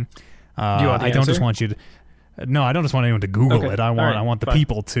talkingreckless.com. Do you want the I don't answer? just want you to. No, I don't just want anyone to Google it. I want the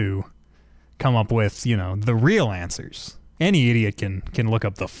people to come up with the real answers. Any idiot can look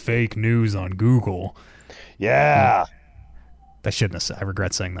up the fake news on Google. Yeah. I shouldn't have said. I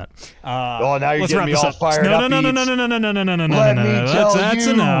regret saying that. Now you're getting me all fired up. No. Let me tell that's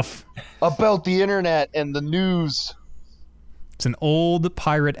you enough. About the internet and the news. It's an old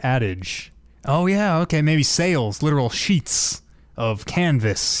pirate adage. Oh yeah, okay, maybe sails, literal sheets of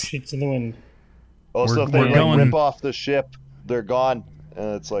canvas. Sheets in the wind. Oh, so if they rip off the ship, they're gone.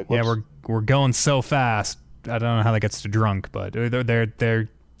 And it's like, whoops. Yeah, we're going so fast. I don't know how that gets to drunk, but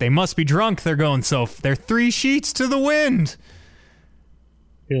they must be drunk. They're going they're 3 sheets to the wind.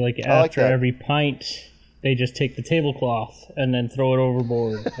 I feel like after every pint, they just take the tablecloth and then throw it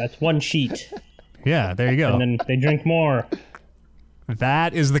overboard. That's 1 sheet. Yeah, there you go. And then they drink more.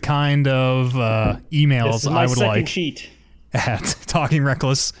 That is the kind of emails I would like sheet. at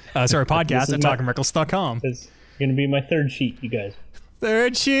podcast at talkingreckless.com. It's going to be my 3rd sheet, you guys.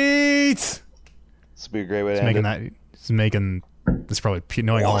 3rd sheet. This would be a great way to end it. This is probably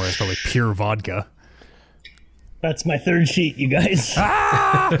knowing all this, probably pure vodka. That's my 3rd sheet, you guys.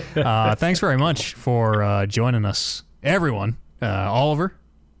 Thanks very much for joining us, everyone. Oliver.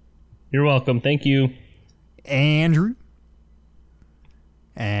 You're welcome. Thank you. Andrew.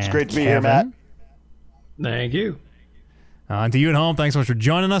 And it's great to be Kevin. here, Matt. Thank you. And to you at home, thanks so much for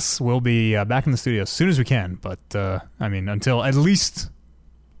joining us. We'll be back in the studio as soon as we can, but until at least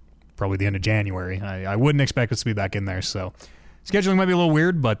probably the end of January. I wouldn't expect us to be back in there, so scheduling might be a little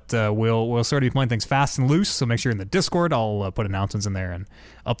weird, but we'll sort of be playing things fast and loose, so make sure you're in the Discord. I'll put announcements in there and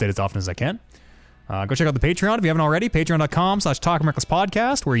update as often as I can. Go check out the Patreon if you haven't already,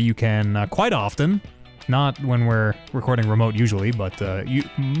 patreon.com/talkingrecklesspodcast, where you can quite often, not when we're recording remote usually, but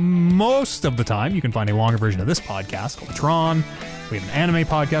most of the time, you can find a longer version of this podcast called Tron. We have an anime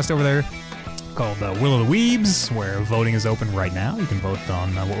podcast over there called Will of the Weebs, where voting is open right now. You can vote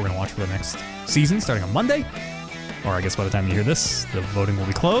on what we're going to watch for the next season, starting on Monday. Or I guess by the time you hear this, the voting will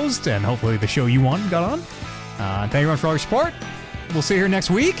be closed, and hopefully the show you want got on. Thank you very much for all your support. We'll see you here next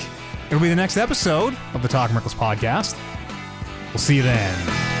week. It'll be the next episode of the Talking Reckless podcast. We'll see you then.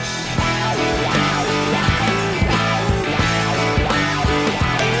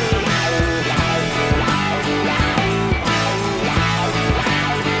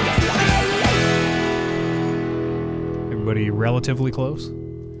 everybody relatively close?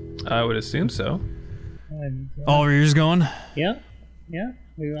 I would assume so. Oliver, you're just going? Yeah.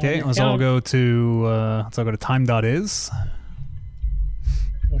 Okay, let's all go to time.is.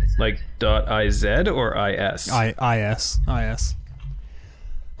 Like .iz or .is? IS.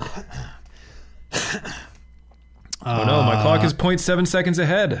 Oh no, my clock is 0.7 seconds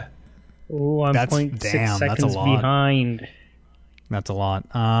ahead. Oh, I'm 0.6 seconds behind. That's a lot.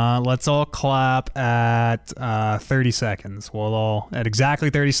 Let's all clap at 30 seconds. We'll all, at exactly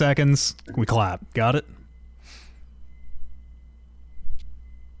 30 seconds, we clap. Got it?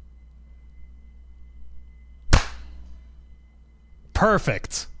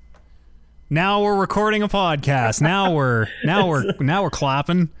 Perfect. Now we're recording a podcast. Now we're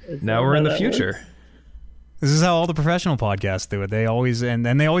clapping. Now we're in the future. This is how all the professional podcasts do it. They always and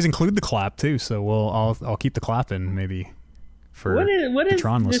they always include the clap too. So I'll keep the clap in maybe for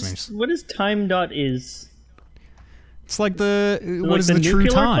Patron listeners. What is time.is? It's like the what like is the true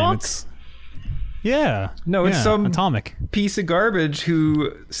time? Clock? It's some atomic piece of garbage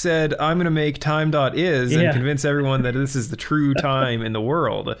who said, I'm going to make time.is and convince everyone that this is the true time in the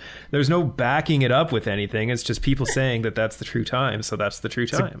world. There's no backing it up with anything. It's just people saying that that's the true time, so that's the true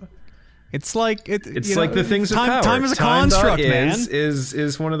time. It's like the things of power. Time is a construct, man.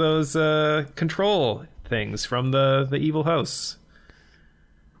 Is one of those control things from the evil house.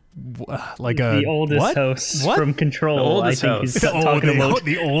 Like the oldest house from Control. The oldest house.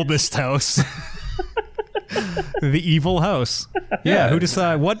 The oldest house. The evil house. Yeah. Who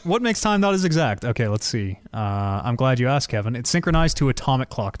decide what makes time.is exact? Okay, let's see. I'm glad you asked, Kevin. It's synchronized to atomic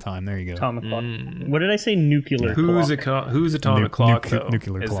clock time. There you go. Atomic clock. What did I say? Nuclear clock. Who's atomic clock?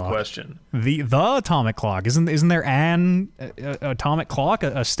 Nuclear is clock. The question. The atomic clock. Isn't there an atomic clock?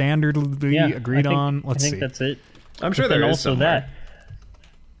 A standardly agreed on? I think that's it. I'm sure there is also somewhere. that.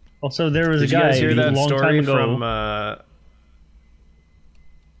 Also, there was a guy Did you guys hear that long story time ago. from?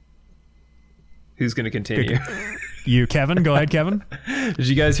 Who's going to continue? You, Kevin. Go ahead, Kevin. Did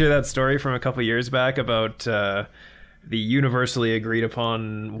you guys hear that story from a couple years back about the universally agreed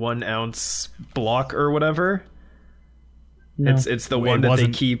upon 1 ounce block or whatever? No. It's the one that they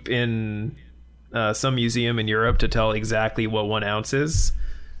keep in some museum in Europe to tell exactly what 1 ounce is.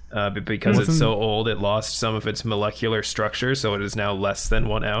 But because it's so old, it lost some of its molecular structure, so it is now less than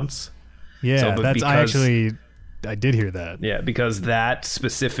 1 ounce. Yeah, I did hear that. Yeah, because that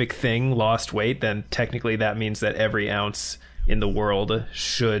specific thing lost weight, then technically that means that every ounce in the world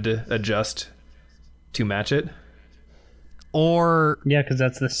should adjust to match it. Or because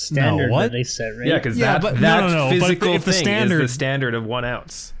that's the standard that they set, right? Yeah, because that physical thing is the standard of 1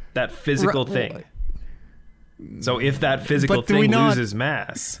 ounce. That physical thing. So if that physical thing loses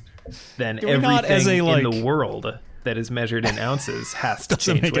mass, then everything in the world that is measured in ounces has to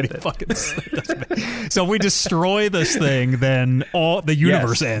change with it. So if we destroy this thing, then all the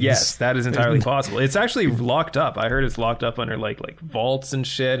universe ends. Yes, that is entirely possible. It's actually locked up. I heard it's locked up under like vaults and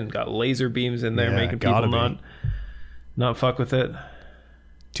shit, and got laser beams in there making people not fuck with it.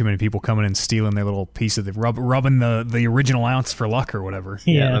 Too many people coming and stealing their little piece of rubbing the original ounce for luck or whatever.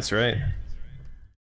 Yeah, that's right.